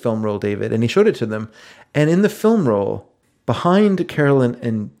see this film roll, David? And he showed it to them. And in the film roll, behind Carolyn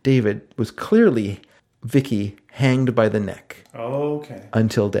and David was clearly Vicky hanged by the neck. Okay.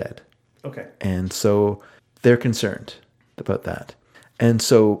 Until dead. Okay. And so they're concerned about that. And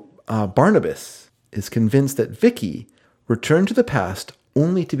so Barnabas is convinced that Vicky returned to the past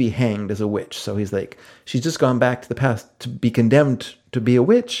only to be hanged as a witch. So he's like, she's just gone back to the past to be condemned to be a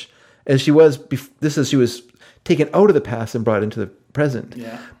witch, as she was. She was taken out of the past and brought into the present.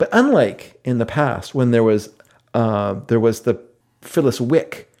 Yeah. But unlike in the past, when there was the Phyllis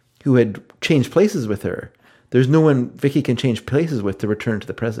Wick who had changed places with her, there's no one Vicky can change places with to return to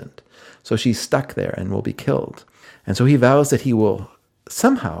the present. So she's stuck there and will be killed. And so he vows that he will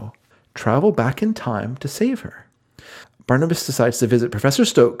somehow travel back in time to save her. Barnabas decides to visit Professor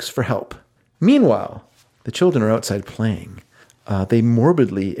Stokes for help. Meanwhile, the children are outside playing. They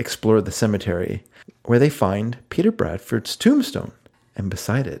morbidly explore the cemetery, where they find Peter Bradford's tombstone, and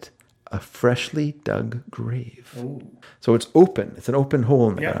beside it, a freshly dug grave. Ooh. So it's open. It's an open hole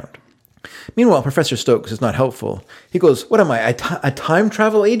in the ground. Meanwhile, Professor Stokes is not helpful. He goes, what am I, a time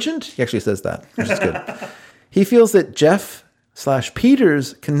travel agent? He actually says that, which is good. He feels that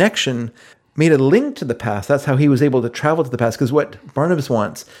Jeff/Peter's connection made a link to the past. That's how he was able to travel to the past. Because what Barnabas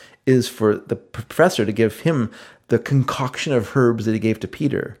wants is for the professor to give him the concoction of herbs that he gave to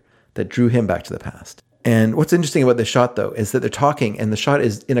Peter that drew him back to the past. And what's interesting about this shot, though, is that they're talking, and the shot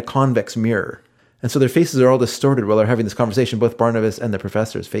is in a convex mirror. And so their faces are all distorted while they're having this conversation. Both Barnabas and the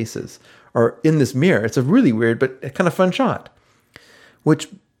professor's faces are in this mirror. It's a really weird but kind of fun shot. Which,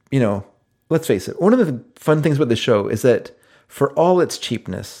 let's face it, one of the fun things about the show is that for all its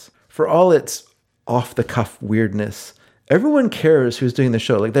cheapness, for all its off-the-cuff weirdness, everyone cares who's doing the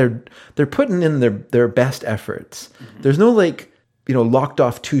show. Like they're putting in their best efforts. Mm-hmm. There's no locked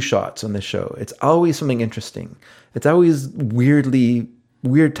off two shots on this show. It's always something interesting. It's always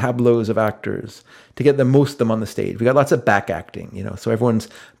weird tableaus of actors to get the most of them on the stage. We got lots of back acting, so everyone's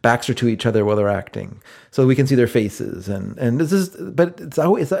backs are to each other while they're acting, so we can see their faces. And this is, but it's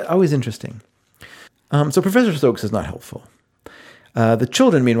always interesting. So Professor Stokes is not helpful. The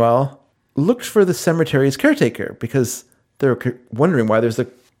children, meanwhile, looked for the cemetery's caretaker because they're wondering why there's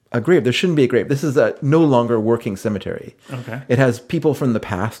a grave. There shouldn't be a grave. This is a no longer working cemetery. Okay. It has people from the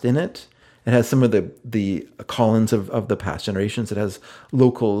past in it. It has some of the Collins of the past generations. It has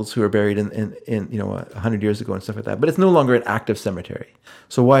locals who are buried in 100 years ago and stuff like that. But it's no longer an active cemetery.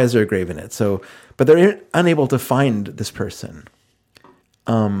 So why is there a grave in it? But they're unable to find this person.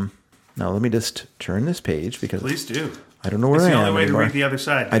 Now let me just turn this page because please do. I don't know where I am. It's the only way anymore. To read the other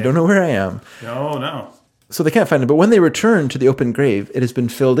side. I don't know where I am. No. So they can't find it. But when they return to the open grave, it has been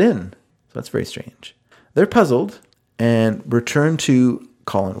filled in. So that's very strange. They're puzzled and return to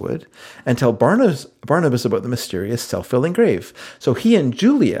Collinwood and tell Barnabas about the mysterious self-filling grave. So he and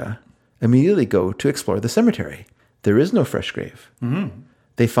Julia immediately go to explore the cemetery. There is no fresh grave. Mm-hmm.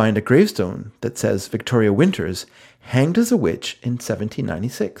 They find a gravestone that says Victoria Winters hanged as a witch in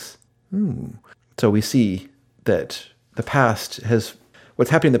 1796. So we see that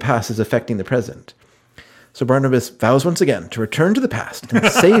what's happening in the past is affecting the present. So Barnabas vows once again to return to the past and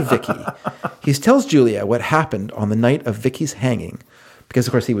save Vicky. He tells Julia what happened on the night of Vicky's hanging, because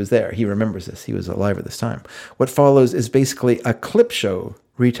of course he was there. He remembers this. He was alive at this time. What follows is basically a clip show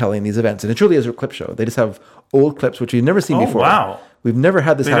retelling these events. And it truly is a clip show. They just have old clips, which we've never seen before. Wow. We've never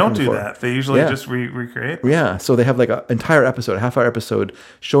had this happen before. They don't do that. They usually just recreate. Yeah. So they have like an entire episode, a half-hour episode,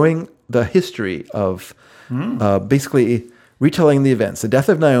 showing the history of basically retelling the events. The death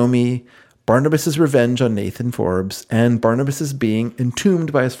of Naomi, Barnabas' revenge on Nathan Forbes, and Barnabas' being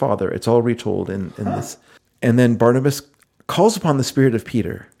entombed by his father. It's all retold in this. And then Barnabas calls upon the spirit of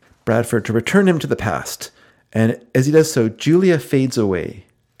Peter Bradford to return him to the past. And as he does so, Julia fades away.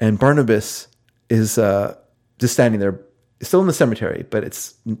 And Barnabas is just standing there, still in the cemetery,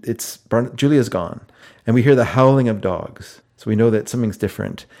 but Julia's gone. And we hear the howling of dogs. So we know that something's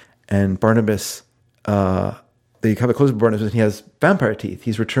different. And Barnabas, they have a close-up of Barnabas, and he has vampire teeth.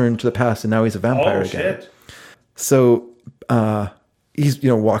 He's returned to the past, and now he's a vampire again. Shit. So he's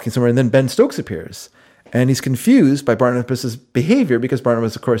walking somewhere, and then Ben Stokes appears. And he's confused by Barnabas' behavior because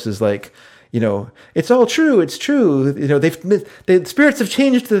Barnabas, of course, is like, it's all true. It's true. The spirits have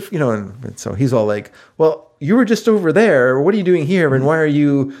changed. And so he's all like, well, you were just over there. What are you doing here? And why are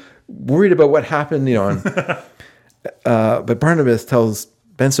you worried about what happened? But Barnabas tells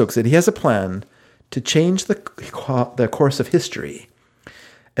Ben Stokes that he has a plan to change the course of history.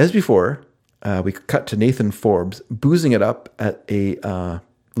 As before, we cut to Nathan Forbes boozing it up at a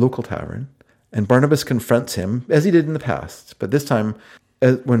local tavern. And Barnabas confronts him, as he did in the past. But this time,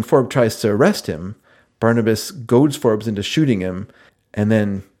 when Forbes tries to arrest him, Barnabas goads Forbes into shooting him. And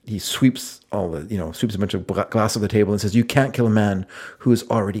then he sweeps sweeps a bunch of glass off the table and says, "You can't kill a man who is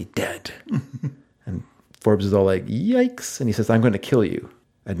already dead." And Forbes is all like, "Yikes." And he says, "I'm going to kill you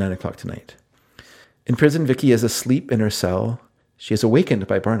at 9:00 tonight." In prison, Vicky is asleep in her cell. She is awakened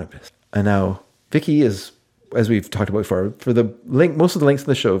by Barnabas. And now Vicky is, as we've talked about before, for the most of the links in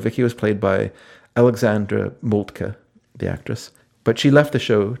the show, Vicky was played by Alexandra Moltke, the actress. But she left the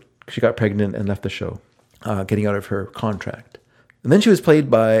show. She got pregnant and left the show, getting out of her contract. And then she was played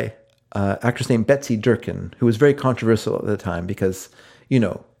by an actress named Betsy Durkin, who was very controversial at the time because,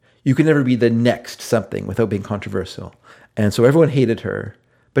 you could never be the next something without being controversial. And so everyone hated her.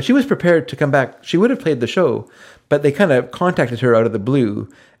 But she was prepared to come back. She would have played the show, but they kind of contacted her out of the blue,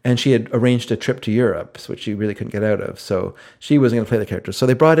 and she had arranged a trip to Europe, which she really couldn't get out of. So she wasn't going to play the character. So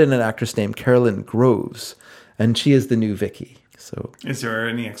they brought in an actress named Carolyn Groves, and she is the new Vicky. So is there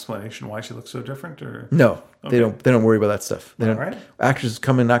any explanation why she looks so different? Or no, okay. They don't worry about that stuff. They don't. Right. Actors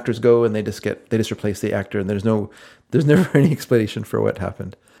come and actors go, and they just replace the actor, and there's never any explanation for what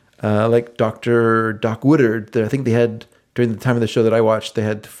happened. Like Dr. Doc Woodard, I think they had. During the time of the show that I watched, they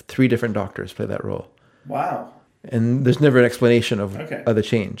had 3 different doctors play that role. Wow. And there's never an explanation of the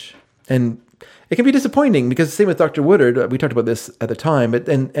change. And it can be disappointing because the same with Dr. Woodard, we talked about this at the time, but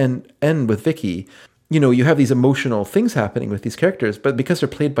and with Vicky, you have these emotional things happening with these characters, but because they're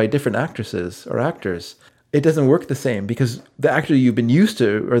played by different actresses or actors, it doesn't work the same because the actor you've been used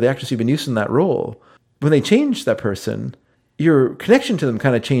to, or the actress you've been used to in that role, when they change that person, your connection to them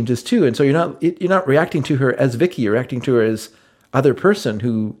kind of changes too. And so you're not reacting to her as Vicky, you're reacting to her as other person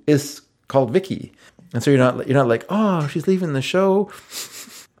who is called Vicky. And so you're not like, oh, she's leaving the show.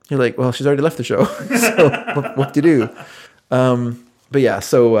 You're like, well, she's already left the show. So what to do? But yeah,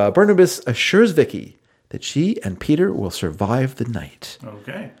 so Barnabas assures Vicky that she and Peter will survive the night.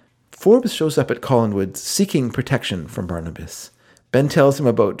 Okay. Forbes shows up at Collinwood seeking protection from Barnabas. Ben tells him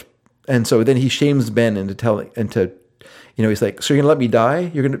about, and so then he shames Ben into he's like, so you're gonna let me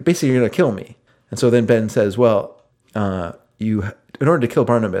die? You're gonna kill me. And so then Ben says, well, in order to kill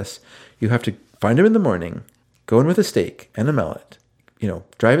Barnabas, you have to find him in the morning, go in with a stake and a mallet,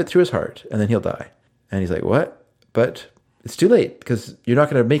 drive it through his heart, and then he'll die. And he's like, what? But it's too late because you're not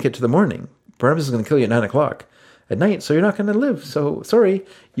going to make it to the morning. Barnabas is going to kill you at 9 o'clock at night, so you're not going to live. So sorry,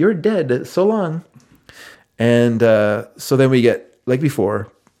 you're dead. So long. And so then we get, like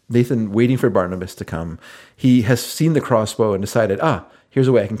before, Nathan waiting for Barnabas to come. He has seen the crossbow and decided, here's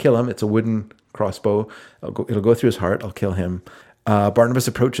a way I can kill him. It's a wooden crossbow. It'll go through his heart. I'll kill him. Barnabas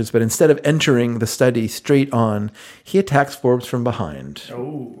approaches, but instead of entering the study straight on, he attacks Forbes from behind.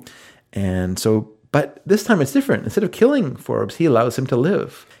 Oh. And so, but this time it's different. Instead of killing Forbes, he allows him to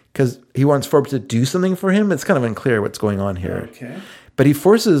live because he wants Forbes to do something for him. It's kind of unclear what's going on here. Okay. But he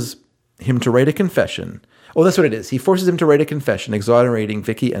forces him to write a confession. Oh, that's what it is. He forces him to write a confession exonerating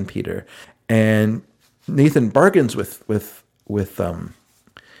Vicky and Peter. And Nathan bargains with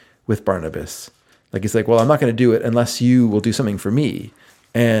Barnabas. Like, he's like, well, I'm not going to do it unless you will do something for me.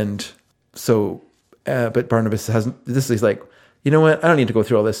 And so, but Barnabas he's like, you know what? I don't need to go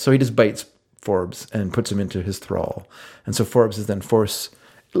through all this. So he just bites Forbes and puts him into his thrall. And so Forbes is then forced,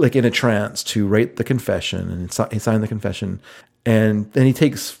 like in a trance, to write the confession. And he signed the confession. And then he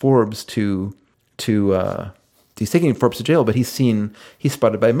takes Forbes he's taking Forbes to jail, but he's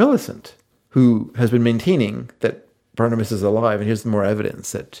spotted by Millicent, who has been maintaining that Barnabas is alive. And here's more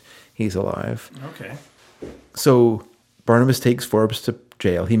evidence that he's alive. Okay. So Barnabas takes Forbes to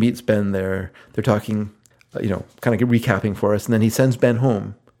jail. He meets Ben there. They're talking, kind of recapping for us. And then he sends Ben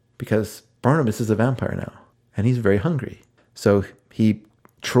home because Barnabas is a vampire now and he's very hungry. So he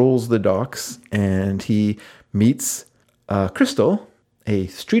trolls the docks and he meets Crystal, a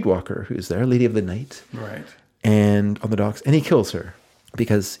streetwalker who's there, Lady of the Night. Right. And on the docks, and he kills her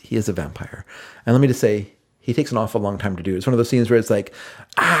because he is a vampire. And let me just say, he takes an awful long time to do it. It's one of those scenes where it's like,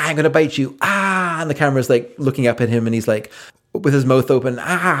 I'm going to bite you. And the camera's like looking up at him and he's like with his mouth open,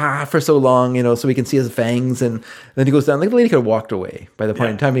 for so long, so we can see his fangs. And then he goes down. Like the lady could have walked away by the point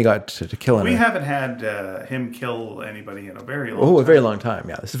in time he got to kill him. We haven't had him kill anybody in a very long time. Oh, a very long time.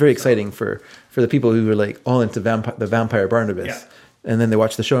 Yeah. This is very exciting for the people who were like all into the vampire Barnabas. Yeah. And then they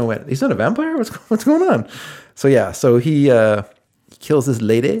watched the show and went, he's not a vampire? What's going on? So yeah, so he kills this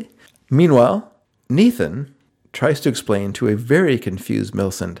lady. Meanwhile, Nathan tries to explain to a very confused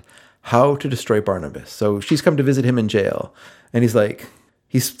Millicent how to destroy Barnabas. So she's come to visit him in jail. And he's like,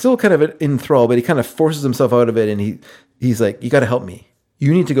 he's still kind of in thrall, but he kind of forces himself out of it. And he's like, you got to help me.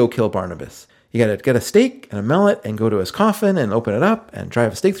 You need to go kill Barnabas. You got to get a stake and a mallet and go to his coffin and open it up and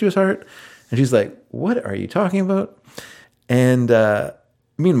drive a stake through his heart. And she's like, what are you talking about? And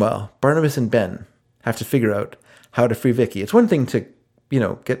meanwhile, Barnabas and Ben have to figure out how to free Vicky. It's one thing to,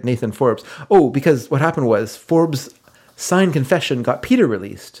 get Nathan Forbes. Oh, because what happened was Forbes' signed confession got Peter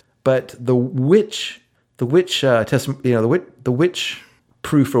released, but the witch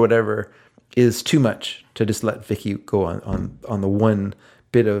proof or whatever is too much to just let Vicky go on the one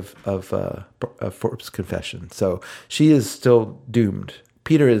bit of Forbes' confession. So she is still doomed.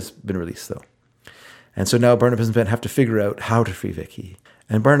 Peter has been released though. And so now Barnabas and Ben have to figure out how to free Vicky.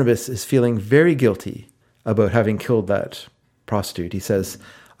 And Barnabas is feeling very guilty about having killed that prostitute. He says,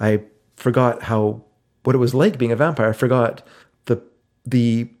 I forgot what it was like being a vampire. I forgot the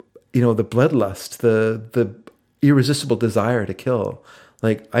bloodlust, the irresistible desire to kill.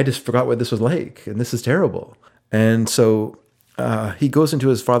 Like, I just forgot what this was like, and this is terrible. And so he goes into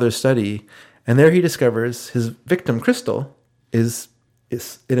his father's study, and there he discovers his victim, Crystal, is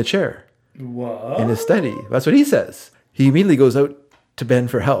in a chair. What? In his study. That's what he says. He immediately goes out to Ben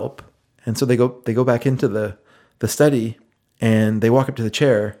for help. And so they go back into the study and they walk up to the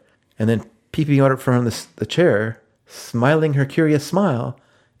chair, and then peeping out from the chair, smiling her curious smile,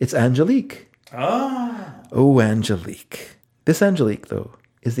 it's Angelique. Oh, Angelique. This Angelique, though,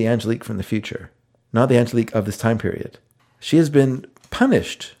 is the Angelique from the future, not the Angelique of this time period. She has been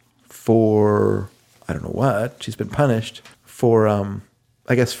punished for, I don't know what. She's been punished for,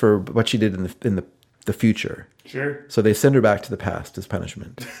 I guess, for what she did in the future. Sure. So they send her back to the past as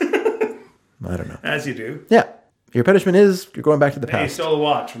punishment. I don't know. As you do. Yeah. Your punishment is you're going back to the Hey, you past. stole a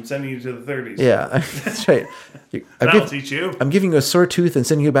watch from sending you to the 30s. Yeah, that's right. That'll teach you. I'm giving you a sore tooth and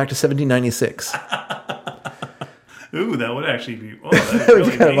sending you back to 1796. Ooh, that would actually be... Oh, that's That would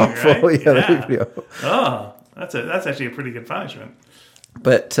really be kind of mean, awful. right? Yeah, that'd be pretty awful. Oh, that's actually a pretty good punishment.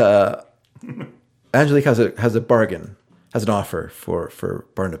 But Angelique has a bargain, has an offer for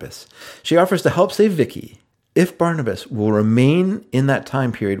Barnabas. She offers to help save Vicky if Barnabas will remain in that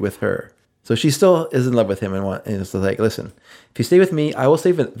time period with her. So she still is in love with him and is like, listen, if you stay with me, I will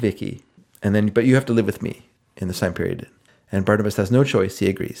save Vicky, but you have to live with me in this time period. And Barnabas has no choice. He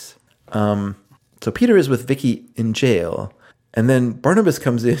agrees. So Peter is with Vicky in jail, and then Barnabas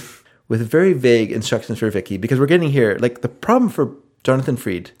comes in with very vague instructions for Vicky, because we're getting here, like, the problem for Jonathan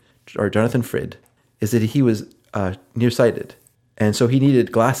Frid is that he was nearsighted, and so he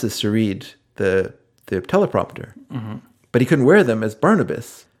needed glasses to read the teleprompter, but he couldn't wear them as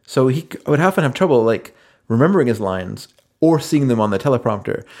Barnabas, so he would often have trouble like remembering his lines or seeing them on the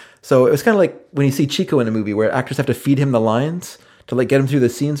teleprompter. So it was kind of like when you see Chico in a movie where actors have to feed him the lines to like get him through the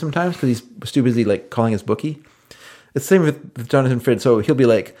scene sometimes because he's too busy like calling his bookie. It's the same with Jonathan Frid. So he'll be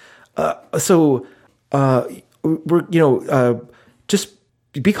like, just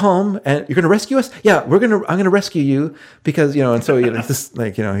be calm and you're going to rescue us. Yeah, I'm going to rescue you because, and so, it's just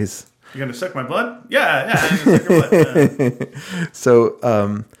like, he's. You're going to suck my blood? Yeah, I'm going to suck your blood. Yeah.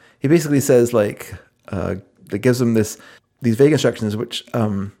 So he basically says like, that gives him these vague instructions, which,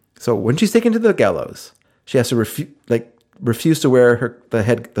 so when she's taken to the gallows, she has to refuse to wear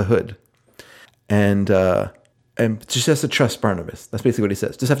the hood. And she just has to trust Barnabas. That's basically what he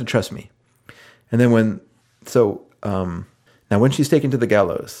says. Just have to trust me. And then now when she's taken to the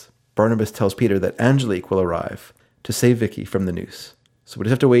gallows, Barnabas tells Peter that Angelique will arrive to save Vicky from the noose. So we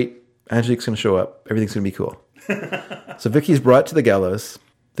just have to wait. Angelique's going to show up. Everything's going to be cool. So Vicky's brought to the gallows.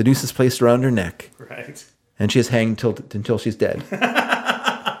 The noose is placed around her neck. Right. And she is hanged until she's dead.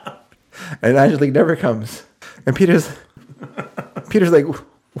 And Angelique never comes. And Peter's like,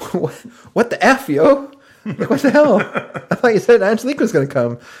 what the F, yo? Like, what the hell? I thought you said Angelique was going to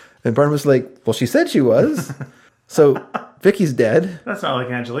come. And Barnabas was like, well, she said she was. So Vicky's dead. That's not like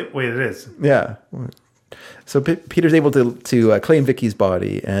Angelique. Wait, it is. Yeah. So Peter's able to claim Vicky's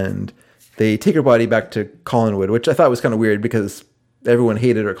body, and they take her body back to Collinwood, which I thought was kind of weird because everyone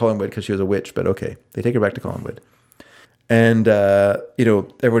hated her at Collinwood because she was a witch, but okay. They take her back to Collinwood. And,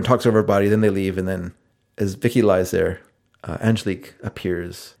 everyone talks over her body, then they leave, and then as Vicky lies there, Angelique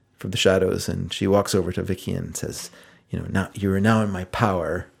appears from the shadows, and she walks over to Vicky and says, now you are now in my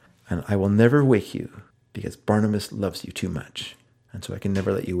power, and I will never wake you because Barnabas loves you too much, and so I can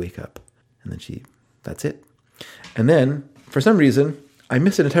never let you wake up. And then that's it. And then, for some reason, I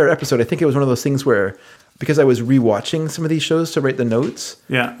missed an entire episode. I think it was one of those things where, because I was rewatching some of these shows to write the notes,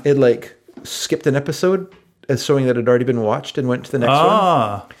 it like skipped an episode as showing that it had already been watched and went to the next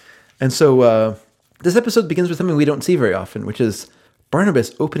one. And so this episode begins with something we don't see very often, which is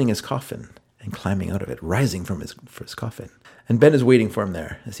Barnabas opening his coffin and climbing out of it, rising from his coffin. And Ben is waiting for him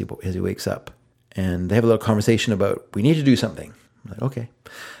there as he wakes up. And they have a little conversation about, we need to do something. I'm like, okay.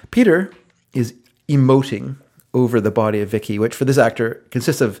 Peter is emoting over the body of Vicky, which for this actor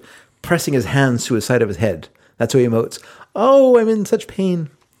consists of pressing his hands to his side of his head. That's how he emotes. Oh, I'm in such pain.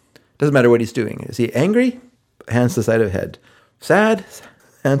 Doesn't matter what he's doing. Is he angry? Hands to the side of head. Sad?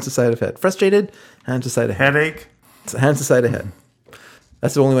 Hands to the side of head. Frustrated? Hands to the side of head. Headache? Hands to the side of head.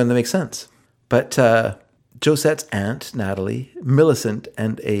 That's the only one that makes sense. But Josette's aunt, Natalie, Millicent,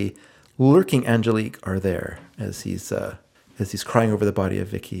 and a lurking Angelique are there as he's crying over the body of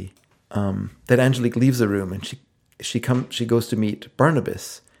Vicky. That Angelique leaves the room and she goes to meet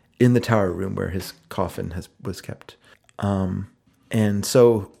Barnabas in the tower room where his coffin was kept. And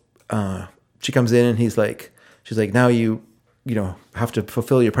so she comes in and she's like, now you have to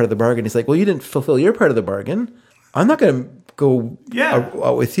fulfill your part of the bargain. He's like, well, you didn't fulfill your part of the bargain. I'm not going to go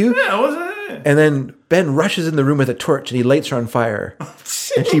out with you. Yeah, wasn't it? And then Ben rushes in the room with a torch and he lights her on fire.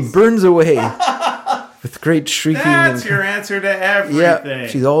 And she burns away with great shrieking. That's your answer to everything. Yeah,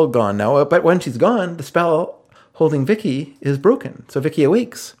 she's all gone now. But when she's gone, the spell holding Vicky is broken. So Vicky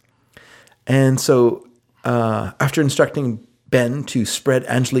awakes. And so after instructing Ben to spread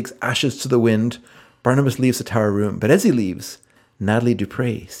Angelique's ashes to the wind, Barnabas leaves the tower room. But as he leaves, Natalie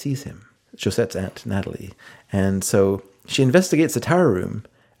Dupre sees him, Josette's aunt, Natalie. And so she investigates the tower room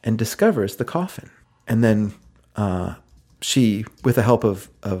and discovers the coffin. And then she, with the help of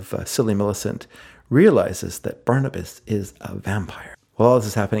silly Millicent, realizes that Barnabas is a vampire. While all this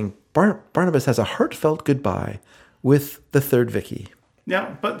is happening, Barnabas has a heartfelt goodbye with the third Vicky.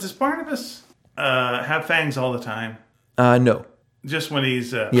 Yeah, but does Barnabas have fangs all the time? No. Just when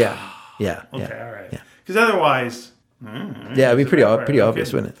he's... Yeah. Yeah. Okay, yeah, all right. Yeah. Because otherwise, Yeah, it'd be pretty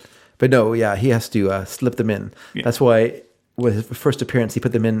obvious, wouldn't it? But no, yeah, he has to slip them in. Yeah. That's why with his first appearance, he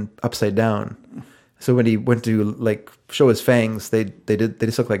put them in upside down. So when he went to like show his fangs, they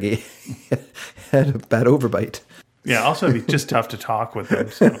just looked like he had a bad overbite. Yeah, also it'd be just tough to talk with them.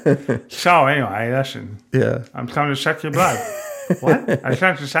 So anyway, listen. Yeah. I'm coming to suck your blood. What? I'm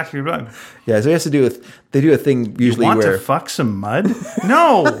trying to suck your blood. Yeah, so he has to do with, they do a thing usually Want where... to fuck some mud?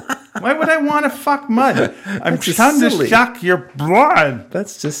 No. Why would I want to fuck mud? I'm just trying to silly. suck your blood.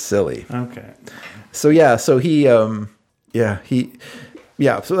 That's just silly. Okay. So yeah, so so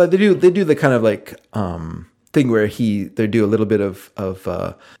they do the kind of like thing where they do a little bit of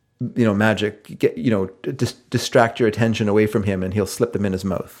magic, distract your attention away from him, and he'll slip them in his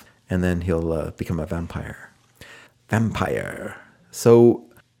mouth, and then he'll become a vampire. So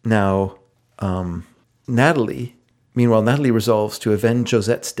now Natalie resolves to avenge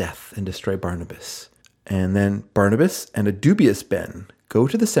Josette's death and destroy Barnabas. And then Barnabas and a dubious Ben go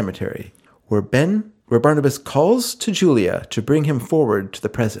to the cemetery where Barnabas calls to Julia to bring him forward to the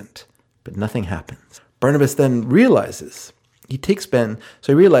present, but nothing happens. Barnabas then realizes, he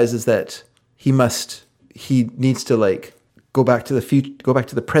realizes that he needs to like go back to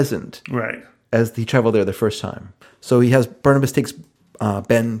the present. Right. As he traveled there the first time. So Barnabas takes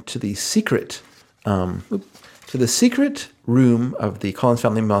Ben to the secret room of the Collins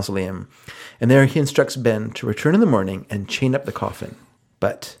family mausoleum, and there he instructs Ben to return in the morning and chain up the coffin.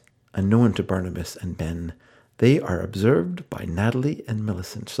 But unknown to Barnabas and Ben, they are observed by Natalie and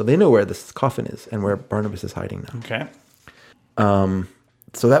Millicent. So they know where this coffin is and where Barnabas is hiding now. Okay.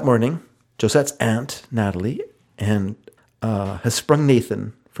 So that morning, Josette's aunt, Natalie, has sprung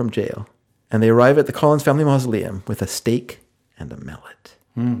Nathan from jail. And they arrive at the Collins family mausoleum with a stake and a mallet.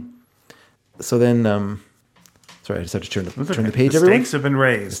 So then, sorry, I just have to turn the page, everyone. The stakes have been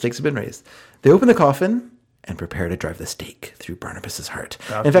raised. The stakes have been raised. They open the coffin and prepare to drive the stake through Barnabas's heart.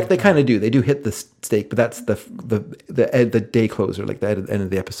 Okay. In fact, they kind of do. They do hit the stake, but that's the day closer, like the end of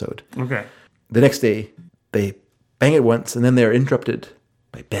the episode. Okay. The next day, they bang it once, and then they're interrupted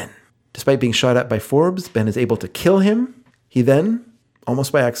by Ben. Despite being shot at by Forbes, Ben is able to kill him. He then,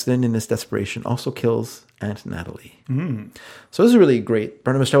 almost by accident in his desperation, also kills Aunt Natalie. So this is really great.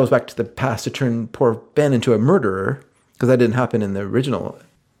 Barnabas travels back to the past to turn poor Ben into a murderer, because that didn't happen in the original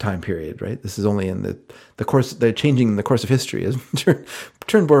time period, right? This is only in the course, they're changing the course of history, is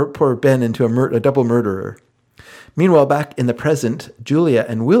turn poor Ben into a double murderer. Meanwhile, back in the present, Julia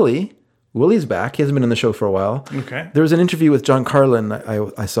and Willie's back. He hasn't been on the show for a while. Okay. There was an interview with John Carlin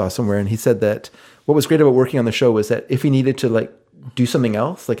I saw somewhere, and he said that what was great about working on the show was that if he needed to like do something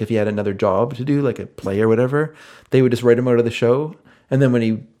else, like if he had another job to do, like a play or whatever, they would just write him out of the show, and then when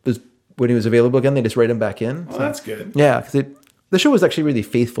he was available again, they just write him back in. Oh, that's good. Yeah, because the show was actually really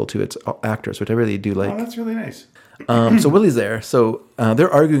faithful to its actors, which I really do like. Oh, that's really nice. So Willie's there. So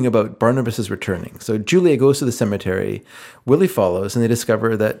they're arguing about Barnabas's returning. So Julia goes to the cemetery. Willie follows, and they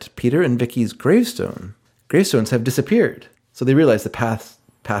discover that Peter and Vicky's gravestones have disappeared. So they realize the past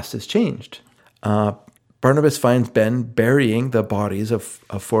has changed. Barnabas finds Ben burying the bodies of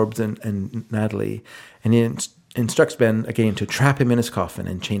Forbes and Natalie, and he instructs Ben again to trap him in his coffin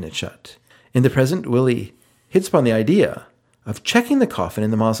and chain it shut. In the present, Willie hits upon the idea of checking the coffin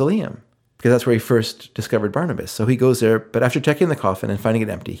in the mausoleum, because that's where he first discovered Barnabas. So he goes there, but after checking the coffin and finding it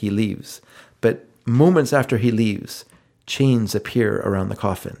empty, he leaves. But moments after he leaves, chains appear around the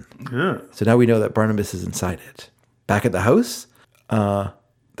coffin. Yeah. So now we know that Barnabas is inside it. Back at the house,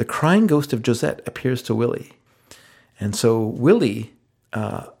 the crying ghost of Josette appears to Willie. And so Willie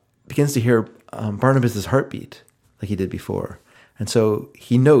begins to hear Barnabas's heartbeat like he did before. And so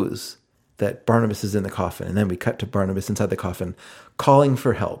he knows that Barnabas is in the coffin. And then we cut to Barnabas inside the coffin calling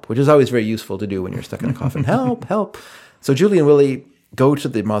for help, which is always very useful to do when you're stuck in a coffin. Help, help. So Julie and Willie go to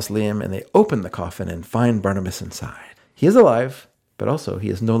the mausoleum and they open the coffin and find Barnabas inside. He is alive, but also he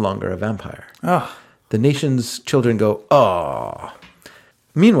is no longer a vampire. Oh. The nation's children go, oh.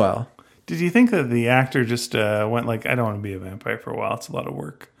 Meanwhile, Did you think that the actor just went like, I don't want to be a vampire for a while. It's a lot of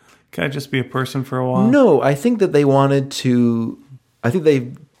work. Can I just be a person for a while? no, I think that they wanted to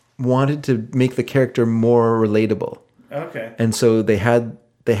make the character more relatable. Okay. And so they had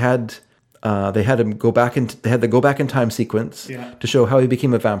him go back in. They had the go back in time sequence to show how he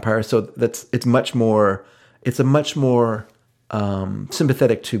became a vampire. So it's a much more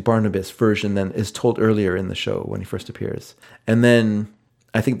sympathetic to Barnabas version than is told earlier in the show when he first appears. And then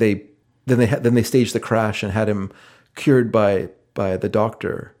I think they staged the crash and had him cured by the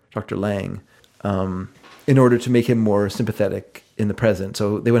doctor, Dr. Lang, in order to make him more sympathetic in the present.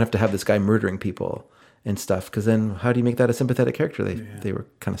 So they wouldn't have to have this guy murdering people and stuff, because then how do you make that a sympathetic character? They were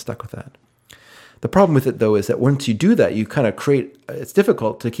kind of stuck with that. The problem with it, though, is that once you do that, you kind of it's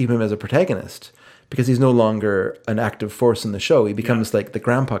difficult to keep him as a protagonist because he's no longer an active force in the show. He becomes like the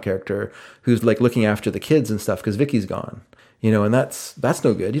grandpa character who's like looking after the kids and stuff because Vicky's gone, and that's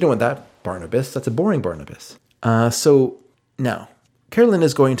no good. You don't want that Barnabas. That's a boring Barnabas. So now, Carolyn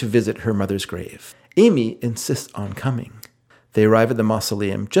is going to visit her mother's grave. Amy insists on coming. They arrive at the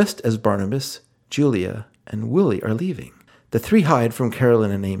mausoleum just as Barnabas, Julia, and Willie are leaving. The three hide from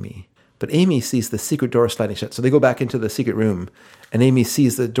Carolyn and Amy, but Amy sees the secret door sliding shut. So they go back into the secret room, and Amy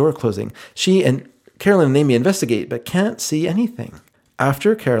sees the door closing. She and Carolyn and Amy investigate, but can't see anything.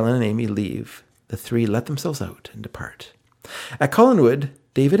 After Carolyn and Amy leave, the three let themselves out and depart. At Collinwood,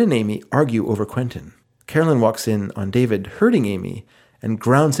 David and Amy argue over Quentin. Carolyn walks in on David hurting Amy and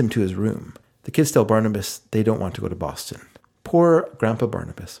grounds him to his room. The kids tell Barnabas they don't want to go to Boston. Poor Grandpa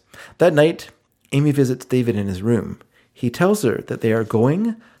Barnabas. That night, Amy visits David in his room. He tells her that they are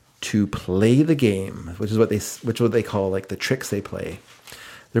going to play the game, which is what they call like the tricks they play.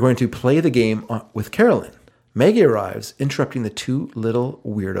 They're going to play the game with Carolyn. Maggie arrives, interrupting the two little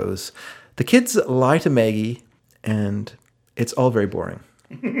weirdos. The kids lie to Maggie, and it's all very boring.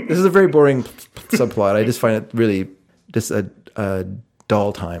 This is a very boring subplot. I just find it really just a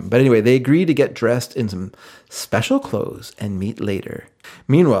dull time. But anyway, they agree to get dressed in some special clothes and meet later.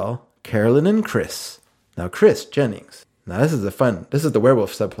 Meanwhile, Carolyn and Chris. Now, Chris Jennings. Now, this is the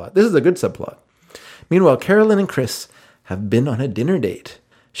werewolf subplot. This is a good subplot. Meanwhile, Carolyn and Chris have been on a dinner date.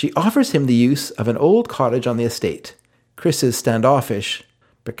 She offers him the use of an old cottage on the estate. Chris is standoffish,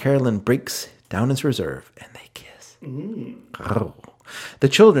 but Carolyn breaks down his reserve and they kiss. Oh. The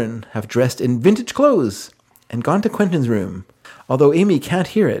children have dressed in vintage clothes and gone to Quentin's room. Although Amy can't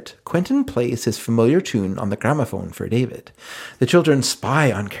hear it, Quentin plays his familiar tune on the gramophone for David. The children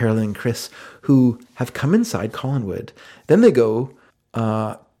spy on Carolyn and Chris, who have come inside Collinwood. Then they go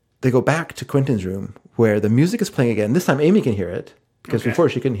back to Quentin's room, where the music is playing again. This time Amy can hear it, because before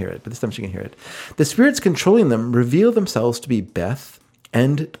she couldn't hear it, but this time she can hear it. The spirits controlling them reveal themselves to be Beth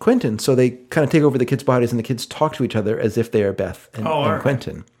and Quentin, so they kind of take over the kids' bodies, and the kids talk to each other as if they are Beth and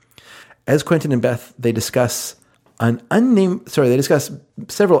Quentin. As Quentin and Beth, they discuss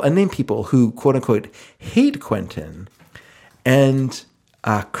several unnamed people who, quote unquote, hate Quentin and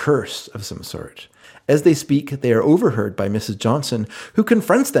a curse of some sort. As they speak, they are overheard by Mrs. Johnson, who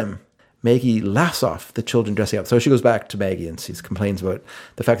confronts them. Maggie laughs off the children dressing up. So she goes back to Maggie and she complains about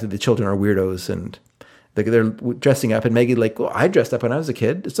the fact that the children are weirdos and they're dressing up. And Maggie well, I dressed up when I was a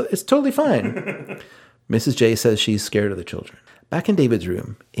kid. It's totally fine. Mrs. J says she's scared of the children. Back in David's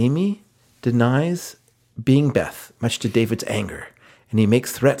room, Amy denies being Beth, much to David's anger. And he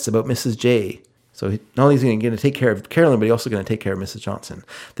makes threats about Mrs. J. So not only is he going to take care of Carolyn, but he's also going to take care of Mrs. Johnson.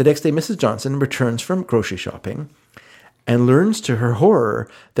 The next day, Mrs. Johnson returns from grocery shopping and learns to her horror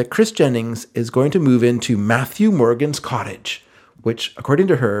that Chris Jennings is going to move into Matthew Morgan's cottage, which, according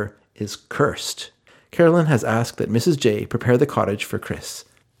to her, is cursed. Carolyn has asked that Mrs. J prepare the cottage for Chris.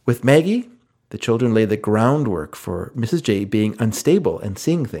 With Maggie, the children lay the groundwork for Mrs. J being unstable and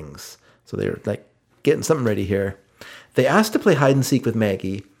seeing things. So they're getting something ready here. They ask to play hide and seek with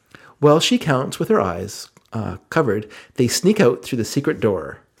Maggie. Well, she counts with her eyes covered. They sneak out through the secret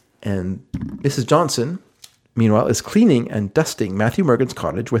door. And Mrs. Johnson, meanwhile, is cleaning and dusting Matthew Morgan's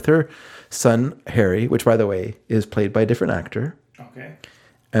cottage with her son, Harry, which, by the way, is played by a different actor. Okay.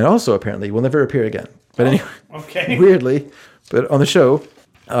 And also, apparently, will never appear again. But anyway, okay. Weirdly, but on the show,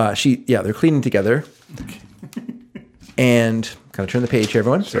 they're cleaning together. And kind of turn the page here,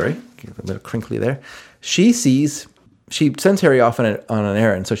 everyone. Sure. Sorry, a little crinkly there. She sends Harry off on an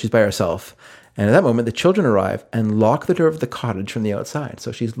errand, so she's by herself. And at that moment, the children arrive and lock the door of the cottage from the outside.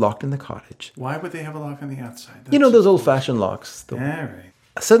 So she's locked in the cottage. Why would they have a lock on the outside? Those old-fashioned locks. All right.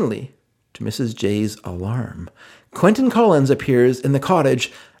 Suddenly, to Mrs. J's alarm, Quentin Collins appears in the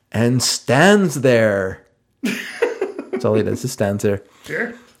cottage and stands there. That's all he does, just stands there.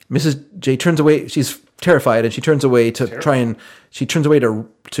 Sure. Mrs. J turns away. She's terrified, and she turns away to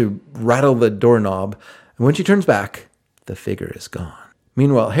to rattle the doorknob. And when she turns back, the figure is gone.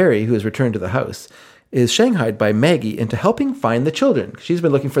 Meanwhile, Harry, who has returned to the house, is shanghaied by Maggie into helping find the children. She's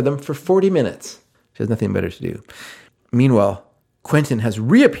been looking for them for 40 minutes. She has nothing better to do. Meanwhile, Quentin has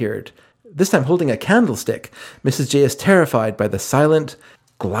reappeared, this time holding a candlestick. Mrs. J is terrified by the silent,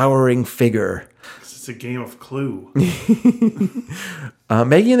 glowering figure. It's a game of Clue.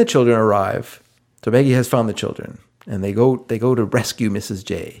 Maggie and the children arrive. So Maggie has found the children, and they go to rescue Mrs.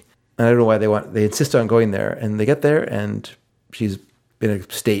 J. And I don't know why they insist on going there. And they get there, and she's in a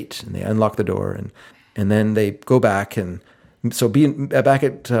state, and they unlock the door, and then they go back, and So being back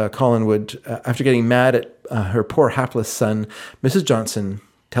at Collinwood, after getting mad at her poor hapless son, Mrs. Johnson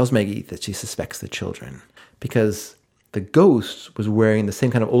tells Maggie that she suspects the children because the ghost was wearing the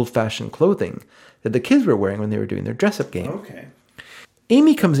same kind of old-fashioned clothing that the kids were wearing when they were doing their dress-up game. Okay.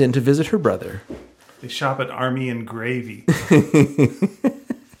 Amy comes in to visit her brother. They shop at Army and Gravy.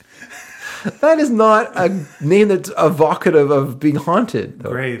 That is not a name that's evocative of being haunted,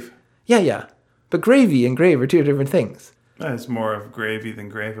 though. Grave. Yeah. But gravy and grave are two different things. There's more of gravy than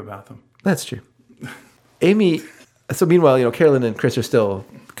grave about them. That's true. Amy, so meanwhile, Carolyn and Chris are still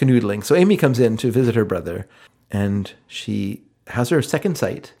canoodling. So Amy comes in to visit her brother, and she has her second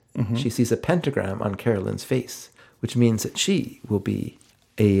sight. Mm-hmm. She sees a pentagram on Carolyn's face, which means that she will be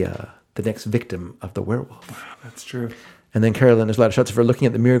the next victim of the werewolf. Wow, that's true. And then Carolyn, there's a lot of shots of her looking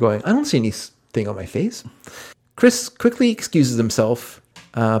at the mirror going, I don't see anything on my face. Chris quickly excuses himself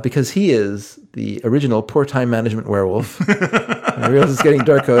because he is the original poor time management werewolf. I realize it's getting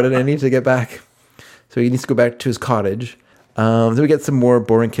dark out and I need to get back. So he needs to go back to his cottage. Then we get some more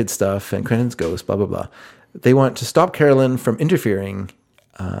boring kid stuff and Quentin's ghost, blah, blah, blah. They want to stop Carolyn from interfering,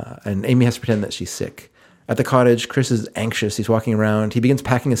 and Amy has to pretend that she's sick. At the cottage, Chris is anxious. He's walking around. He begins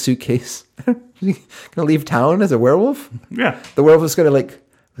packing a suitcase. He's going to leave town as a werewolf? Yeah. The werewolf is going to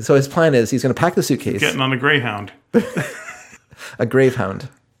so his plan is he's going to pack the suitcase. Getting on a greyhound. A gravehound.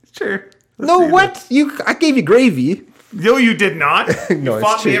 Sure. No, what? I gave you gravy. No, you did not. No, you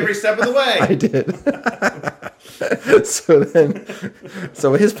fought me every step of the way. I did.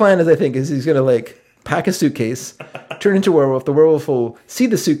 So his plan is, I think, is he's going to pack a suitcase, turn into a werewolf. The werewolf will see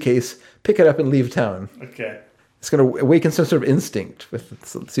the suitcase, pick it up, and leave town. Okay. It's going to awaken some sort of instinct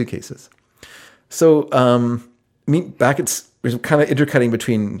with suitcases. So, there's kind of intercutting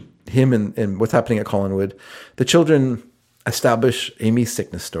between him and what's happening at Collinwood. The children establish Amy's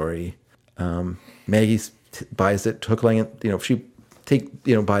sickness story. Maggie buys it, hook, line,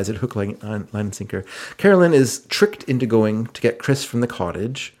 buys it, hook, line, and sinker. Carolyn is tricked into going to get Chris from the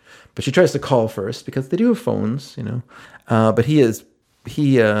cottage, but she tries to call first because they do have phones, but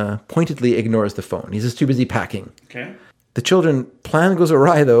he pointedly ignores the phone. He's just too busy packing. Okay. The children plan goes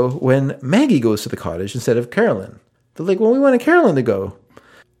awry, though, when Maggie goes to the cottage instead of Carolyn. They're like, well, we wanted Carolyn to go.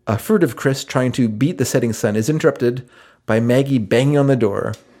 A furtive Chris trying to beat the setting sun is interrupted by Maggie banging on the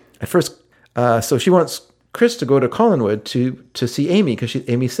door. At first, so she wants Chris to go to Collinwood to see Amy because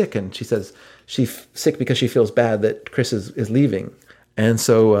Amy's sick, and she says she's sick because she feels bad that Chris is leaving. And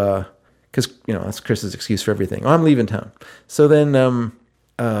so, because, that's Chris's excuse for everything. Oh, I'm leaving town. So then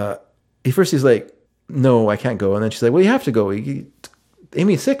he's like, no, I can't go. And then she's like, well, you have to go.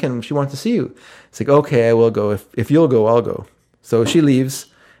 Amy's sick and she wants to see you. It's like, okay, I will go. If you'll go, I'll go. So she leaves,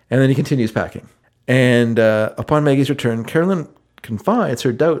 and then he continues packing. And upon Maggie's return, Carolyn confides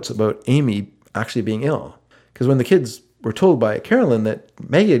her doubts about Amy actually being ill. Because when the kids were told by Carolyn that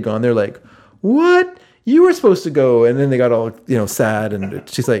Maggie had gone, they're like, what? You were supposed to go. And then they got all, sad. And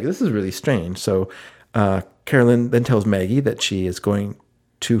she's like, this is really strange. So Carolyn then tells Maggie that she is going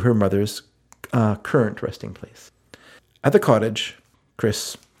to her mother's current resting place. At the cottage,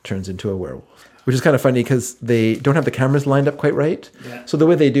 Chris turns into a werewolf, which is kind of funny because they don't have the cameras lined up quite right. Yeah. So the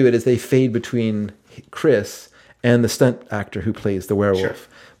way they do it is they fade between Chris and the stunt actor who plays the werewolf. Sure.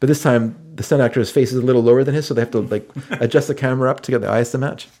 But this time, the stunt actor's face is a little lower than his, so they have to adjust the camera up to get the eyes to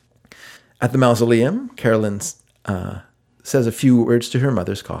match. At the mausoleum, Carolyn says a few words to her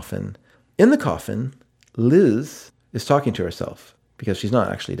mother's coffin. In the coffin, Liz is talking to herself because she's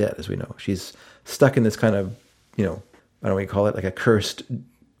not actually dead, as we know. She's stuck in this kind of, I don't know what you call it, like a cursed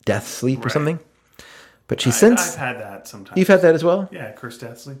death sleep or something. But I've had that sometimes. You've had that as well? Yeah, cursed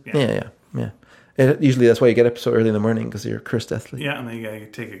death sleep. Yeah. And usually that's why you get up so early in the morning, because you're cursed death sleep. Yeah, and then you gotta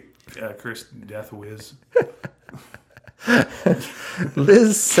take a cursed death whiz.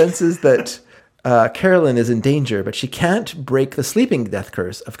 Liz senses that Carolyn is in danger, but she can't break the sleeping death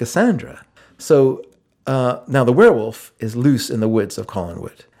curse of Cassandra. So now the werewolf is loose in the woods of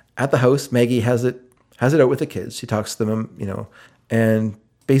Collinwood. At the house, Maggie has it out with the kids. She talks to them, and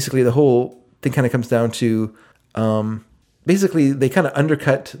basically the whole thing kind of comes down to, basically they kind of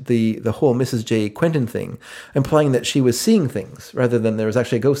undercut the whole Mrs. J. Quentin thing, implying that she was seeing things rather than there was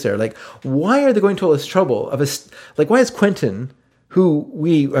actually a ghost there. Like, why are they going to all this trouble why is Quentin, who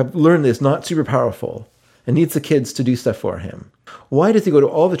we have learned is not super powerful and needs the kids to do stuff for him, why does he go to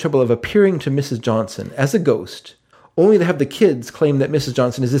all the trouble of appearing to Mrs. Johnson as a ghost, only to have the kids claim that Mrs.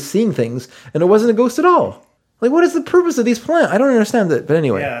 Johnson is just seeing things and it wasn't a ghost at all? Like, what is the purpose of these plans? I don't understand it, but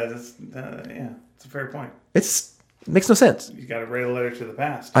anyway. Yeah, it's a fair point. It makes no sense. You got to write a letter to the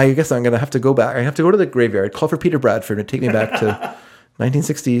past. I guess I'm going to have to go back. I have to go to the graveyard, call for Peter Bradford, and take me back to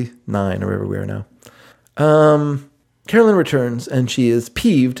 1969 or wherever we are now. Carolyn returns, and she is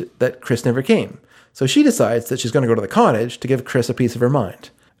peeved that Chris never came. So she decides that she's going to go to the cottage to give Chris a piece of her mind.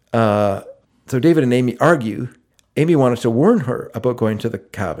 So David and Amy argue. Amy wanted to warn her about going to the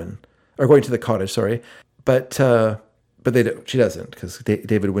cottage, sorry. But she doesn't, because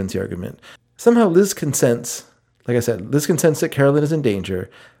David wins the argument. Somehow Liz consents. Like I said, Liz consents that Carolyn is in danger,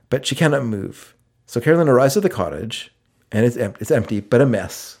 but she cannot move. So Carolyn arrives at the cottage, and it's empty, but a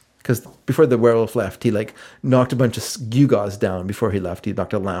mess. Because before the werewolf left, he knocked a bunch of gewgaws down before he left. He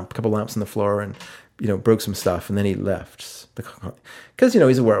knocked a couple lamps on the floor, and broke some stuff, and then he left. Because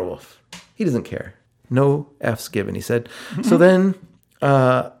he's a werewolf. He doesn't care. No F's given, he said. Mm-hmm. So then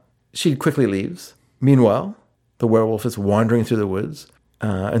she quickly leaves. Meanwhile, the werewolf is wandering through the woods.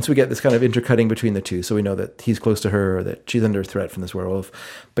 And so we get this kind of intercutting between the two. So we know that he's close to her, or that she's under threat from this werewolf.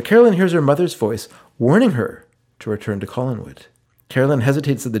 But Carolyn hears her mother's voice warning her to return to Collinwood. Carolyn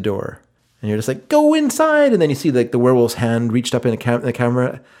hesitates at the door. And you're just like, go inside! And then you see the werewolf's hand reached up in the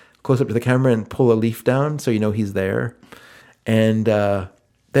camera, close up to the camera, and pull a leaf down so you know he's there. And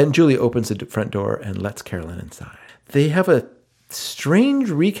then Julia opens the front door and lets Carolyn inside. They have a strange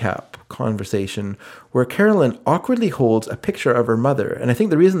recap conversation where Carolyn awkwardly holds a picture of her mother. And I think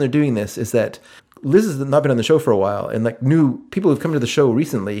the reason they're doing this is that Liz has not been on the show for a while, and new people who've come to the show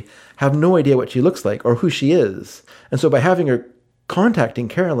recently have no idea what she looks like or who she is. And so by having her contacting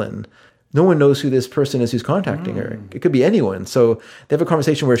Carolyn, no one knows who this person is who's contacting her. It could be anyone. So they have a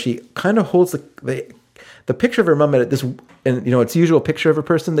conversation where she kind of holds the picture of her mom at this, and it's the usual picture of a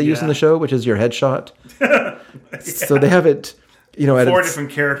person they use in the show, which is your headshot. So they have it, at 4 different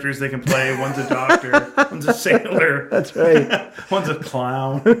characters they can play. One's a doctor, one's a sailor. That's right. One's a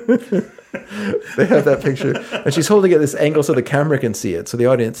clown. They have that picture, and she's holding it at this angle so the camera can see it, so the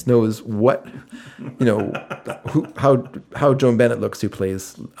audience knows what, how Joan Bennett looks, who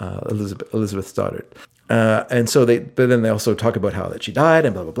plays Elizabeth Stoddard. And so but then they also talk about how that she died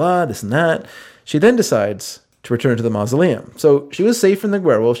and blah blah blah, this and that. She then decides to return to the mausoleum. So she was safe from the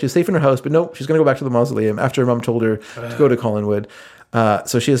werewolf. She was safe in her house, but no, she's going to go back to the mausoleum after her mom told her to go to Collinwood.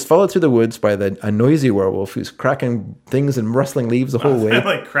 So she is followed through the woods by a noisy werewolf who's cracking things and rustling leaves the whole way.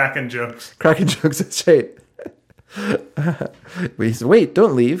 Like cracking jokes. Cracking jokes, that's right. He said, wait,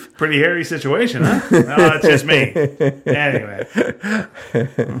 don't leave. Pretty hairy situation, huh? No, it's just me. Anyway.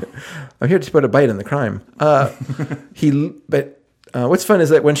 I'm here to put a bite in the crime. What's fun is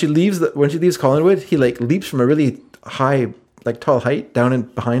that when she leaves Collinwood, he leaps from a really high, tall height down in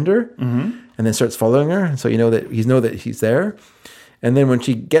behind her, and then starts following her. And so you know that he's there. And then when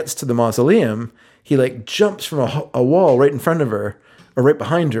she gets to the mausoleum, he jumps from a wall right in front of her, or right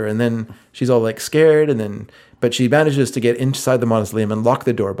behind her, and then she's all scared, but she manages to get inside the mausoleum and lock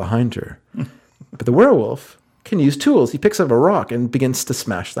the door behind her. But the werewolf can use tools. He picks up a rock and begins to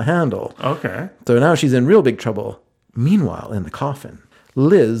smash the handle. Okay. So now she's in real big trouble. Meanwhile, in the coffin,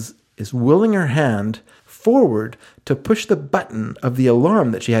 Liz is willing her hand forward to push the button of the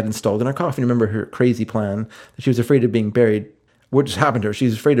alarm that she had installed in her coffin. Remember her crazy plan that she was afraid of being buried. What just happened to her?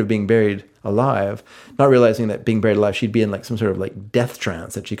 She's afraid of being buried alive, not realizing that being buried alive, she'd be in some sort of death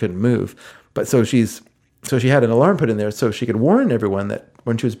trance that she couldn't move. But so she had an alarm put in there so she could warn everyone that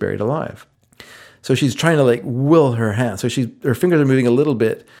when she was buried alive. So she's trying to will her hand. So her fingers are moving a little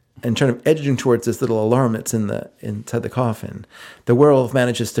bit and trying to edging towards this little alarm that's inside the coffin. The werewolf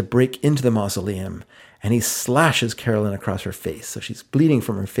manages to break into the mausoleum, and he slashes Carolyn across her face. So she's bleeding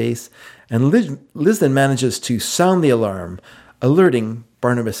from her face. And Liz then manages to sound the alarm, alerting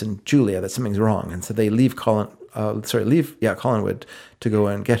Barnabas and Julia that something's wrong. And so they leave Collinwood to go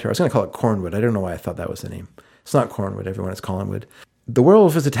and get her. I was going to call it Cornwood. I don't know why I thought that was the name. It's not Cornwood, everyone. It's Collinwood. The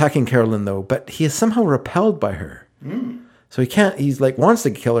werewolf is attacking Carolyn, though, but he is somehow repelled by her. So he can't, wants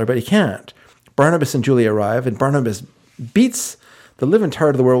to kill her, but he can't. Barnabas and Julia arrive, and Barnabas beats the living tar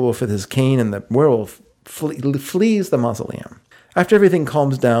of the werewolf with his cane, and the werewolf flees the mausoleum. After everything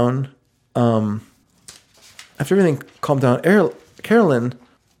calms down,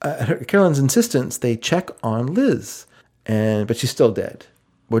 Carolyn's insistence, they check on Liz, but she's still dead.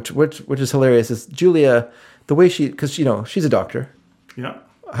 Which is hilarious. Is Julia, the way because she's a doctor. Yeah.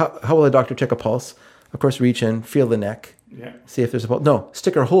 How will a doctor check a pulse? Of course, reach in, feel the neck, see if there's a pulse. No,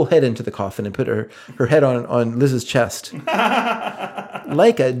 stick her whole head into the coffin and put her head on Liz's chest,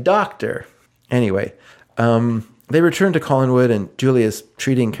 like a doctor. Anyway, they return to Collinwood, and Julia's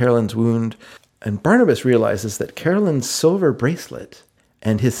treating Carolyn's wound. And Barnabas realizes that Carolyn's silver bracelet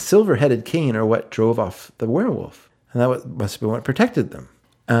and his silver-headed cane are what drove off the werewolf, and that must have been what protected them.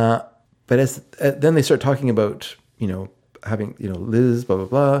 But then they start talking about having Liz, blah blah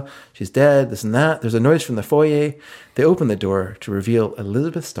blah, she's dead, this and that. There's a noise from the foyer. They open the door to reveal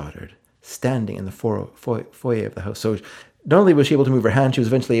Elizabeth Stoddard standing in the foyer of the house. So not only was she able to move her hand, she was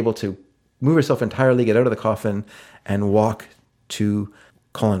eventually able to move herself entirely, get out of the coffin, and walk to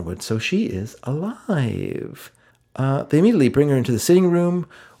Collinwood. So she is alive. They immediately bring her into the sitting room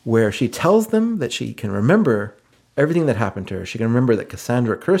where she tells them that she can remember everything that happened to her. She can remember that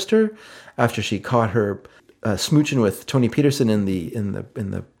Cassandra cursed her after she caught her smooching with Tony Peterson in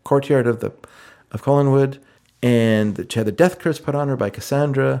the courtyard of Collinwood, and that she had the death curse put on her by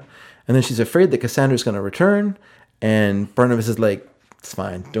Cassandra. And then she's afraid that Cassandra's going to return, and Barnabas is like, "It's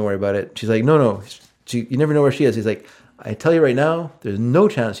fine, don't worry about it." She's like, "No, you never know where she is." He's like, "I tell you right now, there's no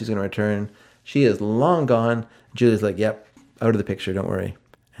chance she's going to return. She is long gone." Julia's like, "Yep, out of the picture, don't worry,"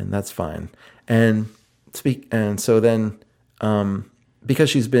 and that's fine. And so then, because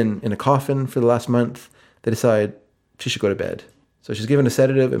she's been in a coffin for the last month, they decide she should go to bed. So she's given a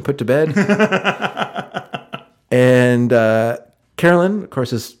sedative and put to bed. And Carolyn, of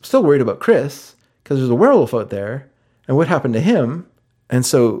course, is still worried about Chris because there's a werewolf out there and what happened to him. And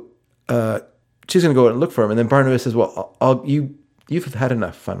so she's going to go out and look for him. And then Barnabas says, "Well, you've had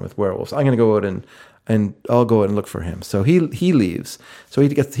enough fun with werewolves. I'm going to go out and I'll go out and look for him." So he leaves. So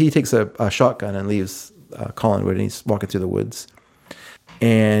he takes a shotgun and leaves Collinwood, and he's walking through the woods.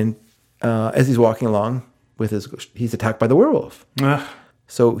 And as he's walking along he's attacked by the werewolf. Ugh.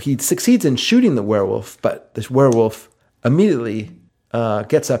 So he succeeds in shooting the werewolf, but this werewolf immediately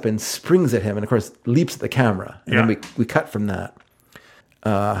gets up and springs at him, and of course leaps at the camera. And then we cut from that.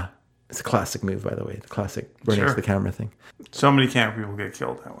 It's a classic move, by the way, the classic running to the camera thing. So many camera people get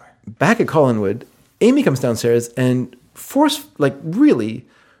killed that way. Back at Collinwood, Amy comes downstairs and really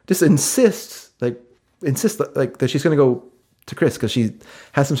just insists that she's going to go to Chris because she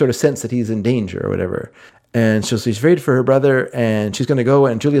has some sort of sense that he's in danger or whatever. And so she's afraid for her brother, and she's going to go,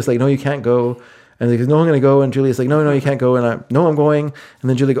 and Julia's like, "No, you can't go." And he goes, "No, I'm going to go." And Julia's like, "No, you can't go." And I'm going. And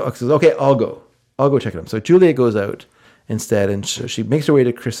then Julia says, "Okay, I'll go check it out." So Julia goes out instead, and she makes her way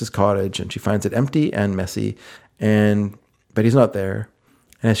to Chris's cottage, and she finds it empty and messy, but he's not there.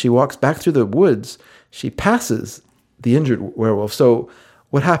 And as she walks back through the woods, she passes the injured werewolf. So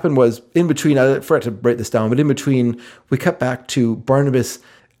what happened was, in between, I forgot to write this down, but in between, we cut back to Barnabas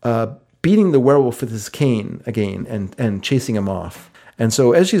beating the werewolf with his cane again and chasing him off. And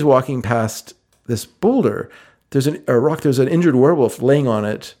so as she's walking past this boulder, there's an injured werewolf laying on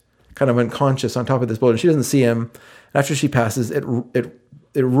it, kind of unconscious on top of this boulder. She doesn't see him. After she passes, it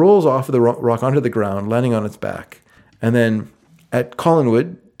rolls off of the rock onto the ground, landing on its back. And then at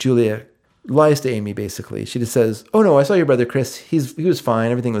Collinwood, Julia lies to Amy, basically. She just says, "Oh no, I saw your brother Chris. He was fine.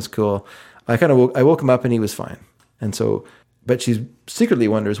 Everything was cool. I woke him up and he was fine." And so, but she secretly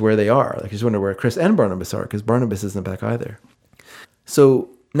wonders where they are. Like, she's wondering where Chris and Barnabas are, because Barnabas isn't back either. So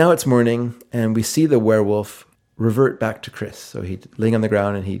now it's morning, and we see the werewolf revert back to Chris. So he's laying on the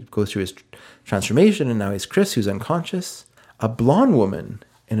ground, and he goes through his transformation, and now he's Chris, who's unconscious. A blonde woman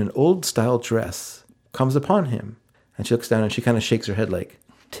in an old-style dress comes upon him, and she looks down, and she kind of shakes her head like,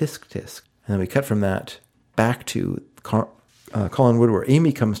 "Tisk, tisk." And then we cut from that back to Collinwood, where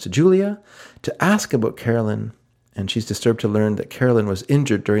Amy comes to Julia to ask about Carolyn, and she's disturbed to learn that Carolyn was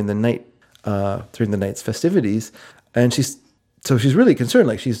injured during the night's festivities, and she's really concerned.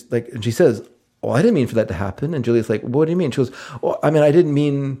 And she says, "Oh, I didn't mean for that to happen." And Julia's like, "What do you mean?" She goes, "Well, I mean, I didn't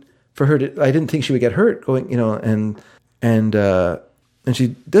mean for her to. I didn't think she would get hurt going, and she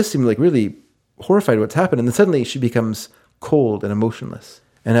does seem like really horrified at what's happened. And then suddenly she becomes cold and emotionless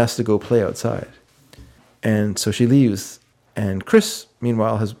and has to go play outside. And so she leaves, and Chris,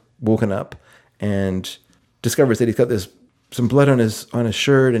 meanwhile, has woken up and discovers that he's got some blood on his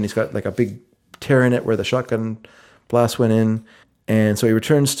shirt, and he's got like a big tear in it where the shotgun blast went in. And so he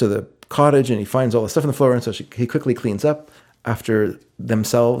returns to the cottage, and he finds all the stuff on the floor, and so he quickly cleans up after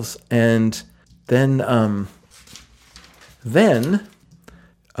themselves. And then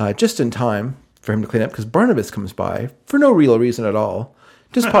just in time for him to clean up, because Barnabas comes by for no real reason at all,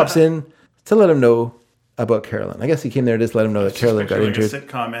 just pops in to let him know about Carolyn. I guess he came there to just let him know that Carolyn got injured. Like a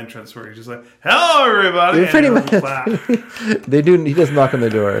sitcom entrance where he's just like, "Hello, everybody!" Yeah, pretty much. They do. He does knock on the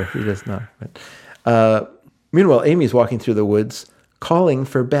door. He does knock. But, meanwhile, Amy's walking through the woods, calling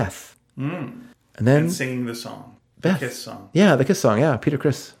for Beth, and singing the song, Beth. the Kiss song. Yeah, the Kiss song. Yeah, Peter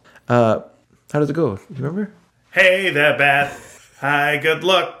Criss. How does it go? Do you remember? Hey there, Beth. Hi, good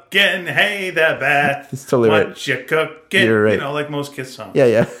looking. Hey there, Beth. It's totally right. What you cooking? You're right. Like most Kiss songs.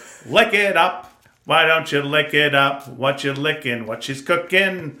 Yeah. Lick it up. Why don't you lick it up? What you licking? What she's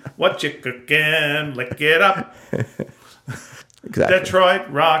cooking? What you cooking? Lick it up. Exactly. Detroit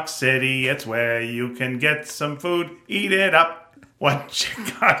Rock City. It's where you can get some food. Eat it up. What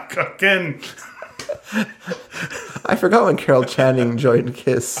you got cooking? I forgot when Carol Channing joined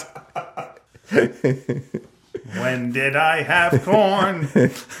Kiss. When did I have corn?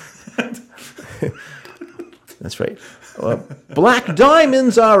 That's right. Black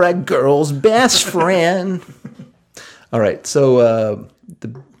diamonds are a girl's best friend. All right, so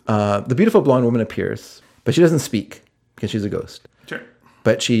the beautiful blonde woman appears, but she doesn't speak because she's a ghost. Sure.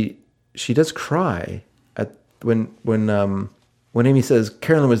 But she does cry at when Amy says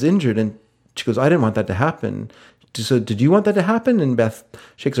Carolyn was injured, and she goes, "I didn't want that to happen." So did you want that to happen? And Beth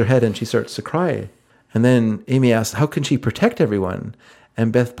shakes her head and she starts to cry. And then Amy asks, "How can she protect everyone?"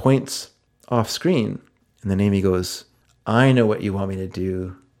 And Beth points off screen, and then Amy goes, "I know what you want me to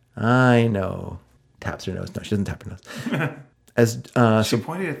do. I know." Taps her nose. No, she doesn't tap her nose. She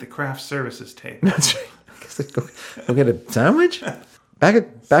pointed at the craft services tape. That's right. Go get a sandwich. Back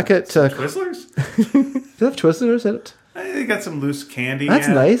at Twizzlers? Do they have Twizzlers at it? They got some loose candy. That's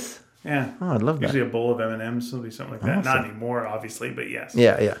nice. Yeah. Oh, I'd love that. Usually a bowl of M&Ms will be something like that. Awesome. Not anymore, obviously, but yes.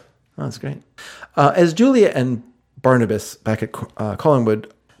 Yeah. Oh, that's great. As Julia and Barnabas back at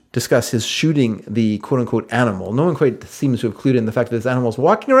Collinwood discuss his shooting the quote-unquote animal, no one quite seems to have clued in the fact that this animal's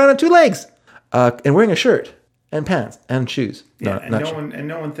walking around on two legs and wearing a shirt and pants and shoes. Yeah,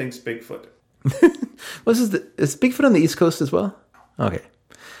 no one thinks Bigfoot. Is Bigfoot on the East Coast as well? Okay.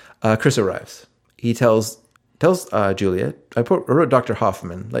 Chris arrives. He tells Julia, I wrote Dr.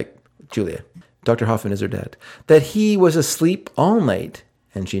 Hoffman, like Julia. Dr. Hoffman is her dad. That he was asleep all night,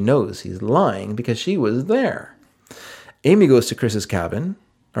 and she knows he's lying because she was there. Amy goes to Chris's cabin,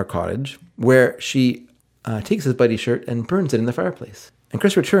 or cottage, where she takes his bloody shirt and burns it in the fireplace. And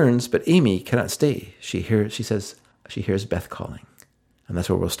Chris returns, but Amy cannot stay. She hears Beth calling. And that's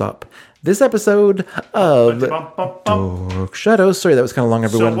where we'll stop this episode of Dork Shadows. Sorry, that was kind of long,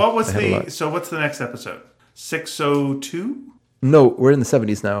 everyone. So what's the next episode? 602? No, we're in the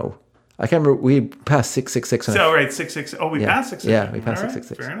 70s now. I can't remember. We passed 666. So, right, 666. Oh, we passed 666. Yeah, we passed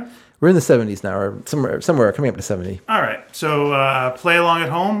 666. Fair enough. We're in the 70s now, or somewhere coming up to 70. All right. So, play along at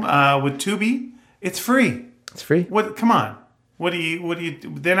home with Tubi. It's free. It's free? What? Come on. What do you?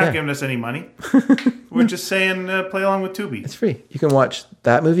 They're not giving us any money. We're just saying play along with Tubi. It's free. You can watch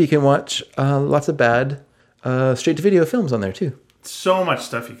that movie. You can watch lots of bad straight-to-video films on there, too. So much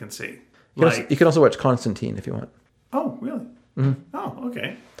stuff you can see. You can also watch Constantine if you want. Oh, really? Mm-hmm. Oh,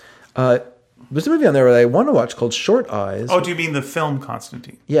 okay. There's a movie on there that I want to watch called Short Eyes. Oh, do you mean the film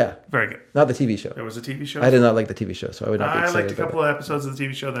Constantine? Yeah. Very good. Not the TV show. There was a TV show? I did not like the TV show, so I would not be excited. I liked a couple of episodes of the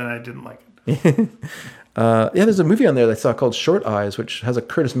TV show, then I didn't like it. There's a movie on there that I saw called Short Eyes, which has a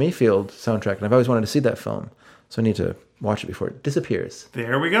Curtis Mayfield soundtrack, and I've always wanted to see that film. So I need to watch it before it disappears.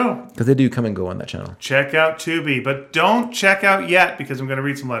 There we go. Because they do come and go on that channel. Check out Tubi, but don't check out yet because I'm going to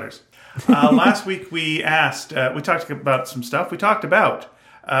read some letters. Last week we asked, we talked about some stuff. We talked about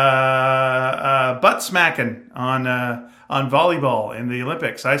butt smacking on volleyball in the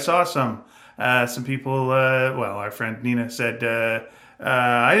Olympics. I saw some people. Our friend Nina said,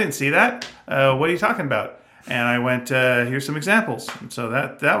 "I didn't see that. What are you talking about?" And I went, "Here's some examples." So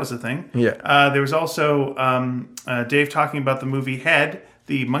that was the thing. Yeah. There was also Dave talking about the movie Head,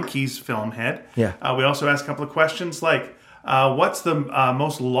 the Monkees film Head. Yeah. We also asked a couple of questions like, what's the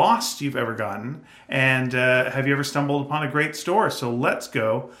most lost you've ever gotten? And have you ever stumbled upon a great store? So let's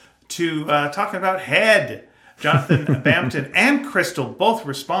go to talking about Head. Jonathan Bampton and Crystal both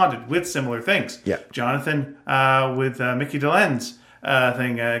responded with similar things. Yeah. Jonathan with Mickey DeLenz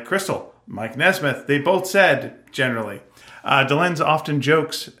thing. Crystal, Mike Nesmith, they both said, generally. DeLenz often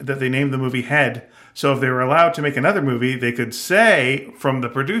jokes that they named the movie Head. So if they were allowed to make another movie, they could say from the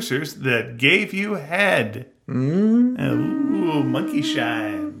producers that gave you head. Ooh, monkey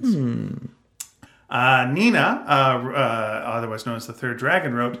shines. Nina, otherwise known as the Third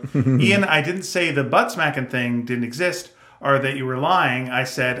Dragon, wrote, Ian, I didn't say the butt smacking thing didn't exist or that you were lying. I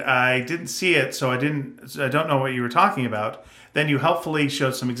said I didn't see it, so I don't know what you were talking about. Then you helpfully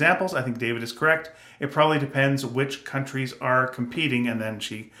showed some examples. I think David is correct. It probably depends which countries are competing. And then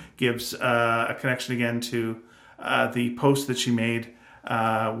she gives a connection again to the post that she made,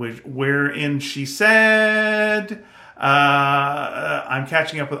 wherein she said, I'm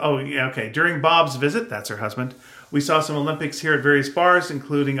catching up with, during Bob's visit, that's her husband, we saw some Olympics here at various bars,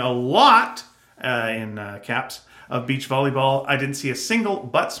 including a lot, in caps, of beach volleyball. I didn't see a single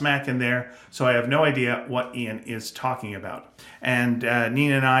butt smack in there, so I have no idea what Ian is talking about. And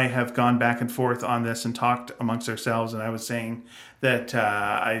Nina and I have gone back and forth on this and talked amongst ourselves, and I was saying that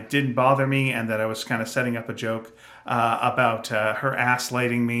it didn't bother me and that I was kind of setting up a joke about her ass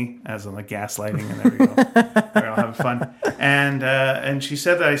lighting me, as in like gaslighting, and there we go. We're all having fun. And she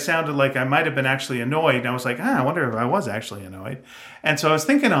said that I sounded like I might have been actually annoyed. And I was like, I wonder if I was actually annoyed. And so I was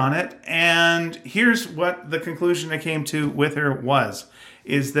thinking on it, and here's what the conclusion I came to with her was.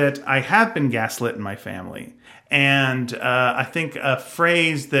 is that I have been gaslit in my family. And I think a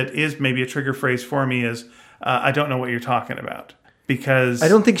phrase that is maybe a trigger phrase for me is, I don't know what you're talking about. Because I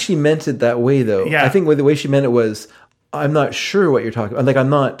don't think she meant it that way, though. Yeah. I think the way she meant it was, I'm not sure what you're talking about. Like, I'm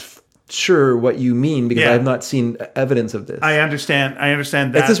not sure what you mean because I have not seen evidence of this. I understand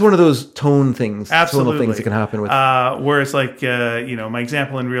that. It's just one of those tone things, Absolutely. tonal things that can happen with. Whereas, like, my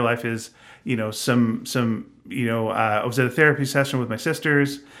example in real life is, I was at a therapy session with my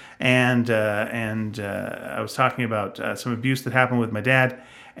sisters, and I was talking about some abuse that happened with my dad,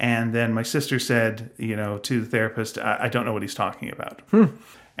 and then my sister said, to the therapist, I don't know what he's talking about.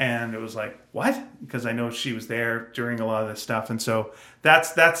 And it was like, what? Because I know she was there during a lot of this stuff. And so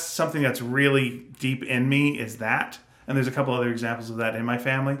that's something that's really deep in me is that. And there's a couple other examples of that in my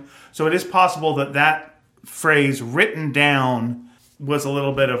family. So it is possible that phrase written down was a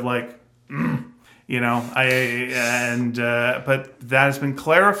little bit of like, but that has been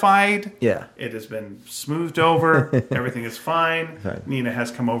clarified. Yeah. It has been smoothed over. Everything is fine. Nina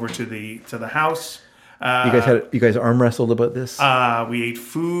has come over to the house. You guys arm wrestled about this? We ate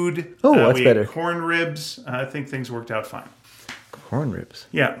food. Oh, that's we better. Ate corn ribs. I think things worked out fine. Corn ribs?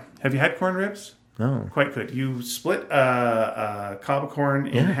 Yeah. Have you had corn ribs? No. Quite good. You split a cob of corn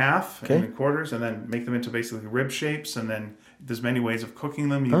in half, in quarters, and then make them into basically rib shapes. And then there's many ways of cooking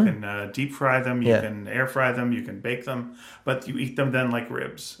them. You can deep fry them. You can air fry them. You can bake them. But you eat them then like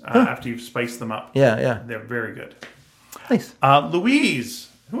ribs after you've spiced them up. Yeah. They're very good. Nice.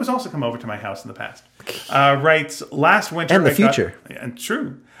 Louise, who has also come over to my house in the past, writes, last winter... And the future. And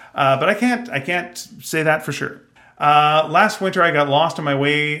true. But I can't say that for sure. Last winter, I got lost on my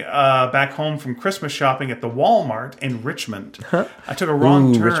way back home from Christmas shopping at the Walmart in Richmond. I took a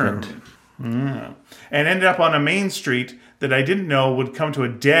wrong turn. Richmond. And ended up on a main street that I didn't know would come to a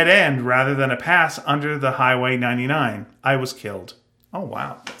dead end rather than a pass under the Highway 99. I was killed. Oh,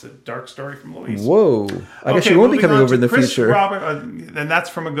 wow. That's a dark story from Louise. Whoa. I guess she won't be coming over in the Chris future. Robert, and that's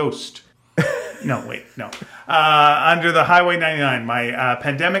from a ghost. No. Under the Highway 99, my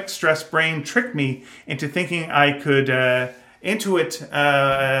pandemic stress brain tricked me into thinking I could intuit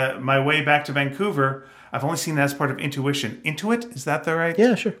my way back to Vancouver. I've only seen that as part of intuition. Intuit? Is that the right?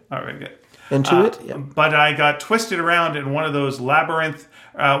 Yeah, sure. All right, good. Intuit? Yeah. But I got twisted around in one of those labyrinth...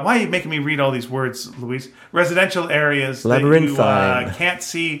 why are you making me read all these words, Louise? Residential areas that you can't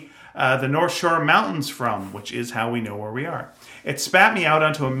see the North Shore Mountains from, which is how we know where we are. It spat me out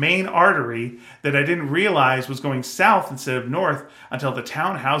onto a main artery that I didn't realize was going south instead of north until the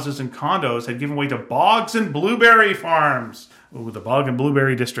townhouses and condos had given way to bogs and blueberry farms. Ooh, the Bog and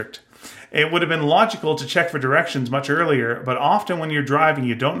Blueberry District. It would have been logical to check for directions much earlier, but often when you're driving,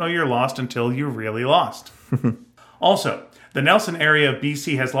 you don't know you're lost until you're really lost. Also, the Nelson area of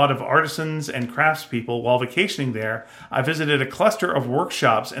BC has a lot of artisans and craftspeople. While vacationing there, I visited a cluster of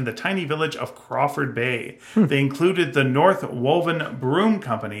workshops in the tiny village of Crawford Bay. They included the North Woven Broom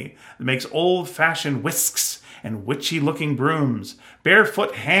Company that makes old-fashioned whisks and witchy-looking brooms,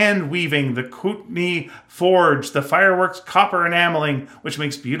 barefoot hand-weaving, the Kootenay Forge, the fireworks copper enameling, which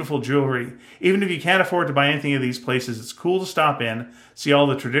makes beautiful jewelry. Even if you can't afford to buy anything at these places, it's cool to stop in, see all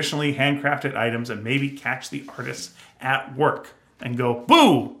the traditionally handcrafted items, and maybe catch the artists at work and go,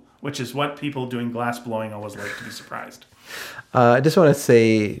 boo! Which is what people doing glass blowing always like to be surprised. I just want to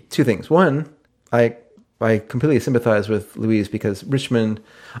say two things. One, I completely sympathize with Louise because Richmond,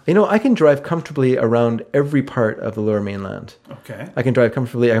 I can drive comfortably around every part of the Lower Mainland. Okay. I can drive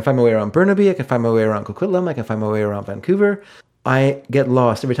comfortably. I can find my way around Burnaby. I can find my way around Coquitlam. I can find my way around Vancouver. I get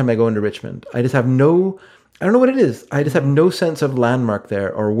lost every time I go into Richmond. I don't know what it is. I just have no sense of landmark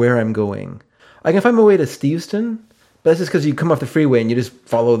there or where I'm going. I can find my way to Steveston, but that's just because you come off the freeway and you just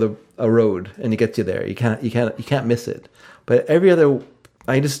follow a road and it gets you there. You can't miss it. But every other,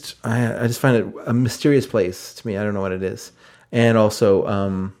 I just find it a mysterious place to me. I don't know what it is. And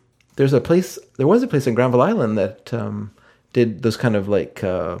also, there was a place in Granville Island that did those kind of like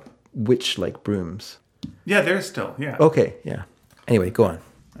witch-like brooms. Yeah, there's still, yeah. Okay, yeah. Anyway, go on.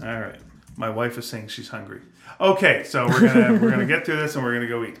 All right. My wife is saying she's hungry. Okay, so we're gonna get through this and we're gonna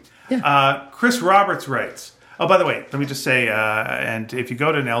go eat. Yeah. Chris Roberts writes. Oh, by the way, let me just say, and if you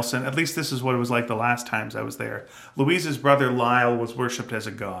go to Nelson, at least this is what it was like the last times I was there. Louise's brother Lyle was worshipped as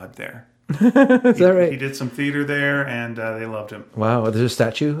a god there. Is that right? He did some theater there, and they loved him. Wow, there's a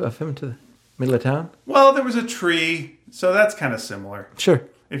statue of him to the middle of town? Well, there was a tree, so that's kind of similar. Sure.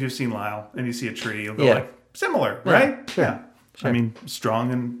 If you've seen Lyle and you see a tree, you'll go like, similar, right? Sure. Yeah. Sure. I mean,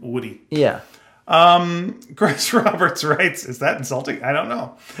 strong and woody. Yeah. Chris Roberts writes, is that insulting? I don't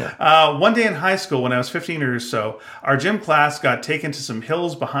know. One day in high school when I was 15 or so, our gym class got taken to some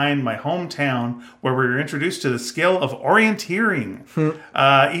hills behind my hometown where we were introduced to the skill of orienteering.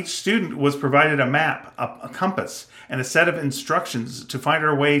 Each student was provided a map, a compass, and a set of instructions to find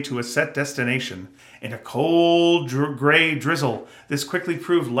our way to a set destination. In a cold, gray drizzle, this quickly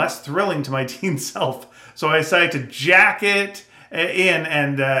proved less thrilling to my teen self, so I decided to jack it in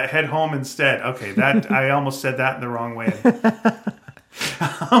and head home instead. Okay, that I almost said that in the wrong way.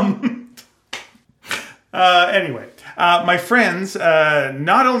 Anyway, my friends,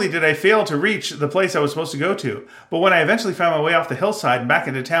 not only did I fail to reach the place I was supposed to go to, but when I eventually found my way off the hillside and back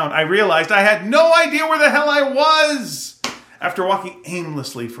into town, I realized I had no idea where the hell I was. After walking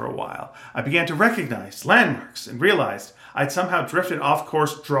aimlessly for a while, I began to recognize landmarks and realized I'd somehow drifted off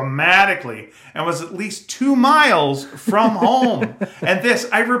course dramatically and was at least 2 miles from home. And this,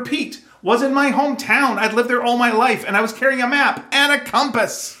 I repeat, was in my hometown. I'd lived there all my life, and I was carrying a map and a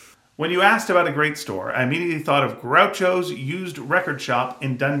compass. When you asked about a great store, I immediately thought of Groucho's used record shop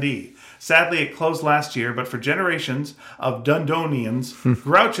in Dundee. Sadly, it closed last year, but for generations of Dundonians,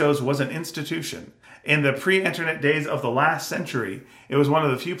 Groucho's was an institution. In the pre-internet days of the last century, it was one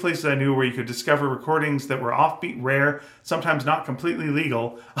of the few places I knew where you could discover recordings that were offbeat, rare, sometimes not completely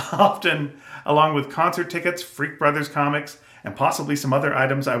legal, often along with concert tickets, Freak Brothers comics, and possibly some other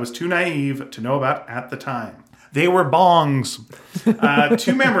items I was too naive to know about at the time. They were bongs.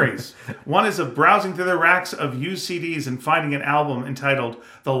 2 memories. One is of browsing through the racks of used CDs and finding an album entitled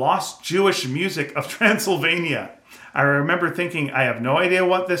The Lost Jewish Music of Transylvania. I remember thinking, I have no idea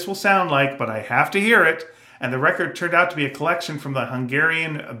what this will sound like, but I have to hear it. And the record turned out to be a collection from the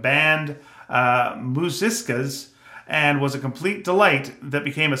Hungarian band Muziskas, and was a complete delight that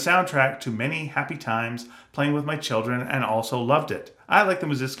became a soundtrack to many happy times playing with my children, and also loved it. I like the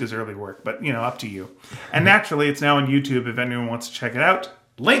Muziskas' early work, but, up to you. And naturally, it's now on YouTube if anyone wants to check it out.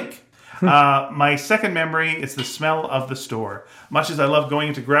 Link! My second memory is the smell of the store. Much as I love going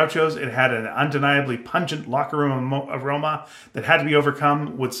into Groucho's, it had an undeniably pungent locker room aroma that had to be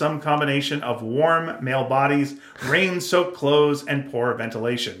overcome with some combination of warm male bodies, rain-soaked clothes, and poor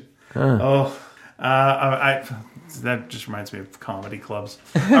ventilation. That just reminds me of comedy clubs.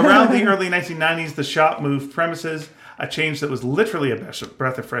 Around the early 1990s, the shop moved premises, a change that was literally a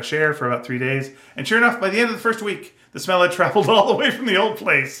breath of fresh air for about 3 days. And sure enough, by the end of the first week, the smell had traveled all the way from the old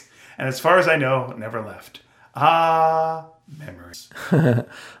place. And as far as I know, never left. Memories.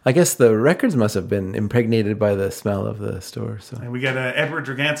 I guess the records must have been impregnated by the smell of the store. So. And we got Edward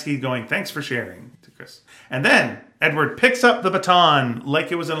Dragansky going, thanks for sharing to Chris. And then Edward picks up the baton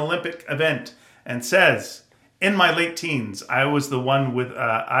like it was an Olympic event and says, in my late teens, I was one with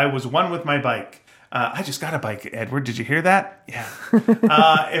my bike. I just got a bike, Edward. Did you hear that? Yeah.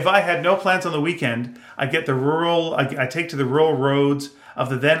 If I had no plans on the weekend, I'd take to the rural roads of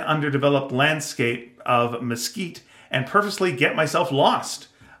the then underdeveloped landscape of Mesquite and purposely get myself lost.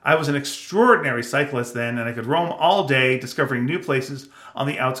 I was an extraordinary cyclist then, and I could roam all day discovering new places on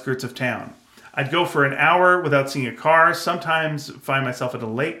the outskirts of town. I'd go for an hour without seeing a car, sometimes find myself at a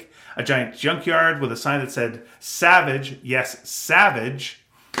lake, a giant junkyard with a sign that said Savage, yes, Savage,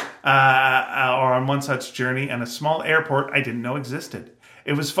 or on one such journey, and a small airport I didn't know existed.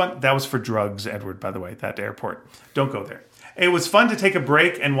 It was fun. That was for drugs, Edward, by the way, that airport. Don't go there. It was fun to take a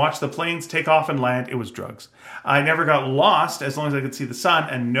break and watch the planes take off and land. It was drugs. I never got lost as long as I could see the sun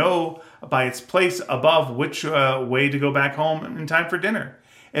and know by its place above which way to go back home in time for dinner.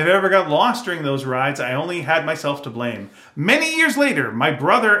 If I ever got lost during those rides, I only had myself to blame. Many years later, my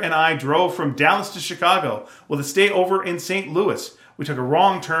brother and I drove from Dallas to Chicago with a stay over in St. Louis. We took a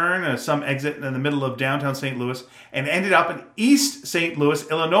wrong turn at some exit in the middle of downtown St. Louis and ended up in East St. Louis,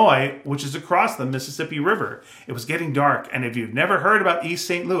 Illinois, which is across the Mississippi River. It was getting dark, and if you've never heard about East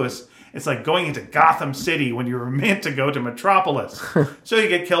St. Louis, it's like going into Gotham City when you were meant to go to Metropolis. So you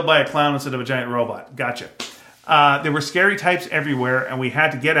get killed by a clown instead of a giant robot. Gotcha. There were scary types everywhere, and we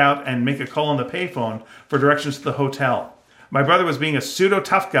had to get out and make a call on the payphone for directions to the hotel. My brother was being a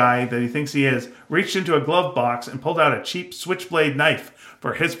pseudo-tough guy that he thinks he is, reached into a glove box and pulled out a cheap switchblade knife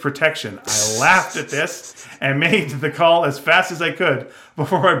for his protection. I laughed at this and made the call as fast as I could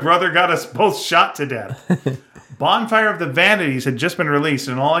before my brother got us both shot to death. Bonfire of the Vanities had just been released,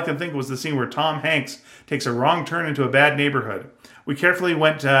 and all I could think was the scene where Tom Hanks takes a wrong turn into a bad neighborhood. We carefully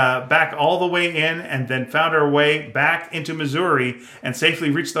went back all the way in and then found our way back into Missouri and safely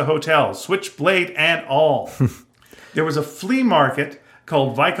reached the hotel, switchblade and all. There was a flea market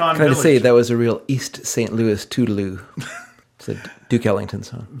called Vicon Village. Can I just say that was a real East St. Louis toodaloo. It's a Duke Ellington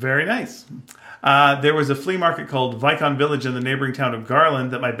song. Very nice. There was a flea market called Vicon Village in the neighboring town of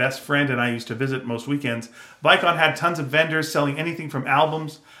Garland that my best friend and I used to visit most weekends. Vicon had tons of vendors selling anything from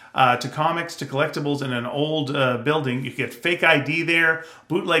albums to comics to collectibles in an old building. You could get fake ID there,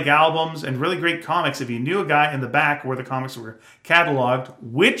 bootleg albums, and really great comics if you knew a guy in the back where the comics were cataloged,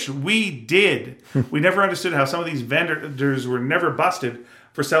 which we did. We never understood how some of these vendors were never busted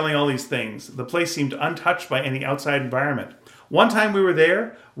for selling all these things. The place seemed untouched by any outside environment. One time we were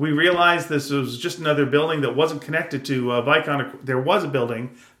there, we realized this was just another building that wasn't connected to Vicon. There was a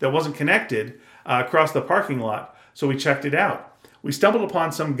building that wasn't connected across the parking lot, so we checked it out. We stumbled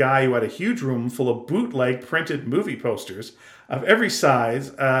upon some guy who had a huge room full of bootleg printed movie posters of every size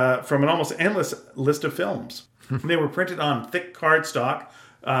from an almost endless list of films. They were printed on thick cardstock,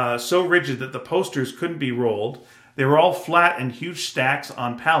 so rigid that the posters couldn't be rolled. They were all flat in huge stacks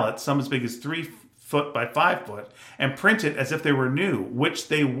on pallets, some as big as 3 foot by 5 foot, and printed as if they were new, which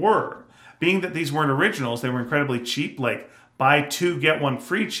they were. Being that these weren't originals, they were incredibly cheap, like buy 2, get 1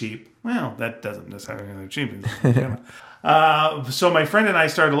 free cheap. Well, that doesn't necessarily mean they're cheap. So my friend and I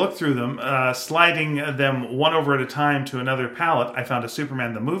started to look through them, sliding them one over at a time to another pallet. I found a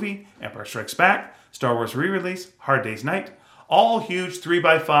Superman the Movie, Empire Strikes Back, Star Wars re-release, Hard Day's Night, all huge 3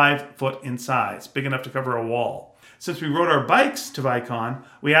 by 5 foot in size, big enough to cover a wall. Since we rode our bikes to Vicon,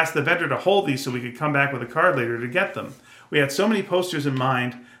 we asked the vendor to hold these so we could come back with a card later to get them. We had so many posters in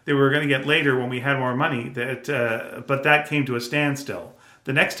mind that we were going to get later when we had more money, but that came to a standstill.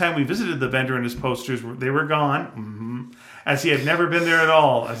 The next time we visited the vendor and his posters, they were gone, as he had never been there at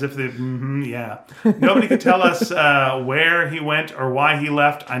all, as if they, yeah. Nobody could tell us where he went or why he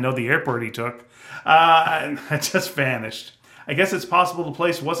left. I know the airport he took. It just vanished. I guess it's possible the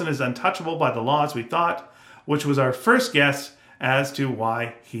place wasn't as untouchable by the law as we thought, which was our first guess as to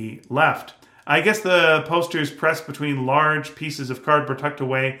why he left. I guess the posters pressed between large pieces of cardboard tucked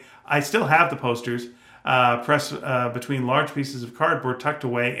away. I still have the posters. Pressed between large pieces of cardboard tucked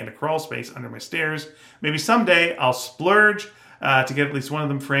away in a crawl space under my stairs. Maybe someday I'll splurge to get at least one of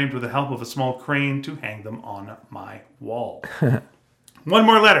them framed with the help of a small crane to hang them on my wall. One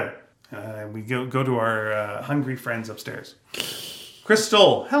more letter. We go to our hungry friends upstairs.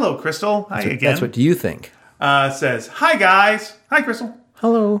 Crystal. Hello, Crystal. Hi again. That's what you think. Says, hi, guys. Hi, Crystal.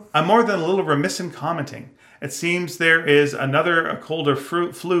 Hello. I'm more than a little remiss in commenting. It seems there is another colder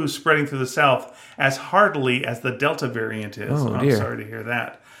flu spreading through the South as heartily as the Delta variant is. Oh, I'm dear. sorry to hear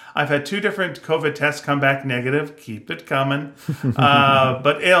that. I've had 2 different COVID tests come back negative. Keep it coming.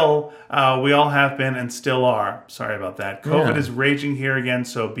 But ill, we all have been and still are. Sorry about that. COVID is raging here again,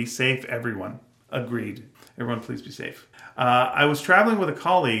 so be safe, everyone. Agreed. Everyone, please be safe. I was traveling with a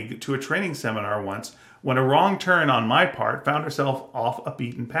colleague to a training seminar once when a wrong turn on my part found herself off a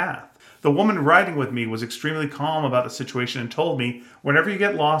beaten path. The woman riding with me was extremely calm about the situation and told me, whenever you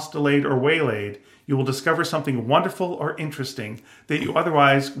get lost, delayed, or waylaid, you will discover something wonderful or interesting that you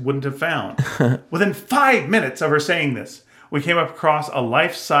otherwise wouldn't have found. Within 5 minutes of her saying this, we came across a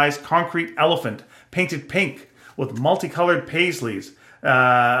life-size concrete elephant painted pink with multicolored paisleys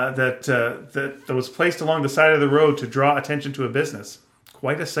that was placed along the side of the road to draw attention to a business.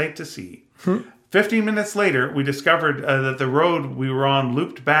 Quite a sight to see. 15 minutes later, we discovered that the road we were on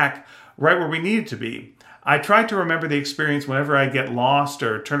looped back right where we needed to be. I try to remember the experience whenever I get lost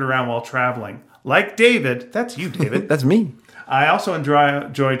or turn around while traveling. Like David, that's you, David. That's me. I also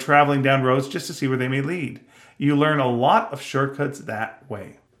enjoy traveling down roads just to see where they may lead. You learn a lot of shortcuts that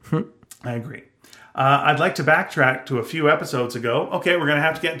way. I agree. I'd like to backtrack to a few episodes ago. Okay, we're going to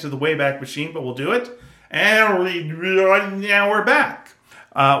have to get into the Wayback Machine, but we'll do it. And now we're back.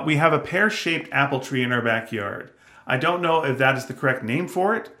 We have a pear-shaped apple tree in our backyard. I don't know if that is the correct name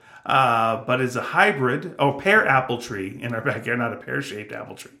for it, but it's a hybrid, pear apple tree in our backyard, not a pear-shaped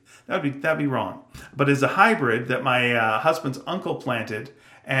apple tree. That'd be wrong. But it's a hybrid that my husband's uncle planted,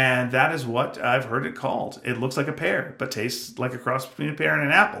 and that is what I've heard it called. It looks like a pear, but tastes like a cross between a pear and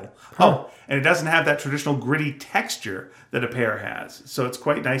an apple. Oh, and it doesn't have that traditional gritty texture that a pear has, so it's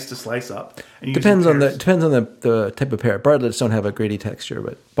quite nice to slice up. And Depends on the type of pear. Bartlett's don't have a gritty texture,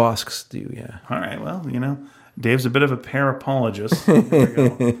 but Boscs do. Yeah. All right. Well, Dave's a bit of a pear apologist. There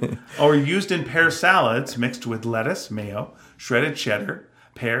we go. Or used in pear salads mixed with lettuce, mayo, shredded cheddar,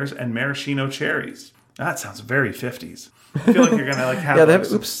 pears, and maraschino cherries. That sounds very 50s. I feel like you're going to have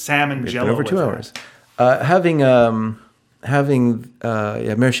some salmon jello over 2 hours. Having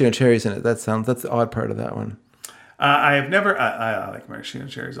maraschino cherries in it. That's the odd part of that one. I have never. I like maraschino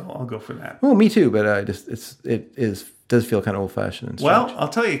cherries. I'll go for that. Well, me too. But it does feel kind of old fashioned and strange. Well, I'll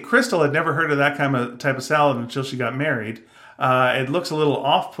tell you, Crystal had never heard of that type of salad until she got married. It looks a little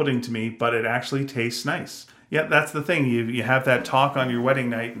off putting to me, but it actually tastes nice. Yeah, that's the thing. You have that talk on your wedding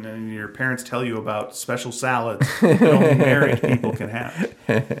night, and then your parents tell you about special salads that only married people can have.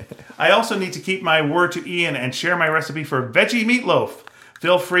 I also need to keep my word to Ian and share my recipe for veggie meatloaf.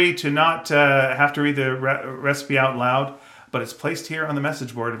 Feel free to not have to read the recipe out loud, but it's placed here on the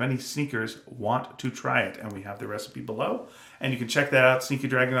message board if any sneakers want to try it. And we have the recipe below. And you can check that out,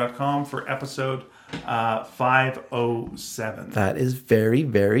 sneakydragon.com, for episode 507. That is very,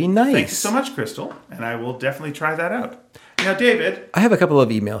 very nice. Thank you so much, Crystal. And I will definitely try that out. Now, David. I have a couple of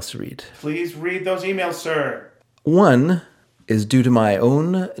emails to read. Please read those emails, sir. One is due to my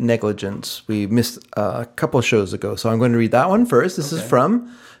own negligence. We missed a couple of shows ago, so I'm going to read that one first. This is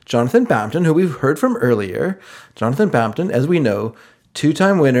from Jonathan Bampton, who we've heard from earlier. Jonathan Bampton, as we know,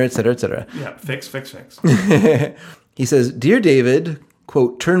 2-time winner, etc., etc. Yeah, fix. He says, Dear David,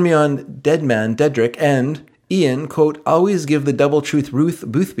 quote, turn me on Deadman Dedrick, and Ian, quote, always give the double truth Ruth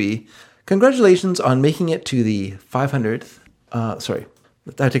Boothby. Congratulations on making it to the 500th. Sorry,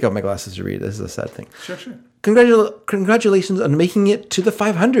 I take out my glasses to read. This is a sad thing. Sure. Congratulations on making it to the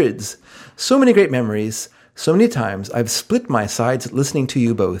 500s. So many great memories. So many times I've split my sides listening to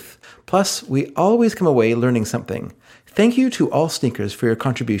you both. Plus, we always come away learning something. Thank you to all sneakers for your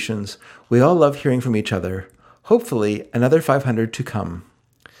contributions. We all love hearing from each other. Hopefully, another 500 to come.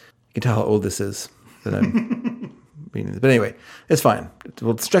 You can tell how old this is that I'm reading this. But anyway, it's fine.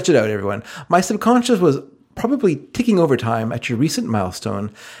 We'll stretch it out, everyone. My subconscious was probably ticking over time at your recent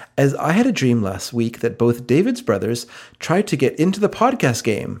milestone, as I had a dream last week that both David's brothers tried to get into the podcast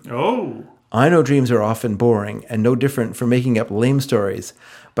game. Oh. I know dreams are often boring and no different from making up lame stories,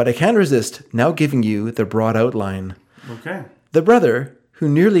 but I can't resist now giving you the broad outline. Okay. The brother, who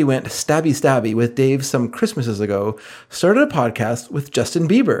nearly went stabby with Dave some Christmases ago, started a podcast with Justin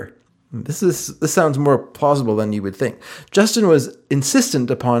Bieber. This sounds more plausible than you would think. Justin was insistent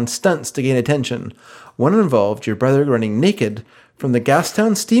upon stunts to gain attention. One involved your brother running naked from the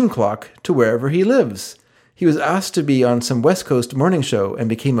Gastown steam clock to wherever he lives. He was asked to be on some West Coast morning show and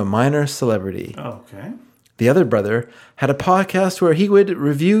became a minor celebrity. Okay. The other brother had a podcast where he would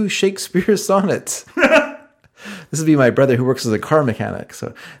review Shakespeare's sonnets. This would be my brother who works as a car mechanic.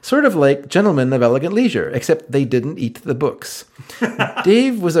 So sort of like Gentlemen of Elegant Leisure, except they didn't eat the books.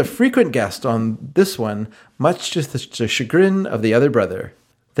 Dave was a frequent guest on this one, much to the chagrin of the other brother.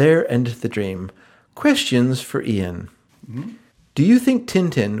 There ended the dream. Questions for Ian. Mm-hmm. Do you think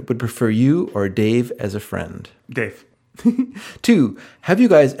Tintin would prefer you or Dave as a friend? Dave. 2, have you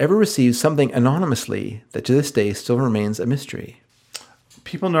guys ever received something anonymously that to this day still remains a mystery?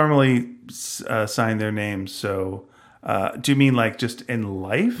 People normally sign their names, so do you mean like just in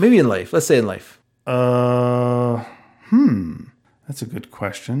life? Maybe in life. Let's say in life. That's a good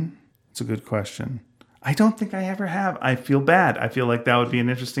question. I don't think I ever have. I feel bad. I feel like that would be an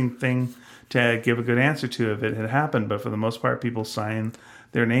interesting thing to give a good answer to if it had happened, but for the most part, people sign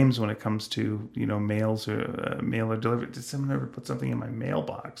their names when it comes to, mails or mail or delivery. Did someone ever put something in my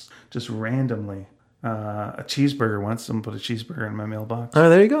mailbox just randomly? A cheeseburger once. Someone put a cheeseburger in my mailbox. Oh,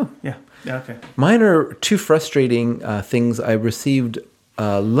 there you go. Yeah, okay. Mine are two frustrating things. I received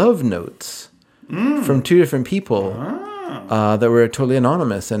love notes from 2 different people that were totally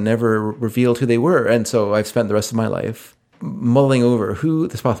anonymous and never revealed who they were. And so I've spent the rest of my life mulling over who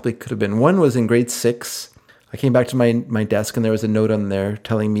this possibly could have been. One was in grade 6. I came back to my desk and there was a note on there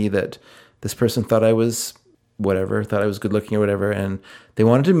telling me that this person thought I was whatever, thought I was good looking or whatever, and they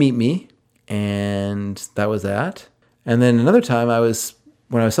wanted to meet me. And that was that. And then another time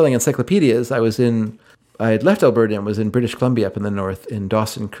when I was selling encyclopedias, I had left Alberta and was in British Columbia up in the north in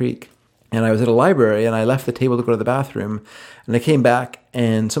Dawson Creek. And I was at a library and I left the table to go to the bathroom. And I came back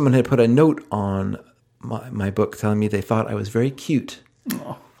and someone had put a note on my book telling me they thought I was very cute.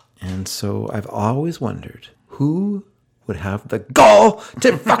 Aww. And so I've always wondered who would have the gall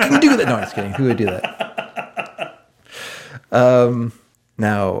to fucking do that. No, I'm just kidding. Who would do that?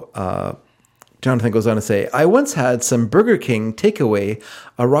 Now, Jonathan goes on to say, I once had some Burger King takeaway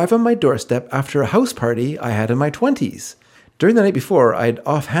arrive on my doorstep after a house party I had in my 20s. During the night before, I'd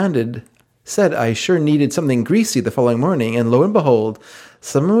offhanded said I sure needed something greasy the following morning, and lo and behold,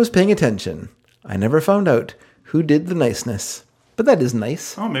 someone was paying attention. I never found out who did the niceness. But that is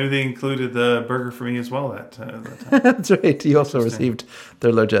nice. Oh, maybe they included the burger for me as well that time. That's right. You also received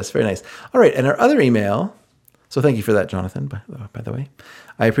their largesse. Very nice. All right, and our other email... So thank you for that, Jonathan, by the way.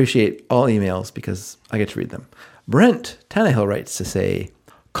 I appreciate all emails because I get to read them. Brent Tannehill writes to say,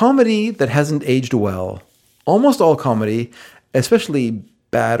 comedy that hasn't aged well. Almost all comedy, especially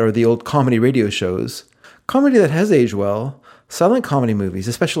bad or the old comedy radio shows. Comedy that has aged well. Silent comedy movies,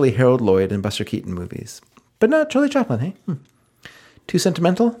 especially Harold Lloyd and Buster Keaton movies. But not Charlie Chaplin, hey? Too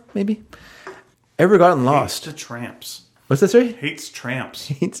sentimental, maybe? Ever gotten lost? Hates the tramps. What's that, sorry? Hates tramps.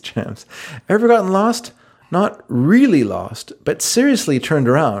 Hates tramps. Ever gotten lost? Not really lost, but seriously turned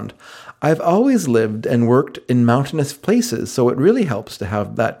around. I've always lived and worked in mountainous places, so it really helps to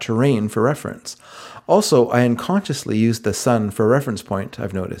have that terrain for reference. Also, I unconsciously use the sun for a reference point,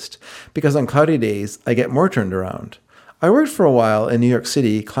 I've noticed, because on cloudy days, I get more turned around. I worked for a while in New York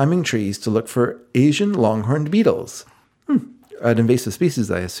City climbing trees to look for Asian longhorned beetles. An invasive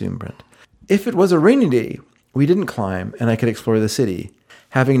species, I assume, Brent. If it was a rainy day, we didn't climb and I could explore the city.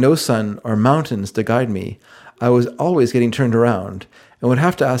 Having no sun or mountains to guide me, I was always getting turned around and would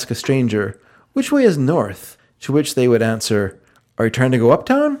have to ask a stranger, which way is north? To which they would answer, are you trying to go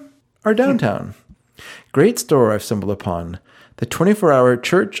uptown or downtown? Great store I've stumbled upon. The 24-hour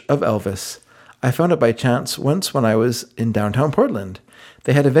Church of Elvis. I found it by chance once when I was in downtown Portland.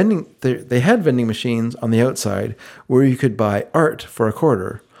 They had vending machines on the outside where you could buy art for a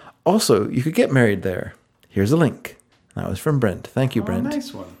quarter. Also, you could get married there. Here's a link. That was from Brent. Thank you, Brent.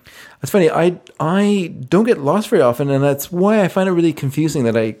 Nice one. That's funny. I don't get lost very often, and that's why I find it really confusing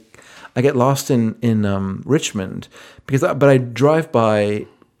that I get lost in Richmond but I drive by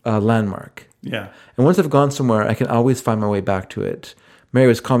a landmark. Yeah. And once I've gone somewhere, I can always find my way back to it. Mary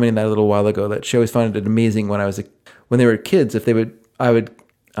was commenting that a little while ago that she always found it amazing when they were kids. I would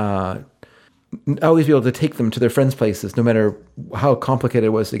always be able to take them to their friends' places, no matter how complicated it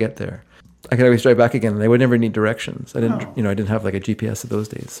was to get there. I could always drive back again, and they would never need directions. I didn't have like a GPS of those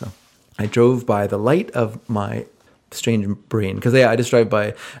days, so I drove by the light of my strange brain because I just drive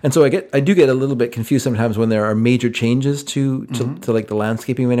by, and so I do get a little bit confused sometimes when there are major changes to like the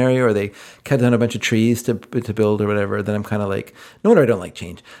landscaping of an area, or they cut down a bunch of trees to build or whatever. Then I'm kind of like, no wonder I don't like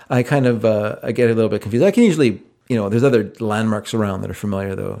change. I kind of I get a little bit confused. I can usually, there's other landmarks around that are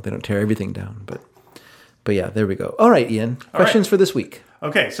familiar though. They don't tear everything down, but yeah, there we go. All right, Ian. Questions for this week.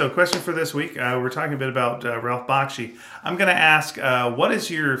 Okay, so question for this week. We're talking a bit about Ralph Bakshi. I'm going to ask, what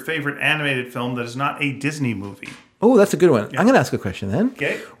is your favorite animated film that is not a Disney movie? Oh, that's a good one. Yeah. I'm going to ask a question then.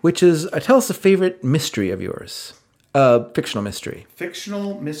 Okay. Which is, tell us a favorite mystery of yours. Fictional mystery.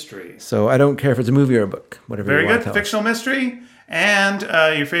 Fictional mystery. So I don't care if it's a movie or a book, whatever Very you want good. to tell Fictional mystery. And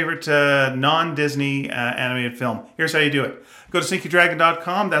your favorite non-Disney animated film. Here's how you do it. Go to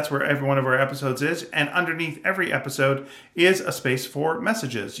sneakydragon.com. That's where every one of our episodes is. And underneath every episode is a space for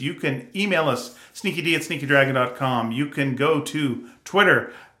messages. You can email us, sneakyd@sneakydragon.com. You can go to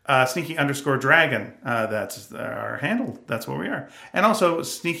Twitter, sneaky_dragon. That's our handle. That's where we are. And also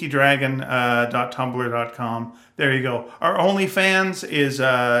sneakydragon.tumblr.com. There you go. Our OnlyFans is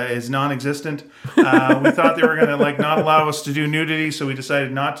non-existent. We thought they were going to not allow us to do nudity, so we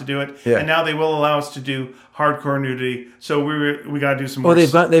decided not to do it. Yeah. And now they will allow us to do hardcore nudity. So we got to do some more. Oh,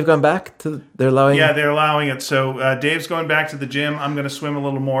 they've gone back to they're allowing. Yeah, they're allowing it. So Dave's going back to the gym. I'm going to swim a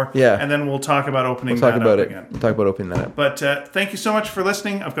little more. Yeah. And then we'll talk about opening that up again. We'll talk about opening that up. But thank you so much for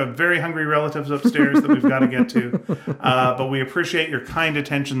listening. I've got very hungry relatives upstairs that we've got to get to. But we appreciate your kind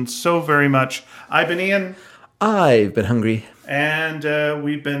attention so very much. I've been Ian. I've been hungry. And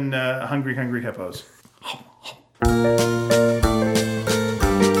we've been hungry hippos.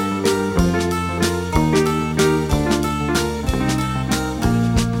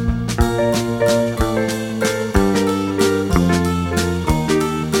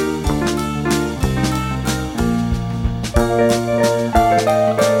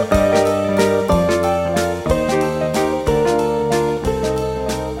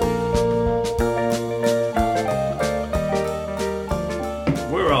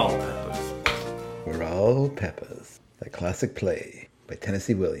 Classic play by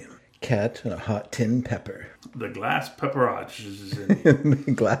Tennessee Williams. Cat and a hot tin pepper. The glass pepperage is in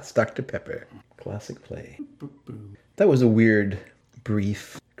the glass Dr. Pepper. Classic play. That was a weird,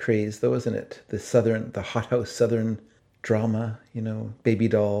 brief craze, though, wasn't it? The hothouse Southern drama, baby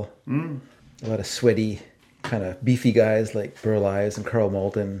doll. A lot of sweaty, kind of beefy guys like Burl Ives and Carl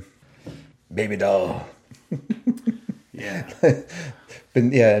Malden. Baby doll. Yeah.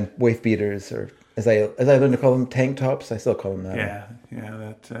 And wife beaters, or as I learned to call them, tank tops. I still call them that.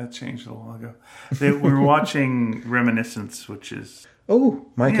 Yeah, that changed a while ago. We were watching Reminiscence, which is... Oh,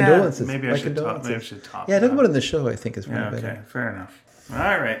 my condolences. Maybe I should talk Yeah, talk about it in the show, I think, is probably better. Okay, fair enough.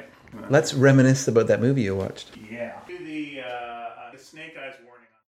 All right. Let's reminisce about that movie you watched. Yeah. The Snake Eyes